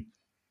game, we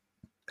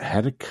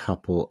had a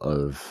couple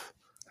of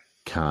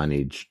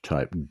Carnage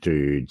type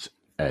dudes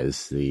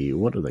as the,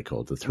 what are they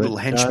called? The threat little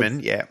henchmen,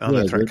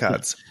 the threat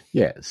cards.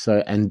 Yeah,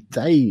 so, and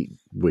they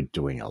were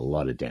doing a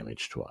lot of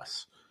damage to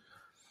us.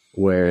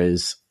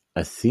 Whereas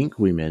I think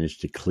we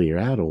managed to clear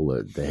out all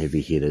the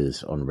heavy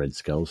hitters on Red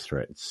Skull's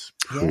threats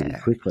pretty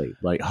quickly.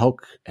 Like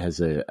Hulk has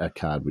a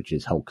card which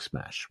is Hulk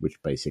Smash, which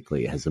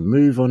basically has a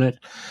move on it,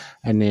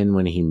 and then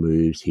when he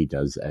moves, he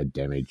does add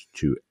damage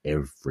to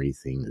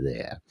everything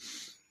there.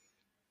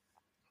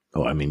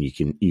 Oh, I mean,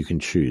 you can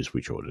choose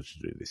which order to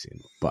do this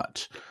in,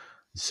 but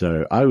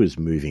so I was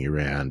moving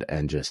around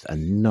and just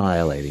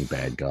annihilating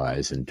bad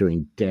guys and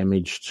doing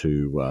damage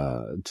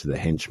to the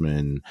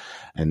henchmen,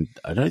 and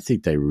I don't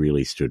think they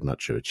really stood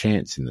much of a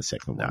chance in the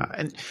second one.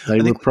 And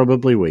they were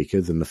probably weaker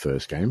than the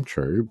first game,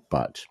 true,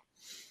 but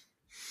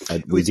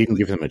we didn't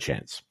give them a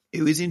chance.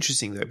 It was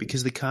interesting, though,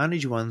 because the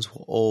Carnage ones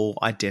were all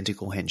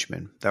identical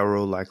henchmen. They were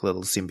all like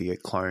little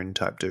symbiote clone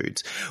type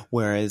dudes.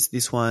 Whereas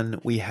this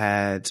one, we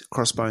had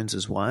Crossbones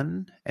as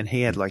one, and he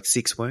had like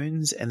 6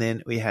 wounds. And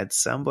then we had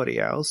somebody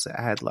else that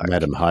had like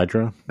Madam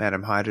Hydra,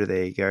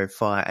 there you go,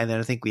 5. And then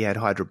I think we had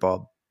Hydra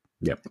Bob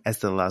as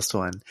the last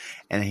one,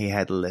 and he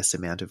had less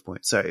amount of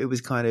wounds. So it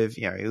was kind of,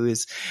 it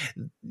was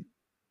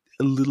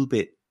a little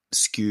bit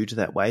skewed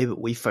that way,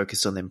 but we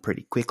focused on them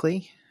pretty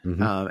quickly.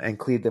 And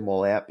cleared them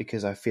all out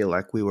because I feel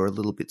like we were a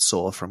little bit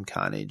sore from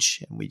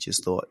Carnage, and we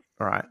just thought,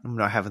 all right, I'm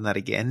not having that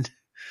again.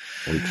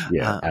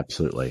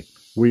 Absolutely.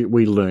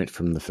 We learnt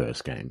from the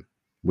first game,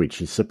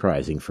 which is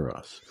surprising for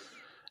us.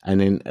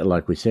 And then,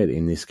 like we said,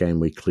 in this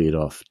game, we cleared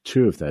off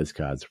 2 of those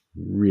cards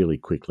really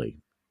quickly,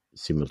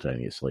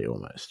 simultaneously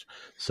almost,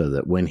 so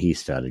that when he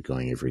started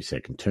going every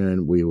second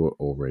turn, we were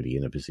already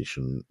in a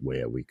position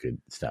where we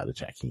could start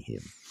attacking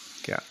him.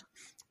 Yeah.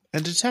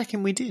 And attack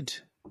him we did.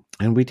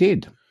 And we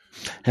did.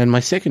 And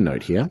my second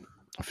note here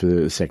for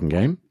the second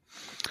game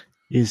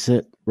is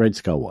that Red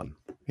Skull won.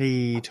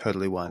 He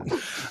totally won.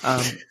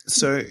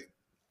 So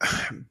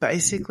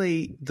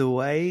basically the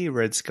way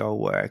Red Skull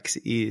works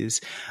is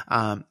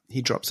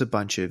he drops a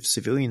bunch of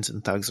civilians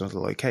and thugs onto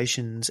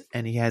locations,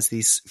 and he has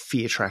this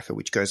fear tracker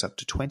which goes up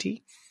to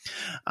 20.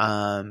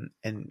 And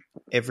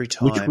every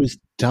time, which was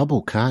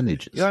double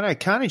Carnage. Yeah, no,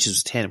 Carnage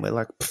was 10. We're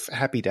like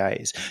happy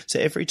days.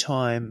 So every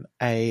time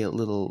a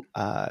little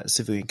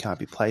civilian can't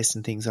be placed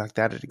and things like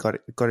that, it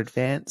got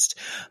advanced.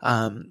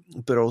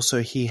 But also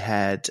he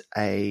had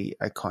a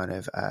kind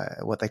of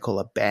what they call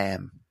a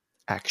BAM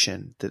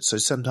action. That so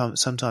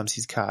sometimes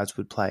his cards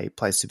would play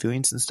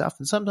civilians and stuff,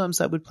 and sometimes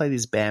they would play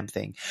this BAM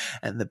thing,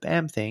 and the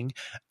BAM thing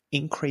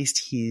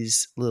increased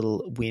his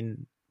little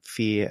win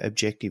fear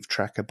objective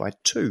tracker by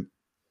 2.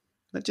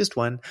 Not just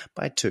 1,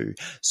 by 2.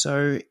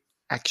 So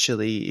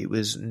actually it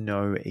was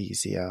no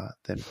easier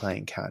than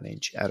playing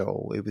Carnage at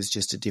all. It was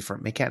just a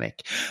different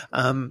mechanic.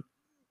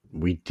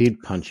 We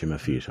did punch him a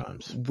few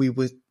times. We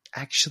were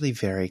actually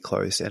very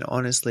close. And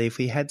honestly, if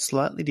we had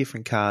slightly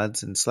different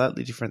cards and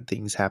slightly different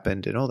things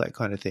happened and all that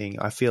kind of thing,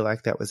 I feel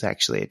like that was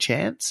actually a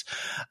chance.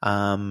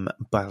 But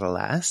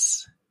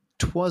alas,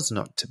 'twas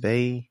not to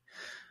be.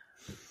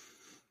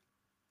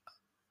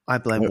 I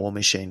blame War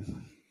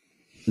Machine.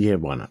 Yeah,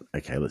 why not?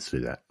 Okay, let's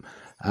do that.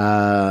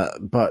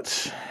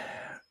 But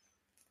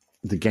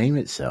the game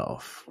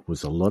itself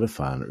was a lot of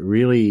fun.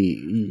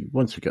 Really,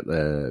 once we got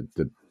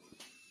the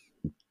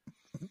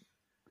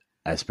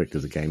aspect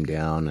of the game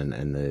down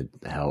and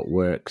how it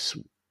works,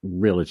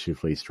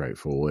 relatively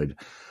straightforward.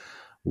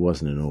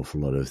 Wasn't an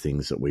awful lot of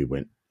things that we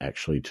went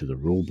actually to the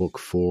rule book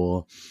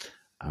for.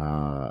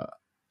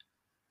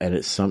 And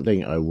it's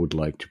something I would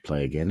like to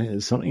play again.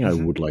 It's something I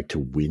would like to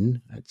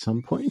win at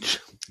some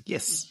point.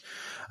 Yes.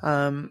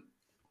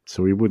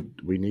 So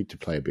we need to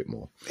play a bit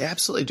more. We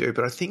absolutely do,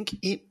 but I think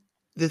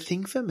the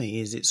thing for me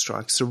is it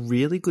strikes a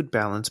really good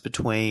balance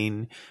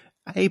between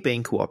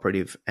being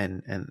cooperative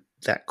and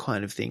that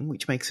kind of thing,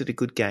 which makes it a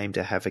good game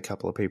to have a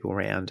couple of people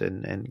around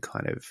and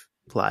kind of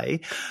play.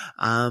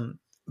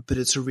 But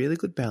it's a really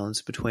good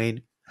balance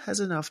between has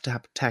enough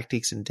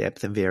tactics and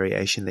depth and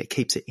variation that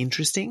keeps it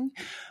interesting,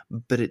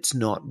 but it's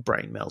not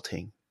brain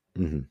melting.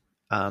 And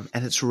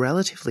it's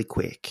relatively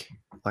quick.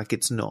 Like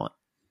it's not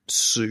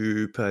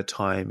super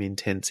time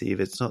intensive.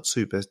 It's not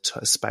super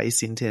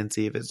space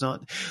intensive. It's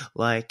not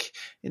like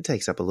it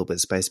takes up a little bit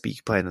of space, but you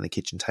can play it on the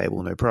kitchen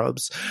table, no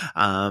probs.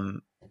 I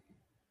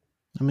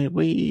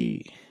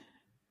mean,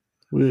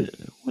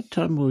 What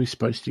time were we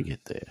supposed to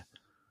get there?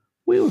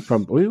 We were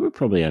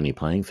probably only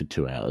playing for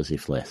 2 hours,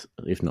 if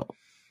not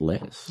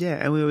less. Yeah,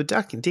 and we were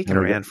dicking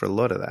around for a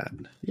lot of that.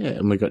 Yeah,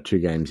 and we got 2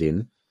 games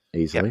in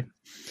easily. Yep.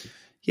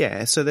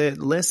 Yeah, so they're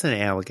less than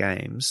hour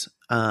games,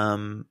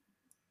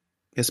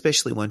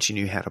 especially once you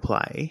knew how to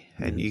play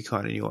and you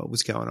kind of knew what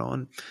was going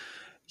on.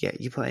 Yeah,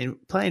 you're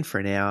playing for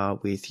an hour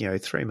with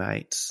 3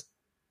 mates,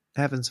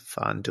 having some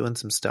fun, doing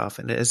some stuff.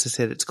 And as I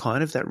said, it's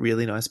kind of that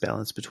really nice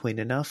balance between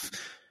enough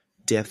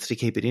depth to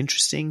keep it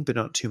interesting, but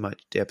not too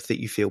much depth that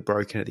you feel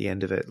broken at the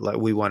end of it. Like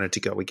we wanted to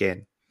go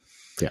again.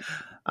 Yeah.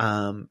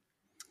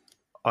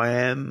 I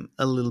am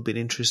a little bit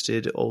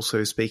interested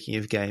also, speaking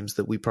of games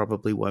that we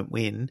probably won't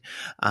win.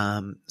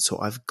 So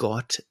I've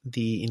got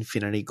the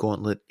Infinity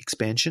Gauntlet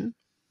expansion.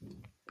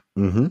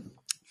 Mm-hmm.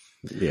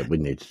 Yeah, we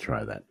need to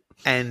try that.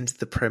 And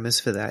the premise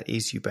for that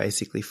is you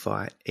basically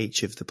fight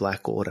each of the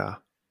Black Order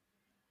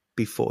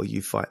before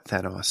you fight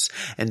Thanos.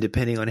 And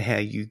depending on how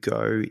you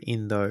go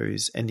in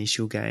those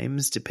initial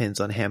games depends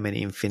on how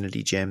many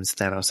Infinity Gems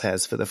Thanos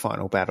has for the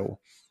final battle.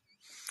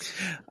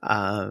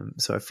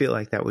 So I feel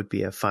like that would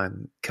be a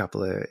fun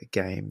couple of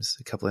games,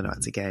 a couple of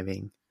nights of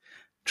gaming,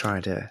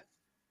 trying to...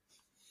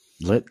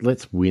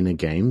 Let's win a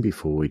game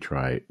before we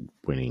try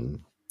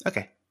winning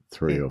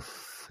 3 or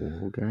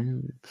 4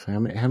 games. How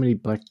many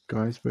black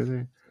guys were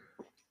there?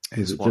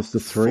 Is it just the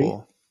 3?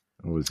 4.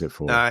 Or was it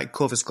 4?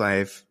 Corvus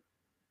Glaive,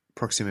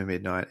 Proxima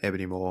Midnight,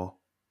 Ebony Maw,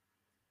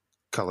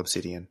 Cull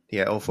Obsidian.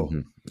 Yeah, all 4.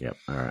 Mm-hmm. Yep.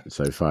 All right.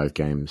 So 5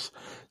 games.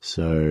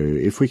 So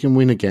if we can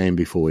win a game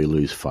before we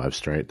lose 5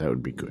 straight, that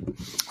would be good.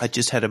 I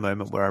just had a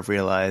moment where I've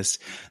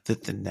realized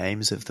that the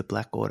names of the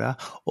Black Order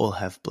all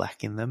have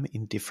black in them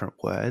in different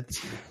words.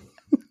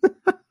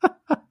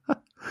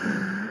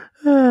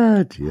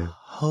 Oh, dear.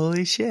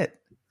 Holy shit.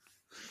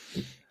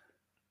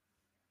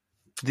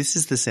 This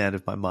is the sound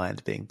of my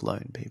mind being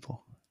blown,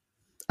 people.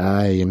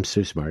 I am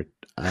so smart.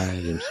 I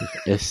am so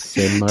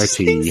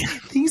SMRT.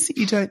 Things that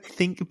you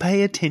don't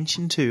pay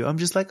attention to. I'm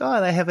just like, oh,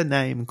 they have a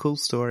name, cool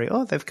story.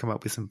 Oh, they've come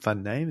up with some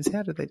fun names.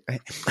 How did they?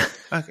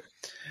 Okay.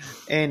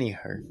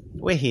 Anyhow,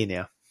 we're here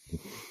now.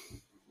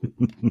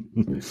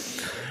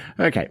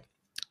 Okay.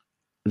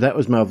 That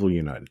was Marvel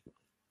United.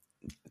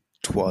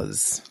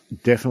 Twas.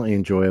 Definitely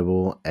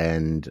enjoyable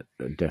and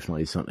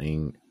definitely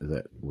something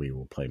that we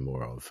will play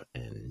more of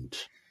and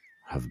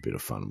have a bit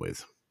of fun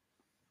with.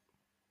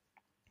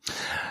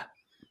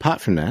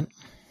 Apart from that,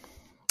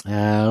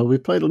 we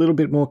played a little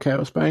bit more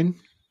Chaos Bane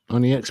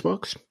on the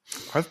Xbox.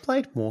 I've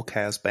played more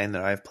Chaos Bane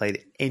than I've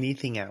played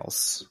anything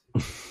else.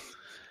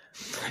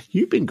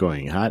 You've been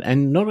going hard,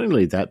 and not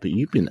only that, but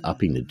you've been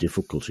upping the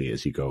difficulty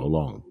as you go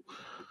along.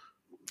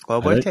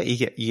 Well, I worked out you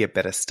get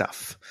better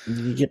stuff.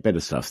 You get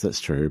better stuff,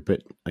 that's true,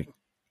 but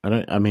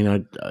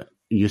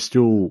you're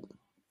still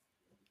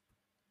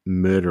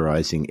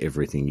murderizing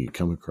everything you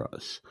come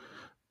across.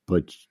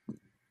 But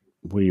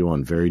what are you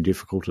on? Very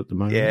difficult at the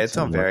moment? Yeah, it's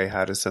on very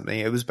hard or something.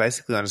 It was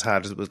basically on as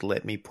hard as it would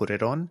let me put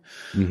it on.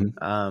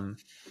 Mm-hmm.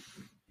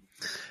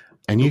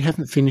 And you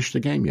haven't finished the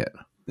game yet?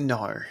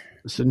 No.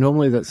 So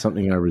normally that's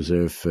something I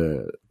reserve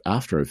for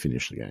after I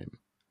finish the game.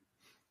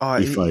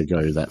 If I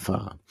go that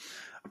far.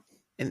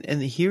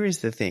 And here is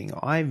the thing.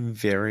 I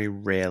very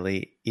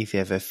rarely, if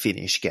ever,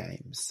 finish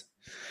games.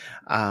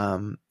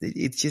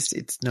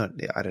 It's not,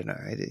 I don't know.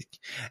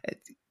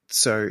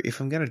 So if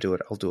I'm going to do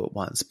it, I'll do it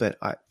once. But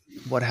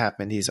what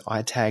happened is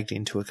I tagged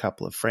into a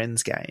couple of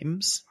friends'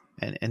 games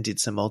and did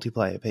some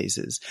multiplayer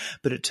pieces.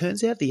 But it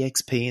turns out the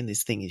XP in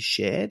this thing is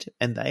shared,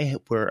 and they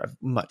were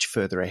much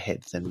further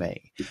ahead than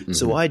me. Mm-hmm.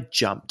 So I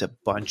jumped a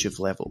bunch of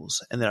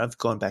levels, and then I've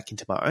gone back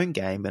into my own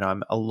game, and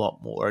I'm a lot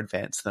more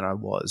advanced than I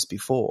was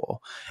before.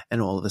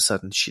 And all of a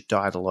sudden, shit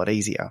died a lot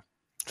easier.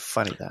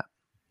 Funny that.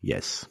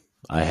 Yes,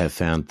 I have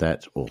found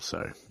that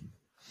also.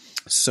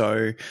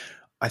 So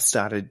I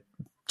started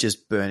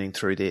just burning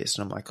through this,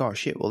 and I'm like, oh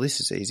shit, well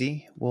this is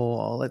easy.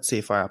 Well, let's see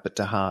if I up it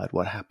to hard,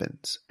 what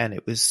happens? And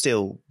it was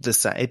still the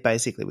same. It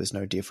basically was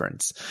no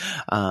difference.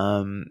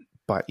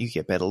 But you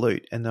get better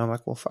loot. And then I'm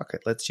like, well, fuck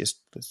it. Let's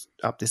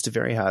up this to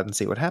very hard and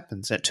see what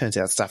happens. And it turns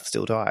out stuff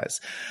still dies.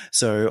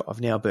 So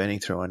I've now burning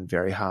through on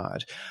very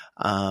hard.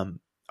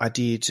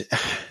 They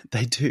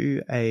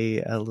do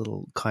a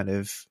little kind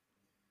of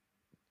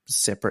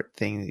separate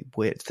thing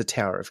where it's the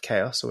Tower of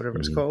Chaos or whatever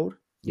it's called.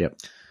 Yep.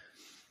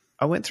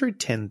 I went through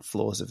 10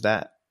 floors of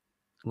that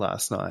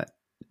last night.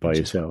 By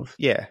yourself?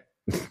 Yeah.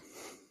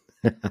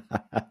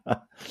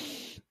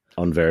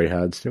 On very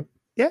hard still?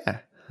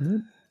 Yeah.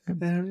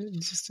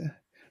 Just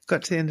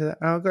got to the end of that.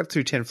 I got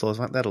through 10 floors.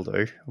 Like, that'll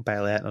do. I'll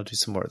bail out and I'll do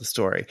some more of the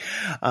story.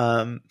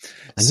 I need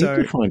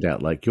to find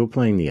out, like, you're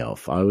playing the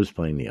elf. I was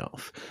playing the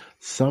elf.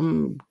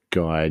 Some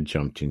guy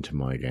jumped into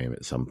my game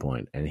at some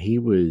point, and I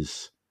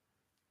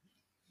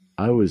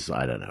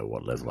don't know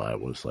what level I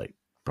was, like,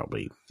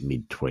 probably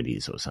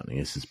mid-20s or something.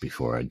 This is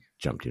before I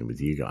jumped in with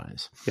you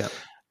guys. Yeah.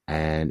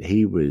 And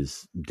he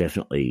was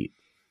definitely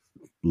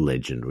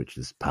legend, which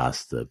is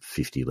past the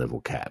 50 level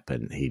cap,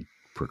 and he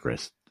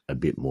progressed a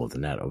bit more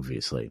than that,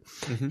 obviously.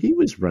 Mm-hmm. He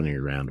was running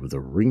around with a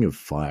ring of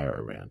fire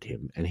around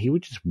him, and he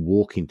would just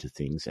walk into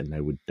things and they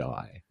would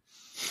die.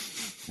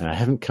 And I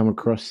haven't come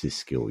across this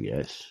skill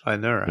yet I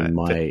know, right? in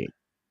my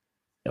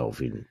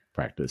elven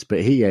practice.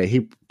 But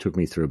he took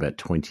me through about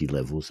 20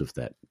 levels of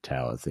that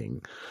tower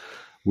thing,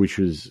 which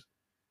was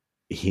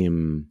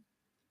him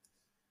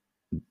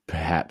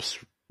perhaps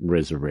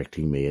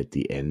resurrecting me at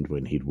the end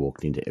when he'd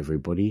walked into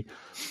everybody,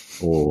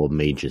 or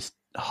me just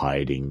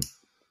hiding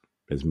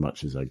as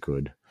much as I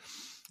could.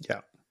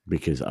 Yeah.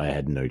 Because I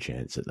had no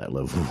chance at that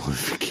level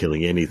of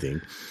killing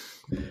anything.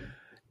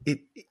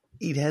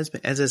 It has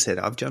been, as I said,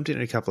 I've jumped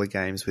in a couple of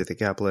games with a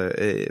couple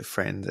of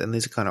friends, and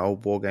these are kind of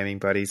old wargaming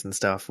buddies and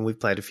stuff, and we've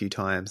played a few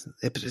times.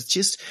 But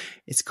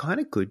it's kind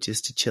of good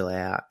just to chill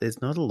out.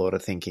 There's not a lot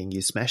of thinking.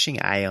 You're smashing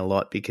A a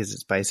lot because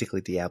it's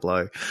basically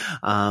Diablo.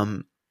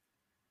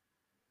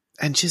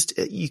 And just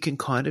you can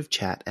kind of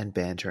chat and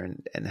banter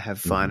and have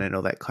fun and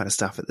all that kind of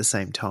stuff at the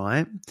same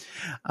time.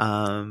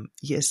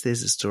 Yes,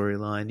 there's a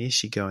storyline.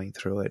 Yes, you're going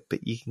through it,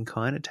 but you can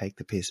kind of take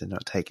the piss and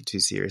not take it too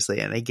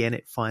seriously. And again,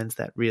 it finds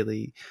that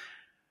really,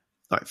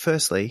 like,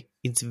 firstly,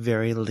 it's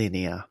very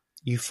linear.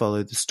 You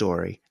follow the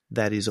story.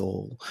 That is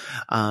all.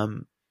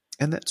 And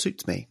that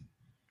suits me.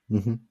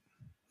 Mm-hmm.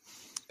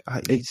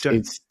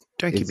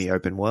 Don't give me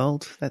open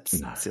world. That's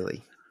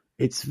silly.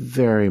 It's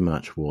very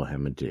much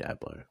Warhammer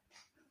Diablo.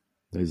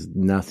 There's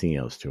nothing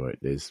else to it.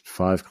 There's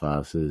 5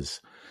 classes.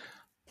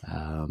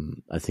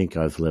 I think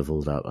I've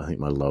leveled up. I think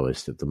my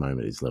lowest at the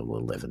moment is level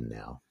 11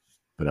 now.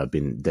 But I've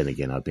been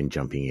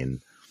jumping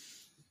in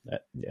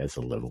as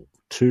a level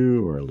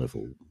 2 or a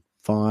level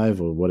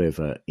 5 or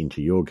whatever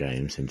into your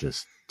games and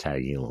just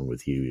tagging along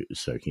with you,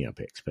 soaking up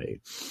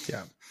XP.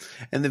 Yeah.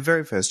 And the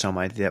very first time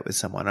I did that with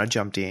someone, I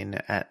jumped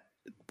in at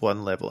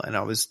 1 level and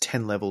I was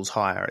 10 levels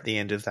higher at the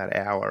end of that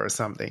hour or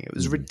something. It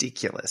was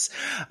ridiculous.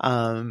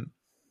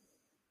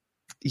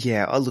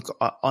 Yeah,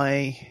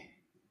 I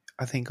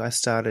think I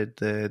started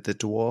the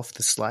dwarf,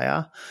 the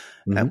Slayer,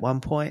 at one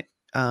point,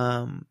 but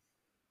I'm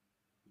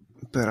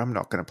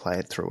not going to play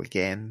it through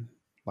again.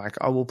 Like,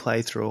 I will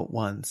play through it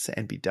once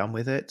and be done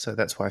with it, so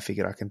that's why I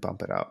figured I can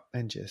bump it up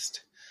and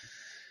just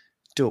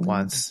do it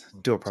once,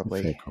 do it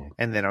properly,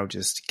 and then I'll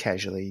just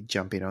casually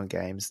jump in on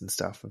games and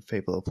stuff if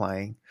people are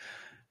playing,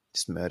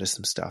 just murder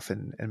some stuff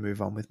and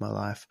move on with my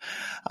life.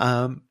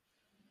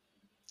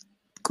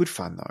 Good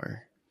fun, though.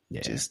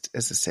 Yeah. Just,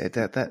 as I said,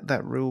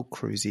 that real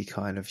cruisy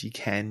kind of, you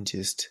can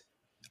just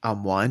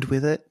unwind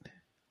with it.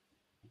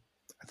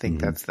 I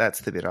think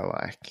that's the bit I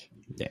like.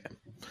 Yeah.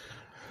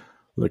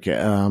 Look,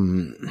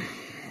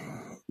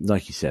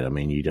 like you said, I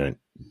mean, you don't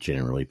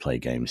generally play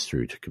games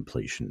through to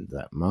completion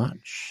that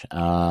much.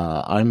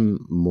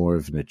 I'm more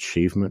of an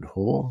achievement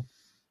whore,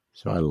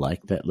 so I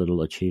like that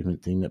little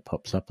achievement thing that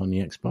pops up on the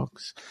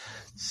Xbox.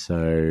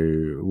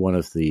 So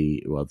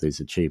there's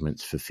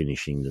achievements for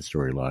finishing the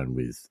storyline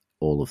with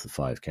all of the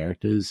 5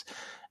 characters,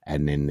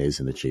 and then there's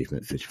an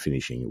achievement for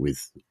finishing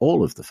with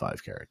all of the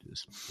 5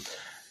 characters.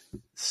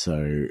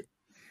 So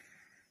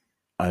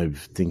I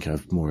think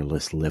I've more or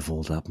less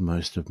leveled up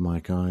most of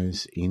my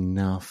guys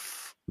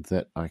enough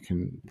that I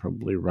can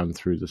probably run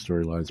through the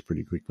storylines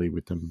pretty quickly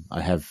with them.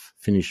 I have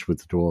finished with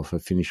the dwarf, I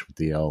finished with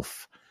the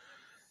elf,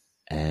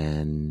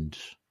 and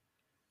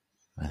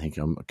I think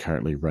I'm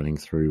currently running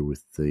through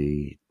with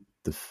the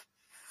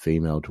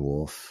female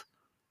dwarf.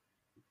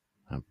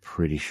 I'm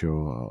pretty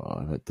sure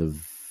I'm at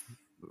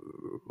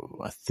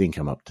I think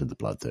I'm up to the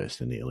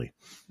Bloodthirster nearly.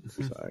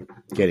 So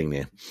getting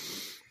there.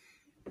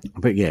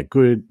 But yeah,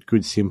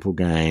 good simple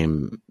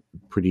game,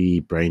 pretty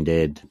brain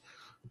dead,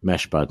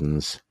 mash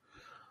buttons,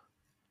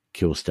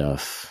 kill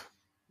stuff,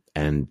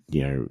 and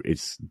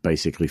it's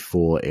basically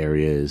 4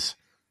 areas,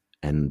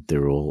 and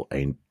they're all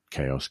a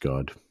Chaos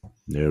God: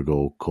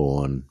 Nurgle,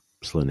 Khorne,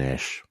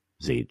 Slaanesh,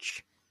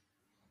 Tzeentch,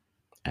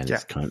 and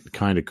it's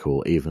kind of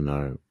cool. Even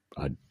though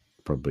I'd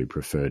probably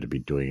prefer to be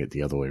doing it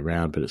the other way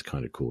around, but it's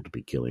kind of cool to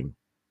be killing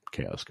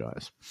Chaos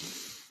guys.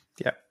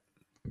 Yeah,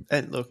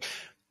 and look,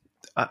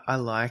 I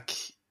like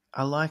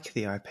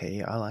the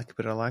IP.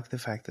 But I like the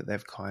fact that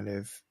they've kind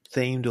of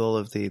themed all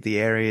of the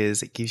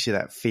areas. It gives you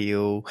that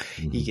feel.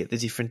 You get the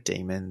different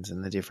demons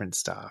and the different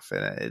stuff,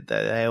 and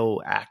they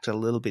all act a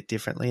little bit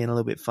differently and a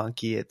little bit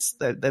funky.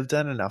 They've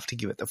done enough to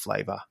give it the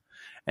flavor,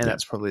 and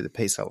that's probably the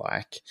piece I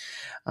like.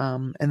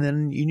 And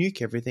then you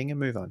nuke everything and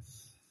move on.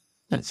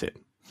 That's it.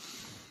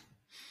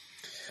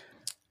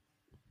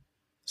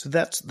 So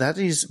that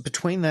is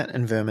between that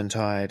and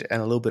Vermintide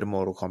and a little bit of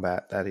Mortal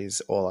Kombat. That is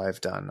all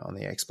I've done on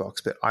the Xbox.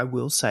 But I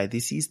will say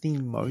this is the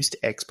most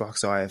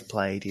Xbox I have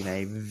played in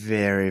a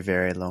very,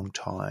 very long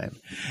time.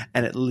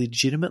 And it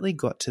legitimately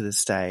got to the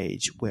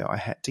stage where I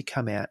had to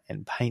come out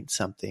and paint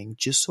something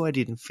just so I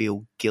didn't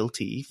feel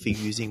guilty for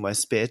using my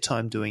spare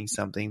time doing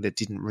something that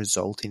didn't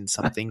result in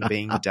something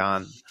being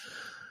done.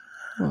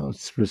 Well,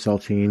 it's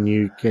resulting in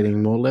you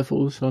getting more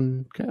levels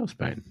on Chaos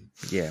Bane.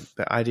 Yeah,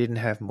 but I didn't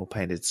have more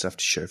painted stuff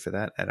to show for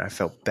that, and I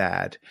felt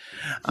bad.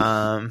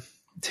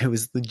 there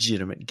was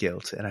legitimate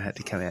guilt, and I had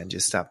to come out and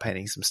just start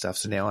painting some stuff.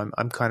 So now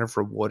I'm kind of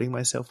rewarding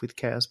myself with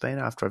Chaos Bane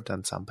after I've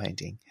done some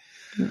painting.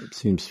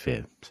 Seems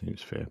fair.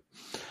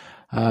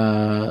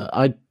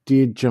 I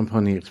did jump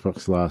on the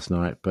Xbox last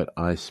night, but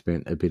I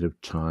spent a bit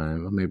of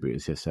time, or maybe it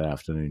was yesterday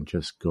afternoon,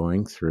 just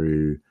going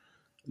through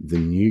the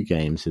new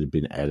games that have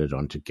been added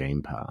onto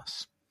Game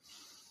Pass.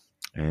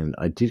 And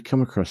I did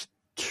come across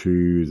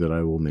two that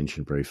I will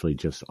mention briefly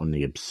just on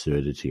the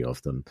absurdity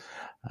of them.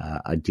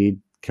 I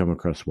did come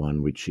across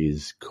one which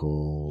is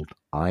called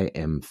I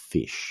Am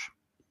Fish.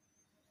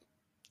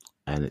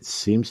 And it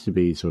seems to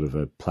be sort of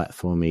a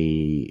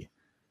platformy,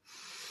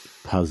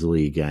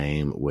 puzzly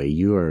game where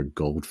you are a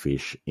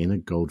goldfish in a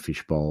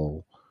goldfish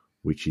bowl,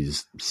 which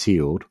is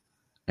sealed,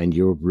 and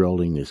you're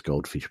rolling this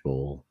goldfish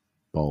bowl.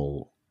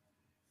 Oh,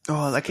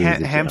 like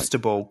hamster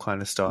ball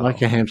kind of style.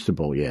 Like a hamster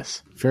ball,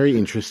 yes. Very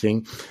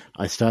interesting.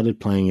 I started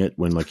playing it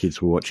when my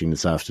kids were watching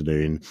this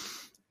afternoon,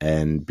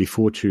 and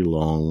before too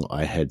long,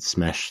 I had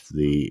smashed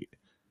the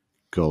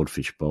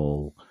goldfish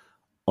bowl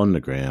on the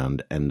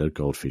ground, and the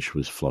goldfish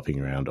was flopping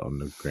around on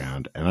the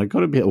ground. And I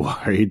got a bit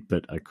worried,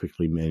 but I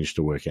quickly managed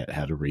to work out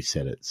how to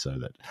reset it so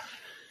that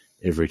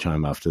every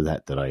time after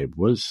that I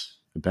was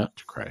about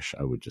to crash,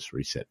 I would just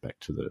reset back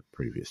to the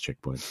previous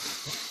checkpoint.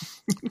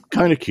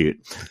 Kind of cute.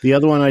 The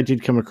other one I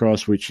did come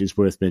across, which is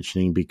worth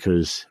mentioning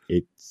because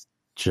it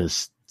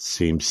just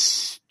seems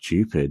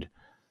stupid,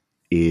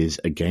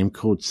 is a game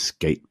called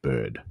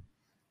Skatebird.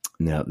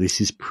 Now, this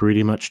is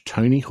pretty much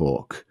Tony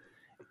Hawk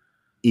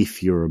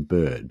if you're a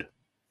bird.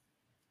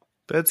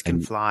 Birds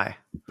can fly.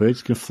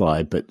 Birds can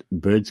fly, but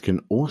birds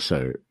can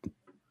also,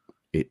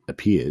 it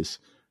appears,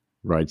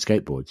 ride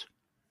skateboards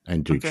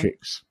and do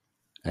tricks.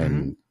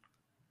 And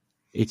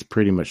it's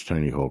pretty much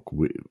Tony Hawk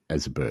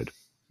as a bird.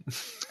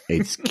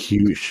 It's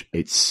cute,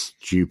 it's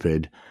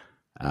stupid,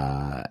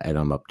 and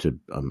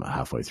I'm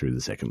halfway through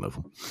the second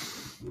level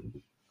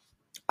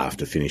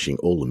after finishing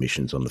all the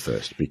missions on the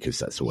first, because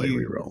that's the way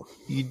we roll.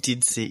 You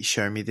did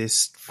show me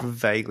this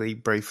vaguely,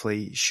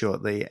 briefly,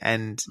 shortly,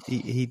 and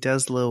he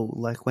does little,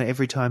 like when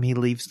every time he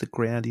leaves the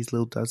ground,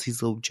 does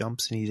his little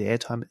jumps in his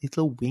airtime, his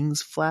little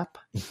wings flap.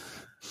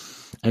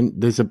 And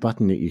there's a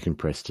button that you can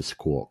press to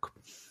squawk.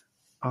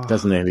 Oh.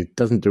 It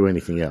doesn't do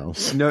anything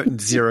else. No,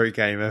 zero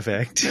game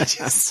effect.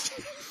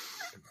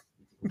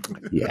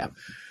 Yeah.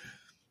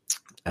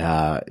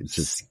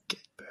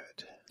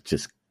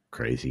 Just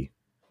crazy.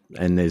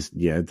 And there's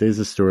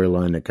a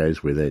storyline that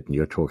goes with it, and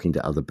you're talking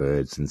to other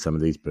birds, and some of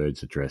these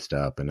birds are dressed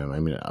up. And I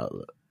mean,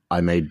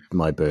 I made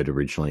my bird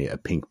originally a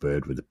pink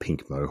bird with a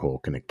pink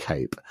mohawk and a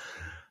cape.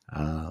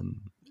 And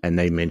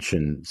they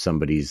mention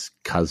somebody's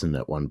cousin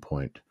at one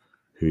point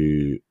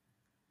whose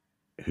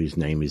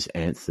name is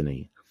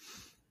Anthony,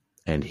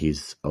 and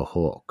he's a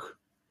hawk.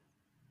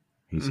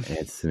 He's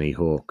Anthony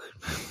Hawk.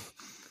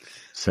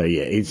 So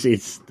yeah,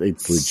 it's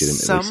legitimately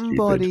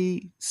somebody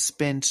stupid.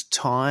 spent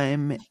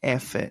time,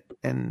 effort,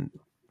 and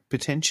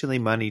potentially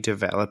money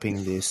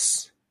developing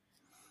this,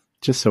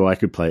 just so I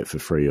could play it for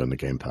free on the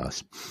Game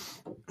Pass.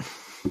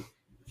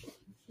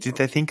 Did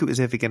they think it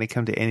was ever going to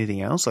come to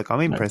anything else? Like,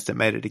 I'm impressed it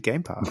made it a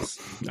Game Pass.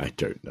 I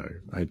don't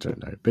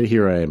know, but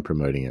here I am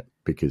promoting it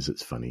because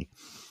it's funny.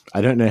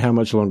 I don't know how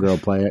much longer I'll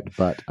play it,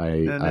 but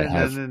I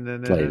have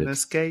played it.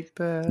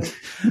 Skatebird.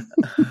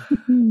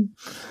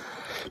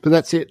 But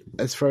that's it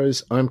as far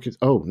as I'm concerned.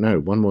 Oh, no,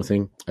 one more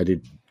thing. I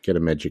did get a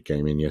Magic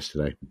game in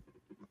yesterday.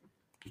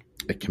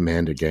 A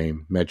Commander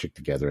game, Magic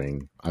the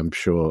Gathering. I'm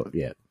sure,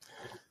 yeah.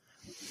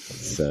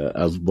 It's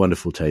a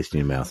wonderful taste in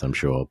your mouth, I'm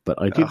sure.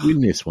 But I did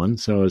win this one,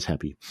 so I was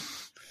happy.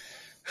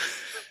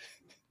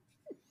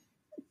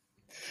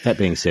 That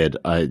being said,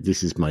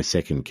 this is my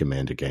second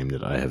Commander game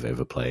that I have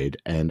ever played,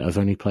 and I've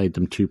only played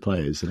them 2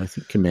 players, and I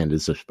think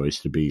Commanders are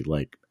supposed to be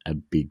like a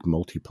big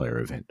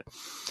multiplayer event.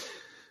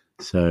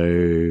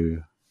 So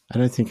I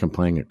don't think I'm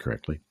playing it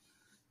correctly,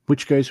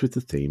 which goes with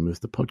the theme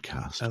of the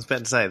podcast. I was about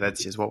to say,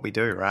 that's just what we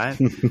do, right?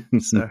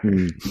 So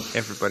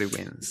everybody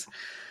wins.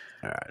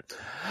 All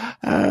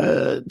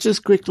right.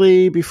 Just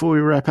quickly, before we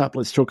wrap up,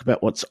 let's talk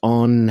about what's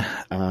on.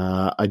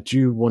 I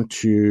do want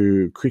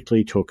to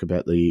quickly talk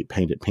about the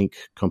Paint It Pink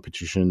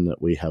competition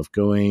that we have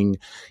going.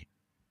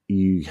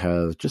 You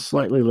have just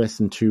slightly less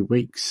than 2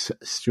 weeks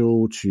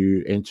still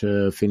to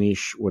enter,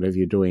 finish, whatever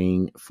you're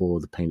doing for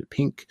the Paint It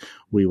Pink.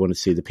 We want to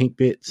see the pink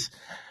bits.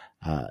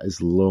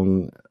 As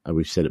long,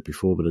 we've said it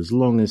before, but as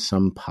long as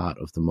some part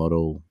of the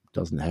model,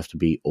 doesn't have to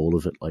be all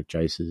of it like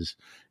Jace's,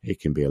 it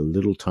can be a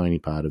little tiny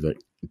part of it.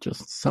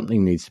 Just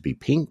something needs to be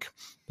pink.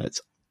 That's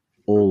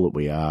all that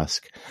we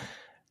ask.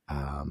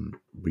 I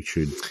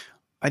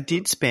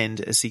did spend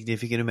a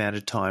significant amount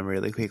of time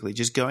really quickly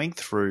just going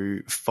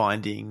through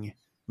finding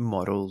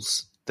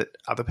models that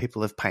other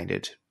people have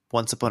painted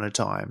once upon a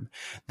time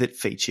that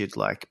featured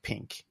like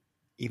pink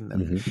in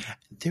them. Mm-hmm.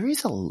 There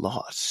is a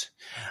lot.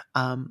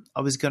 I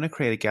was going to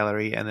create a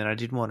gallery, and then I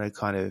didn't want to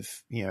kind of,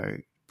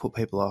 put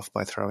people off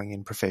by throwing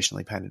in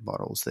professionally painted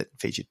models that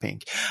featured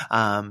pink.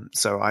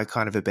 So I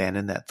kind of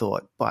abandoned that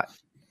thought. But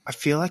I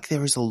feel like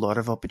there is a lot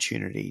of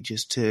opportunity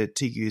just to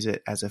use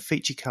it as a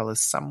feature color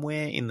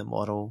somewhere in the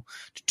model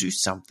to do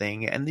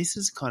something. And this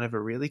is kind of a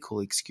really cool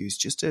excuse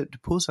just to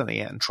pull something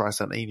out and try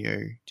something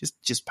new.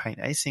 Just paint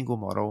a single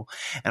model.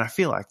 And I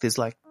feel like there's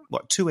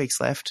 2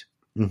 weeks left,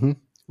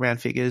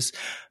 round figures.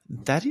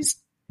 That is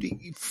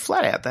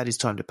flat out. That is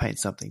time to paint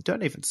something.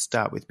 Don't even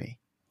start with me.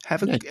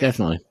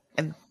 Definitely.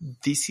 And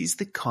this is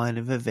the kind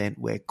of event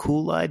where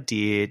cool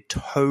idea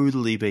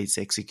totally beats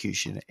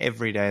execution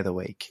every day of the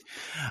week.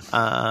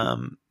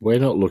 We're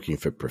not looking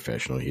for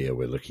professional here.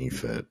 We're looking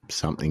for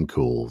something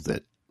cool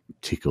that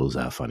tickles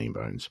our funny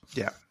bones.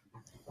 Yeah.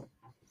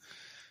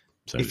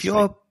 So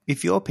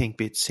if your pink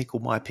bits tickle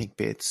my pink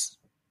bits,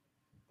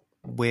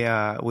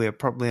 we're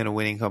probably in a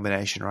winning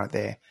combination right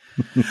there.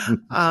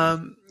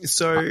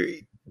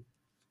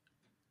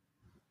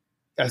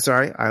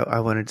 Sorry, I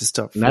wanted to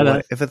stop for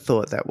whatever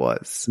thought that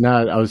was.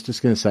 No, I was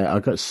just going to say I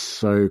got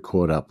so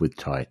caught up with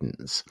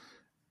Titans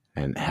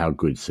and how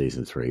good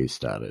season 3 has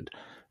started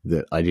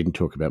that I didn't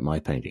talk about my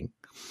painting.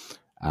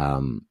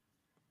 I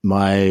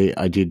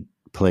did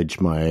pledge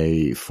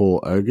my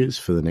 4 ogres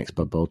for the next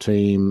Blood Bowl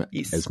team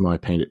as my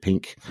painted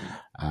pink.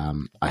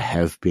 I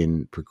have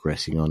been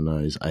progressing on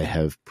those. I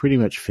have pretty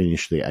much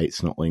finished the 8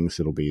 snotlings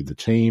that'll be the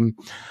team.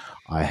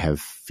 I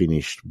have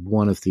finished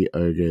one of the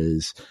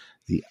ogres.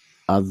 The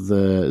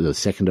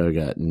second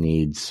ogre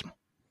needs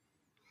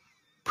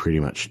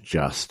pretty much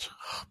just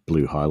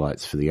blue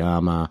highlights for the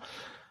armor,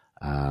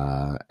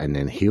 and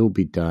then he'll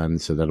be done.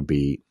 So that'll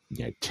be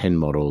 10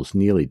 models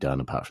nearly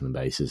done apart from the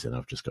bases, and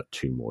I've just got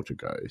 2 more to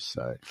go.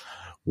 So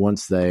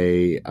once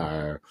they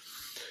are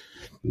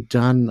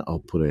done, I'll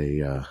put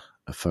a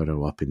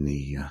photo up in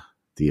the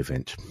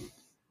event.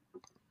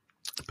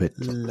 But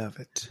love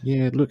it.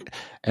 Yeah, look,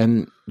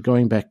 and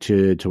going back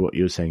to what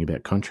you were saying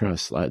about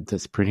contrast,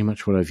 that's pretty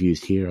much what I've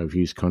used here. I've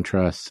used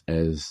contrasts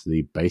as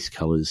the base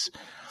colors,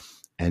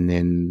 and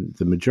then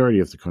the majority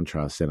of the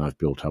contrast then I've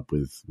built up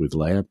with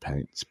layer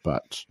paints,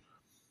 but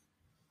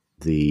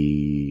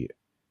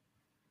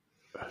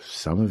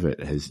some of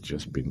it has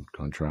just been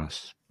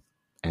contrast,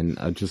 and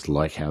I just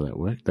like how that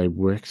worked. They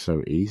work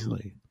so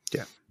easily.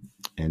 Yeah.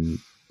 And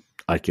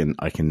I can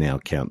now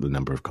count the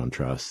number of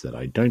contrasts that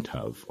I don't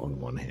have on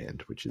one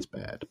hand, which is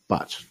bad.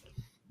 But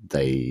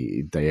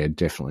they are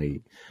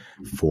definitely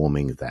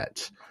forming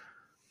that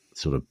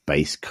sort of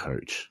base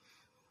coat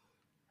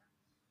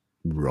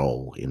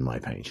role in my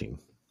painting.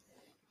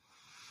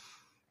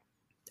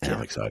 And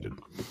I'm excited.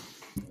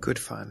 Good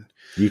fun.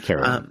 You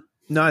carry on.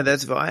 No,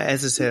 that's fine.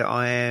 As I said,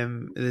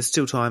 there's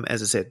still time.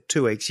 As I said,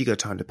 2 weeks, you got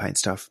time to paint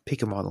stuff,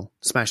 pick a model,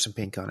 smash some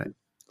pink on it.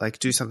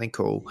 Do something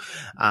cool.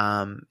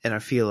 And I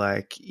feel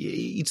like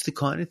it's the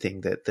kind of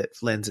thing that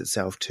lends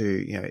itself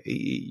to,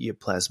 your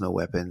plasma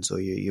weapons or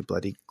your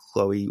bloody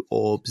glowy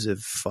orbs of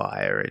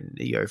fire and,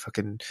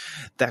 fucking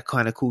that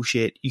kind of cool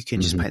shit. You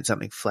can just paint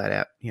something flat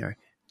out,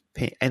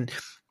 paint, and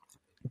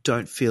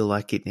don't feel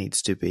like it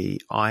needs to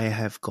be. I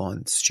have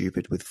gone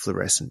stupid with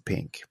fluorescent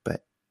pink,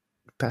 but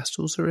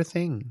pastels are a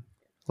thing.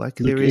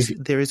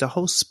 There is a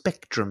whole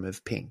spectrum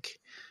of pink.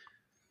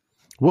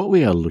 What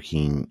we are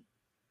looking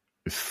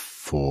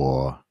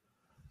for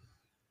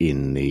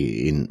in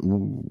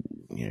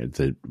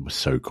the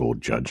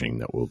so-called judging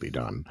that will be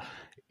done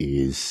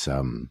is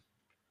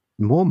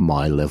more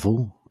my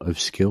level of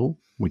skill,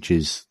 which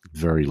is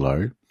very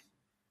low,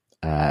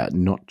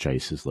 not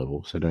Jace's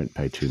level, so don't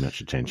pay too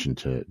much attention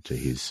to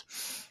his.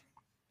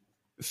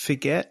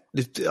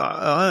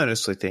 I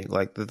honestly think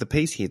the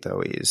piece here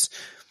though is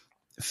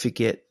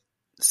forget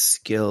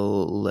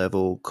skill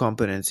level,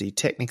 competency,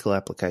 technical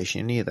application,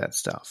 any of that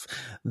stuff.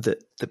 The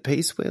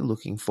piece we're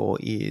looking for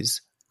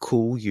is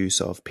cool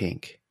use of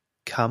pink.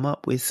 Come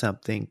up with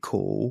something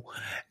cool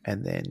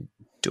and then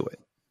do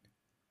it.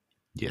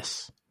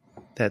 Yes.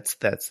 That's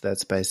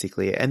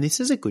basically it. And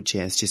this is a good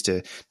chance just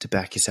to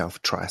back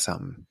yourself, try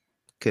something,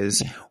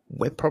 because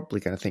we're probably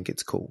going to think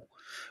it's cool.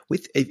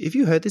 If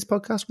you heard this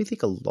podcast, we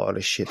think a lot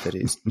of shit that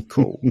is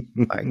cool.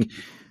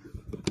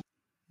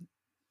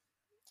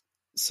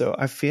 So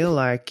I feel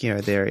like,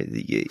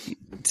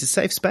 it's a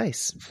safe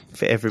space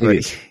for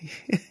everybody.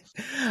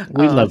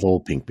 We love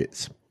all pink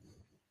bits,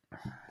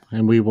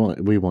 and we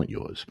want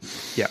yours.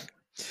 Yeah.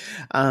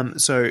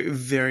 So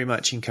very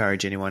much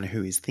encourage anyone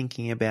who is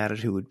thinking about it,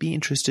 who would be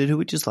interested, who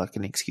would just like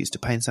an excuse to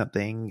paint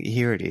something.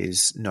 Here it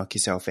is. Knock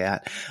yourself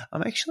out.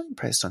 I'm actually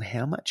impressed on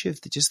how much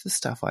of the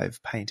stuff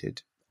I've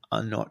painted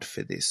are not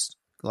for this.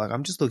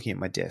 I'm just looking at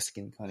my desk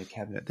and kind of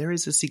cabinet. There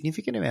is a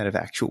significant amount of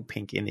actual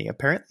pink in there.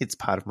 Apparently, it's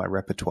part of my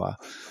repertoire.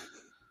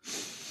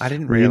 I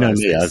didn't realize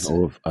this.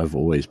 I've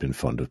always been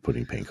fond of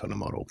putting pink on a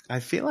model. I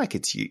feel like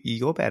it's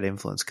your bad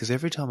influence, because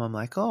every time I'm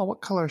like, oh,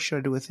 what color should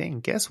I do a thing?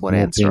 Guess what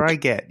answer I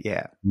get?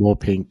 Yeah. More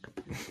pink.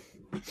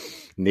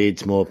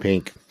 Needs more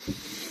pink.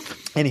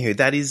 Anywho,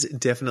 that is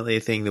definitely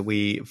a thing that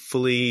we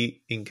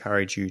fully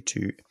encourage you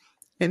to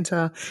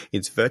enter.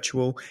 It's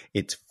virtual.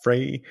 It's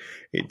free.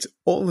 It's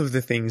all of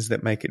the things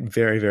that make it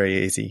very,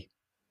 very easy.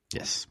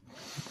 Yes.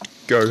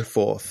 Go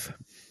forth.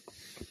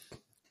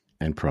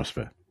 And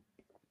prosper.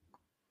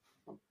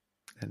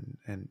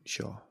 And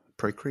sure.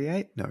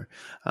 procreate? No.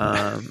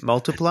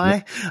 Multiply?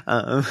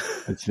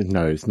 It's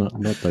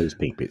not those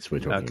pink bits we're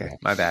talking Okay,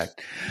 about. my bad.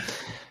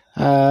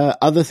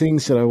 Other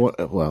things that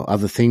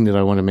other thing that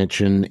I want to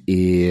mention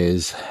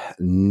is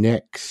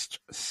next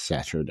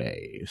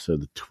Saturday, so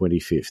the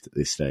 25th at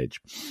this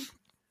stage,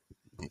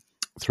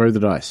 Throw the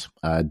Dice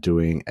are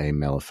doing a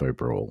Malifaux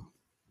Brawl.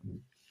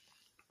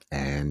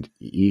 And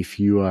if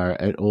you are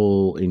at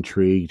all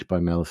intrigued by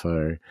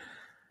Malifaux,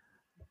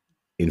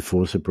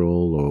 Enforcer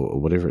Brawl or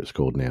whatever it's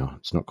called now,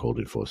 it's not called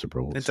Enforcer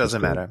Brawl. It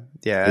doesn't matter.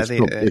 Yeah,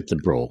 it's a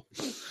brawl.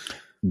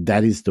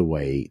 That is the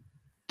way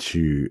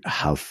to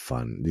have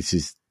fun.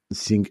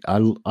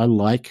 I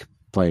like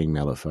playing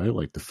Malifaux,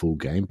 like the full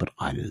game, but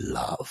I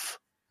love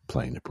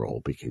playing the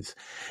brawl because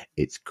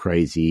it's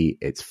crazy,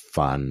 it's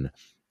fun,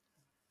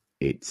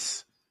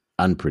 it's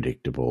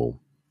unpredictable.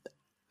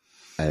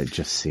 It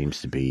just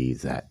seems to be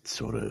that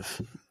sort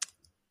of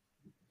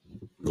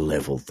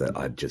level that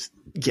I just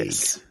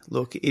yes.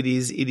 Look, it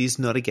is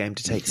not a game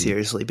to take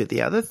seriously, but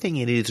the other thing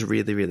it is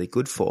really, really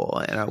good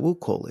for, and I will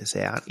call this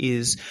out,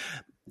 is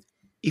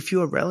if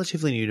you are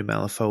relatively new to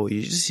Malifaux or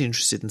you're just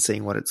interested in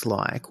seeing what it's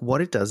like, what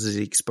it does is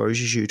it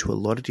exposes you to a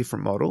lot of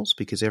different models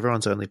because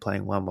everyone's only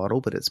playing one model,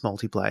 but it's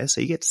multiplayer,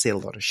 so you get to see a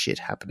lot of shit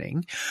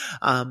happening.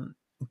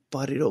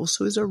 But it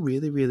also is a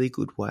really, really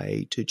good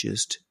way to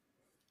just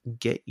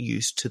get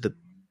used to the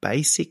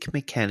basic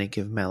mechanic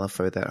of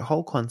Malifaux, that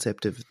whole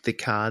concept of the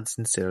cards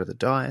instead of the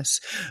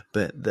dice,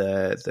 but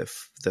the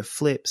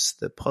flips,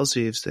 the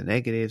positives, the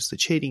negatives, the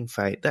cheating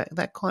fate,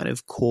 that kind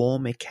of core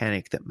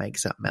mechanic that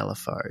makes up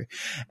Malifaux,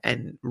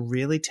 and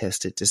really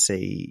test it to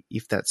see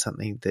if that's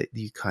something that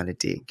you kind of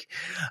dig.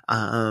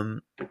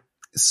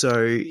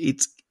 So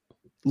it's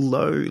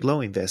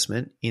low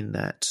investment in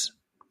that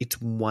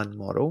it's one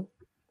model,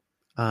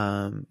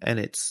 and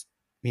it's,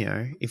 you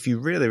know, if you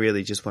really,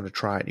 really just want to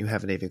try it and you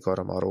haven't even got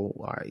a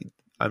model,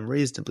 I'm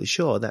reasonably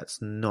sure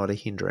that's not a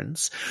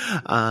hindrance.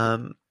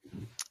 And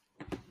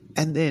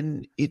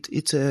then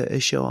it's a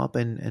show up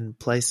and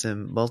play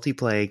some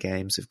multiplayer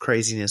games of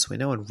craziness where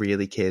no one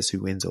really cares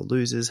who wins or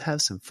loses,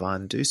 have some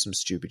fun, do some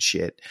stupid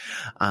shit,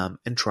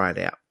 and try it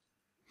out.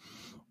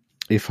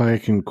 If I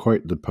can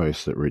quote the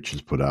post that Rich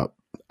has put up,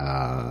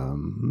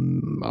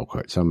 I'll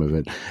quote some of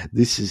it.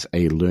 This is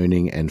a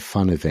learning and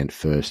fun event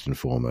first and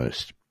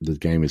foremost. The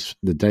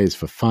day is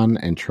for fun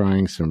and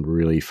trying some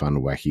really fun,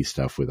 wacky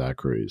stuff with our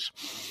crews.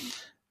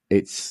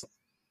 It's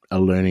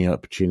a learning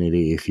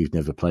opportunity if you've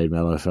never played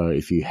Malifaux.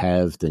 If you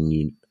have, then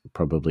you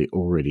probably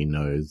already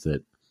know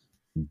that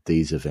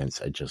these events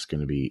are just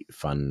going to be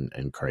fun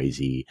and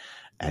crazy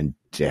and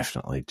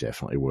definitely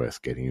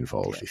worth getting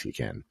involved if you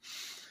can.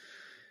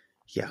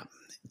 Yeah.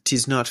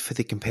 'Tis not for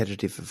the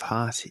competitive of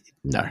heart.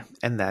 No.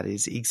 And that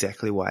is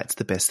exactly why it's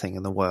the best thing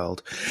in the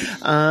world.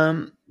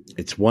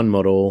 It's one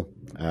model.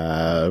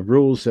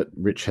 Rules that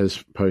Rich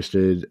has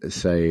posted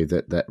say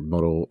that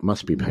model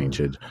must be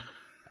painted.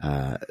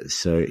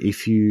 So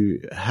if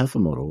you have a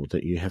model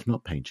that you have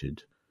not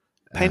painted,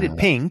 paint it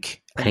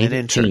pink and paint then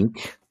it enter.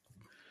 pink.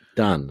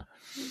 Done.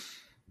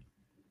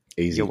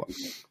 Easy.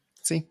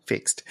 See,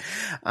 fixed.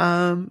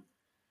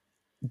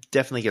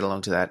 Definitely get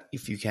along to that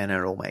if you can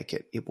at all make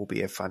it. It will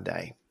be a fun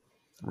day.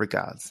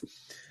 Regards.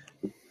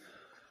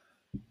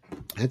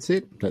 That's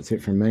it. That's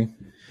it from me.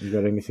 You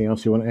got anything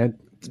else you want to add?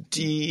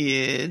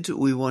 Did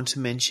we want to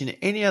mention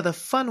any other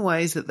fun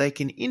ways that they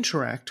can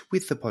interact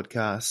with the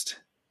podcast?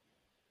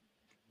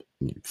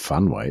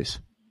 Fun ways?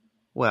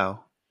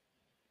 Well,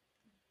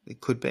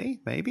 it could be,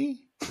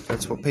 maybe.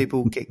 That's what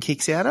people get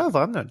kicks out of.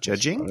 I'm not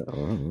judging.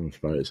 I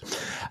suppose.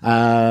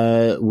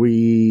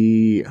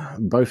 We,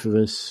 both of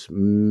us,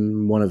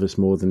 one of us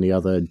more than the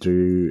other,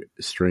 do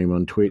stream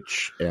on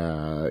Twitch.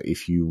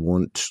 If you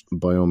want,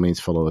 by all means,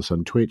 follow us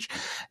on Twitch.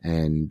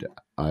 And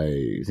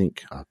I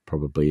think I'll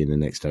probably in the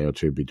next day or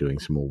two be doing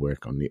some more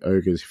work on the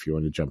Ogres if you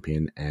want to jump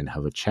in and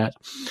have a chat.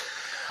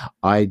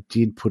 I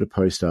did put a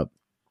post up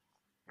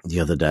the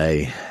other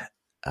day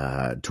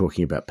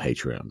talking about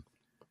Patreon.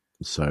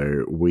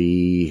 So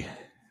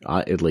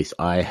at least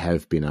I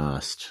have been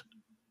asked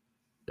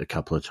a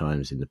couple of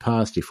times in the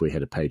past if we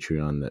had a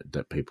Patreon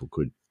that people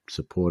could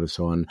support us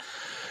on.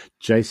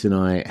 Jason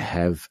and I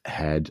have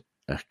had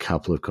a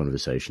couple of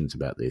conversations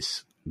about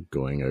this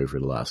going over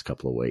the last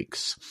couple of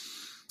weeks.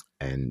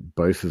 And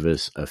both of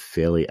us are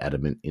fairly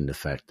adamant in the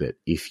fact that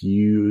if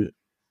you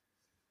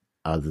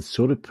are the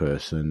sort of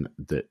person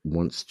that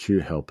wants to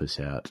help us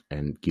out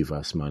and give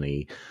us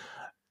money,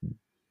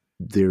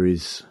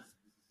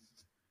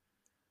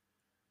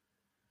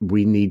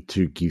 we need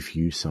to give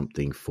you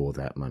something for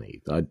that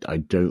money. I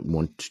don't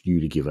want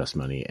you to give us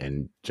money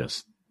and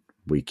just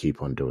we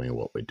keep on doing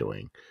what we're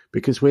doing,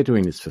 because we're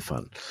doing this for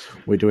fun.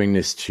 We're doing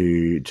this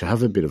to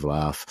have a bit of a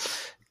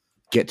laugh,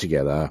 get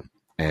together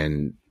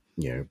and,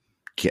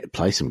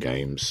 play some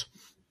games,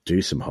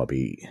 do some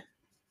hobby,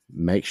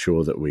 make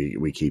sure that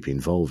we keep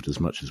involved as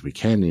much as we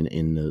can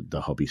in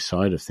the hobby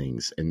side of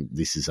things. And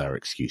this is our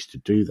excuse to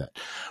do that.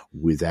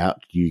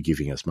 Without you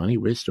giving us money,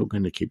 we're still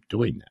going to keep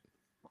doing that.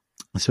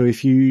 So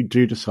if you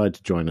do decide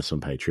to join us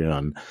on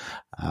Patreon,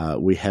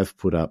 we have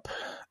put up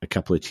a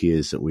couple of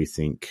tiers that we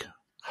think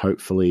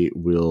hopefully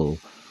will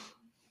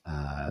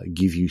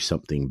give you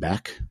something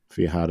back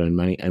for your hard-earned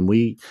money. And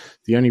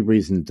the only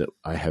reason that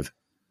I have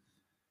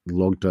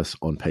logged us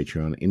on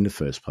Patreon in the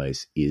first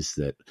place is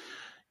that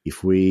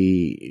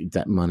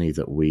that money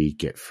that we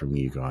get from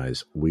you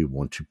guys, we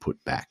want to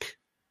put back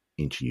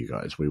into you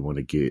guys. We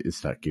want to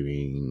start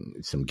giving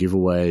some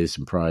giveaways,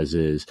 some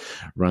prizes,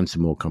 run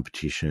some more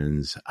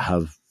competitions,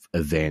 have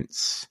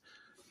events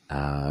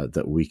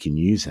that we can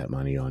use that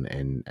money on,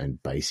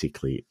 and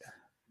basically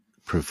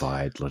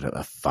provide like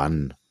a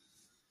fun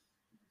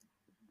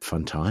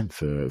time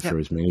for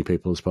as many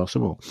people as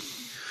possible.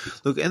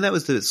 Look, and that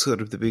was the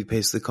sort of the big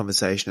piece of the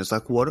conversation. It's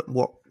like, what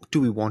do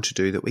we want to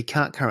do that we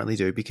can't currently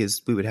do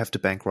because we would have to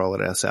bankroll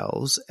it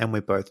ourselves, and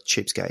we're both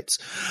cheapskates.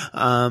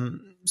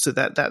 So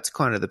that's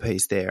kind of the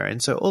piece there. And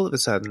so all of a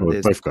sudden,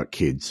 we've both got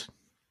kids.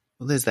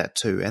 Well, there's that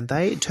too, and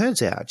it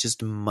turns out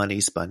just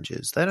money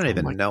sponges. They don't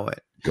even know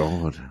it.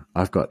 God,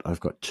 I've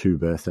got 2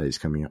 birthdays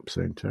coming up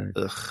soon too.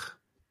 Ugh.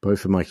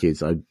 Both of my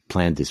kids, I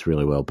planned this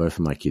really well. Both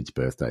of my kids'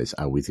 birthdays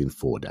are within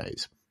 4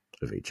 days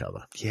of each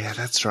other. Yeah,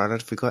 that's right.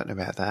 I'd forgotten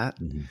about that.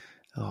 Mm-hmm.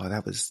 Oh,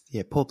 that was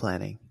poor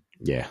planning.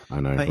 Yeah,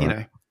 I know. But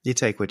right? you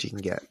take what you can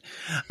get.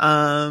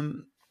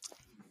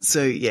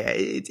 So yeah,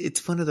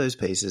 it's one of those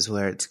pieces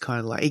where it's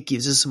kind of like it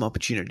gives us some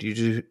opportunity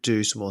to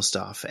do some more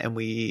stuff, and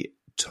we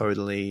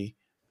totally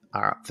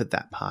are up for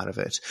that part of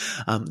it.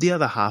 The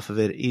other half of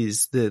it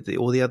is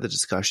all the other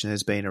discussion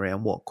has been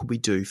around what could we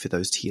do for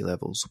those tier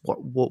levels?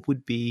 What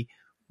would be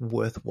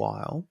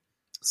worthwhile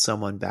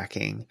someone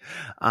backing?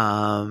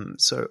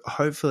 So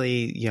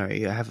hopefully,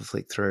 you have a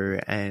flick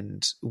through,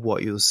 and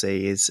what you'll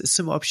see is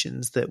some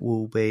options that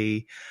will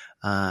be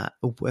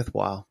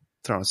worthwhile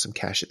throwing some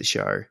cash at the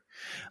show.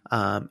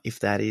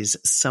 If that is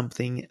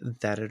something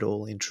that at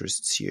all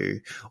interests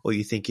you or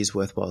you think is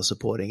worthwhile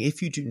supporting.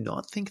 If you do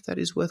not think that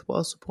is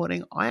worthwhile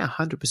supporting, I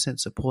 100%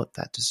 support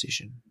that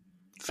decision.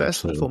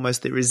 First and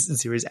foremost, there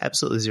is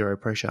absolutely zero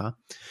pressure.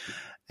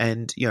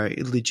 And,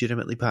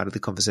 legitimately part of the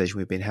conversation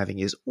we've been having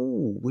is,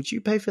 would you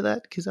pay for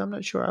that? Because I'm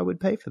not sure I would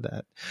pay for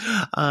that.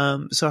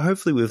 So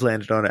hopefully we've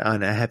landed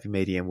on a happy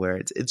medium where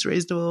it's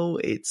reasonable.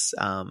 It's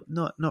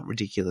not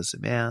ridiculous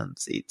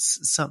amounts. It's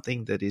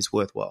something that is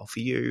worthwhile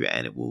for you,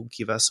 and it will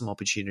give us some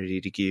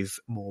opportunity to give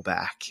more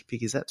back,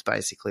 because that's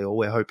basically all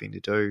we're hoping to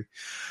do.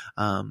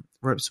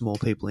 Rope some more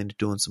people into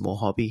doing some more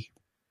hobby.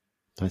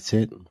 That's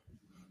it.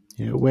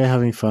 Yeah, we're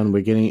having fun.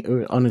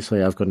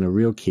 Honestly, I've gotten a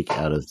real kick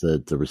out of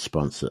the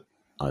response that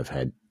I've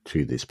had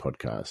to this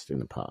podcast in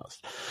the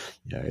past.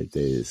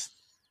 There's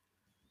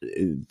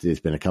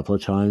been a couple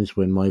of times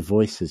when my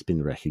voice has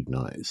been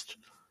recognized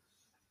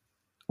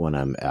when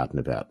I'm out and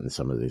about in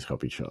some of these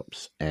hobby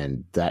shops,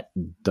 and that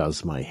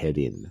does my head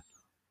in.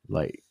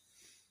 But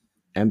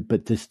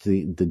just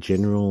the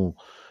general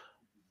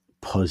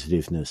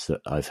positiveness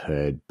that I've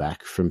heard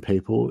back from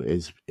people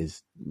is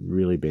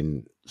really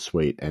been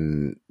sweet,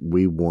 and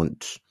we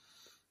want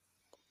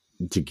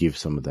to give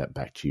some of that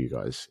back to you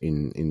guys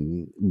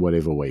in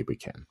whatever way we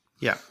can.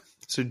 Yeah.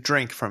 So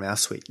drink from our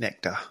sweet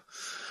nectar.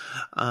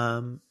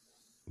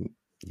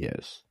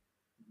 Yes.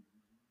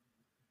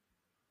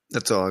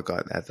 That's all I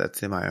got.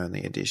 That's my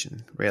only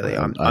addition. Really,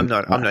 I'm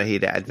not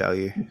here to add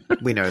value.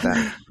 We know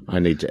that. I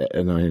need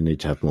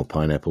to have more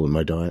pineapple in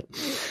my diet.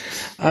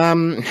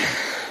 On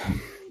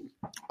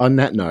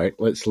that note,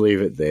 let's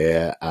leave it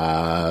there.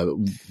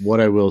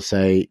 What I will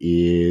say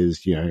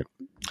is,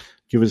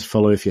 give us a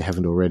follow if you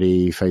haven't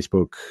already.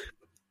 Facebook,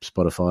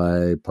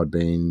 Spotify,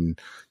 Podbean,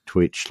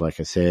 Twitch, like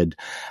I said.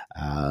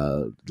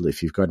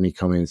 If you've got any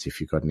comments,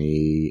 if you've got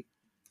any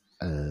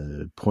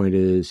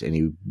pointers,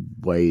 any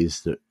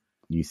ways that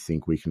you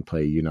think we can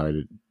play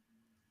United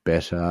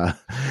better.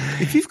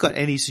 If you've got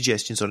any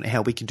suggestions on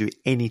how we can do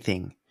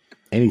anything.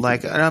 And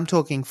I'm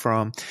talking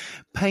from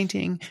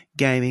painting,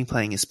 gaming,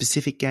 playing a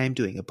specific game,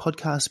 doing a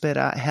podcast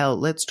better. Hell,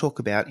 let's talk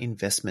about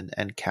investment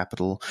and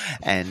capital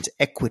and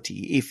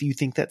equity. If you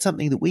think that's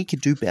something that we could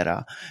do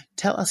better,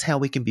 tell us how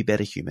we can be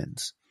better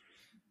humans.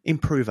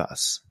 Improve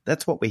us.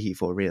 That's what we're here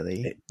for,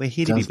 really. We're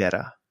here to be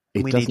better.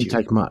 It doesn't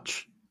take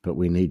much, but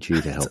we need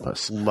you to help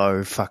us.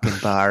 Low fucking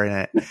bar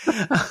in it.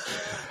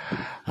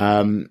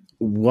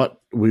 What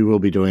we will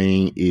be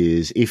doing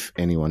is, if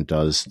anyone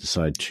does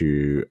decide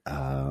to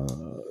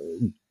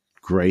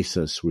grace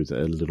us with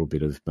a little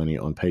bit of money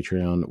on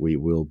Patreon, we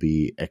will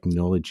be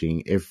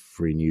acknowledging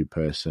every new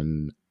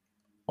person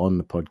on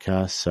the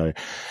podcast. So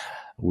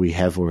we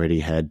have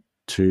already had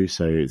 2.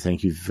 So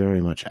thank you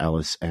very much,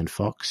 Alice and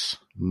Fox.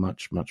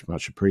 Much, much,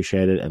 much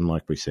appreciated. And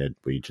like we said,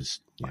 we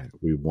just,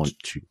 we want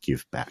to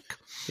give back.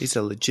 These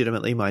are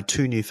legitimately my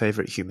 2 new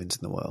favorite humans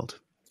in the world.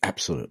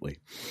 Absolutely.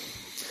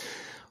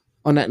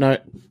 On that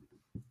note,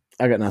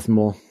 I got nothing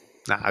more.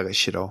 Nah, I got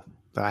shit all.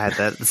 I had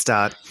that at the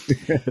start.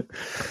 You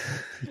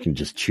can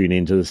just tune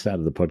into the start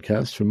of the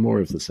podcast for more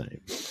of the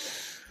same.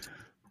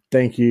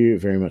 Thank you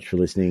very much for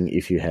listening.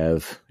 If you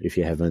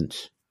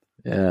haven't,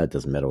 it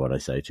doesn't matter what I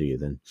say to you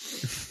then.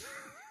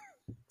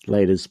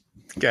 Laters.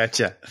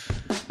 Gotcha.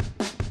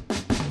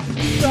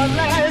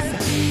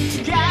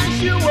 Thoughtless,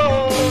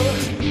 casual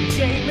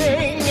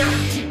gaming.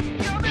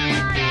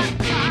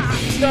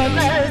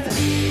 Thoughtless,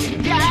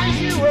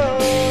 casual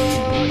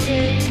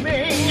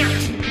gaming.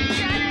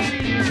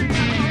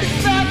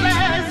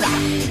 Thoughtless,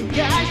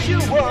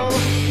 casual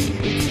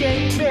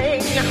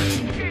gaming.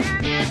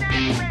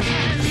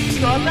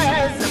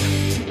 Thoughtless.